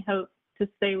for any hope to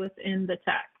stay within the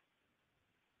TAC?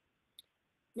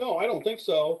 No, I don't think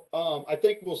so. I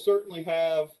think we'll certainly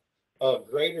have a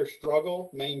greater struggle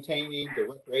maintaining the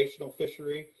recreational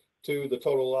fishery to the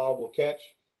total allowable catch.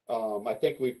 I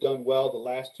think we've done well the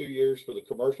last 2 years for the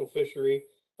commercial fishery.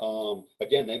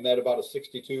 Again, they met about a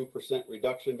 62%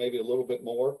 reduction, maybe a little bit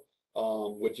more,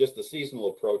 with just the seasonal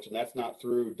approach, and that's not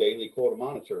through daily quota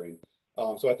monitoring.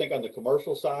 So I think on the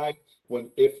commercial side,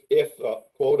 if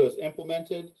quota is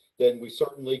implemented, then we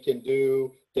certainly can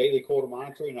do daily quota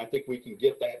monitoring. I think we can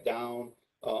get that down,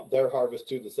 their harvest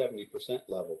to the 70%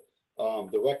 level.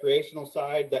 The recreational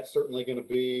side, that's certainly going to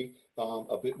be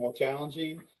a bit more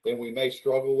challenging, and we may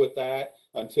struggle with that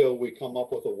until we come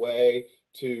up with a way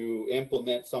to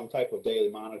implement some type of daily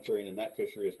monitoring in that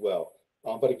fishery as well.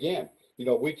 But again, you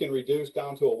know, we can reduce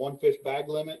down to a 1 fish bag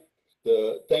limit.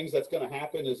 The things that's going to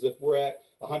happen is if we're at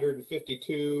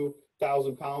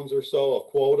 152,000 pounds or so of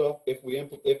quota, if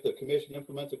the commission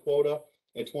implements a quota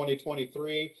in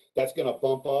 2023, that's going to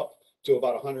bump up to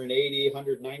about 180,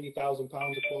 190,000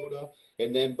 pounds of quota.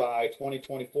 And then by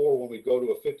 2024, when we go to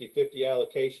a 50-50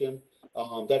 allocation,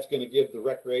 that's going to give the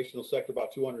recreational sector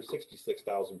about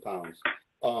 266,000 pounds.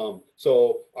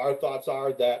 So our thoughts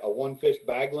are that a 1 fish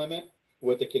bag limit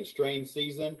with a constrained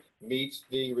season meets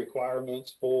the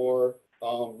requirements for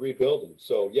rebuilding.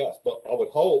 So yes, but I would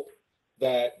hope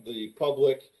that the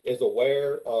public is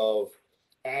aware of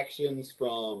actions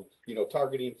from, you know,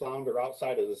 targeting flounder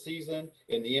outside of the season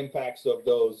and the impacts of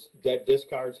those dead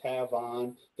discards have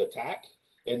on the TAC,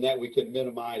 and that we can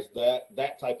minimize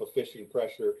that type of fishing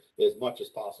pressure as much as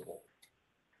possible.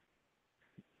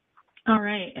 All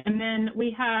right, and then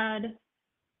we had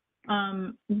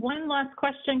one last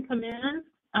question come in,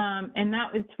 and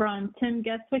that was from Tim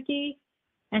Geswicki.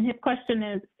 And his question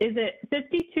is it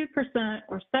 52%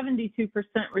 or 72%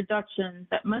 reduction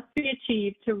that must be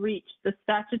achieved to reach the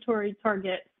statutory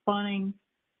target spawning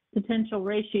potential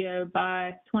ratio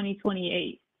by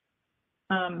 2028?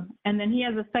 And then he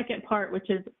has a second part, which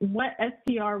is what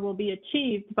SPR will be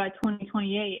achieved by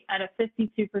 2028 at a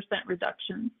 52%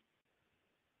 reduction?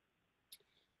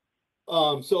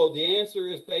 So the answer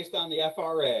is based on the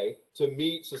FRA to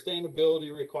meet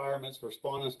sustainability requirements for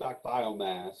spawn and stock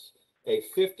biomass. A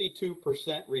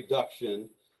 52% reduction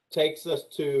takes us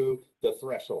to the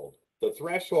threshold. The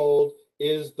threshold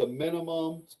is the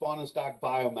minimum spawn and stock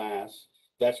biomass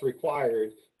that's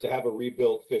required to have a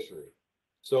rebuilt fishery.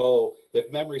 So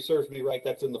if memory serves me right,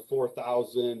 that's in the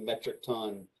 4,000 metric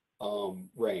ton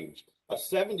range. A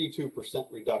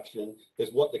 72% reduction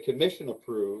is what the commission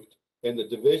approved and the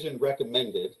division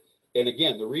recommended. And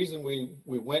again, the reason we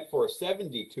went for a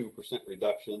 72%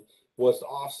 reduction was to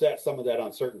offset some of that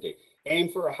uncertainty. Aim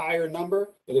for a higher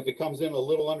number, and if it comes in a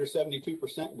little under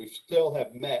 72%, we still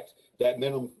have met that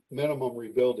minimum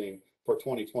rebuilding for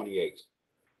 2028.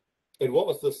 And what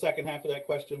was the second half of that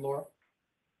question, Laura?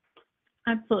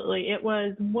 Absolutely. It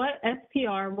was what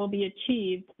SPR will be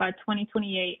achieved by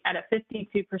 2028 at a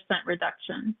 52%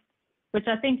 reduction, which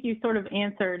I think you sort of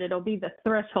answered. It'll be the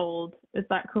threshold. Is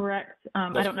that correct?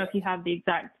 I don't know if you have the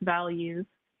exact values.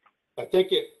 I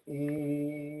think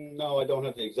no, I don't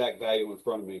have the exact value in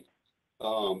front of me.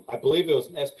 I believe it was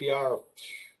an SPR of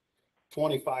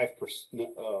 25%,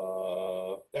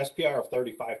 SPR of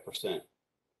 35%,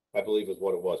 I believe is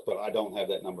what it was, but I don't have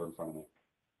that number in front of me.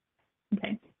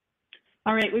 Okay.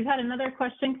 All right, we've had another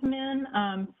question come in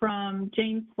from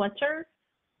James Fletcher.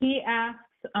 He asks,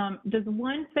 does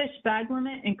 1 fish bag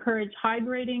limit encourage high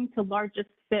grading to largest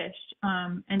fish?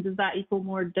 And does that equal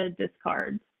more dead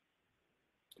discards?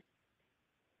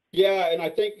 Yeah, and I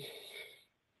think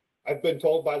I've been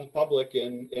told by the public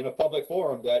in a public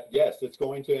forum that yes, it's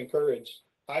going to encourage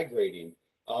high grading.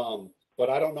 But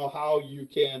I don't know how you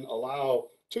can allow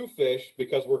 2 fish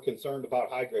because we're concerned about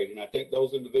high grading. I think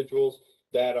those individuals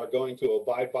that are going to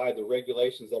abide by the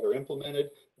regulations that are implemented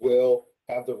will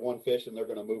have their 1 fish and they're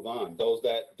going to move on. Those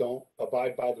that don't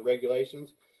abide by the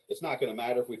regulations, it's not going to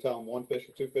matter if we tell them 1 fish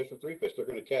or 2 fish or 3 fish. They're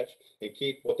going to catch and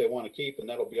keep what they want to keep, and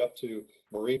that'll be up to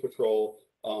Marine Patrol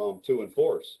to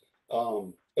enforce.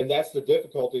 And that's the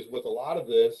difficulties with a lot of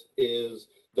this is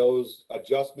those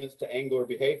adjustments to angler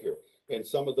behavior. And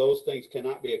some of those things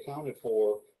cannot be accounted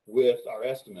for with our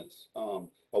estimates. A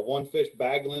 1 fish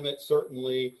bag limit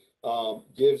certainly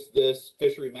gives this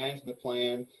fishery management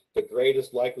plan the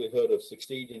greatest likelihood of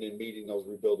succeeding in meeting those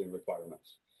rebuilding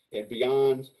requirements. And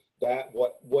beyond that,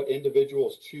 what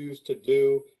individuals choose to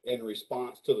do in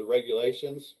response to the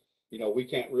regulations, you know, we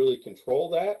can't really control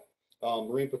that.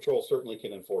 Marine Patrol certainly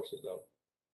can enforce it though.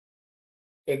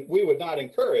 And we would not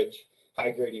encourage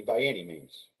high grading by any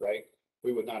means, right?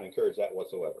 We would not encourage that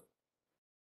whatsoever.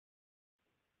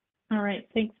 All right,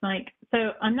 thanks, Mike.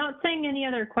 So I'm not seeing any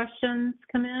other questions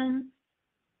come in.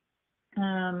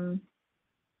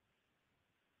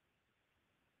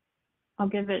 I'll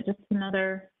give it just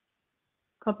another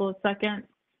couple of seconds.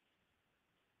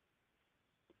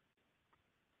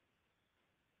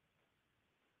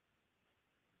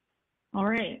 All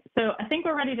right, so I think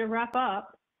we're ready to wrap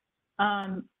up.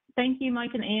 Thank you,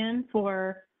 Mike and Ann,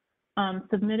 for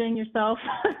submitting yourself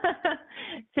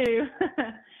to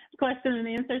question and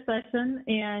answer session.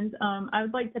 And I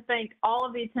would like to thank all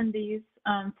of the attendees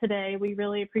today. We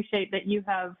really appreciate that you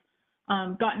have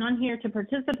gotten on here to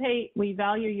participate. We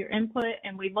value your input,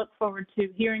 and we look forward to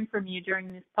hearing from you during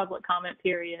this public comment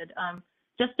period.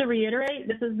 Just to reiterate,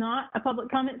 this is not a public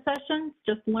comment session,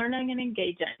 just learning and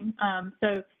engaging.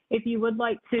 So if you would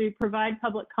like to provide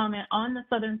public comment on the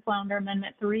Southern Flounder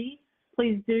Amendment 3,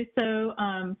 please do so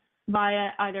via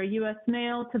either U.S.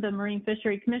 mail to the Marine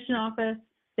Fisheries Commission office.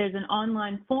 There's an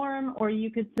online form, or you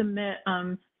could submit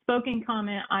spoken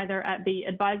comment either at the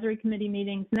advisory committee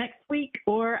meetings next week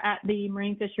or at the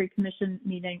Marine Fisheries Commission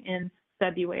meeting in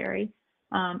February.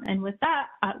 And with that,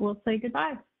 we'll say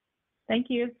goodbye. Thank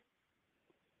you.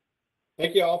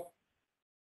 Thank you all.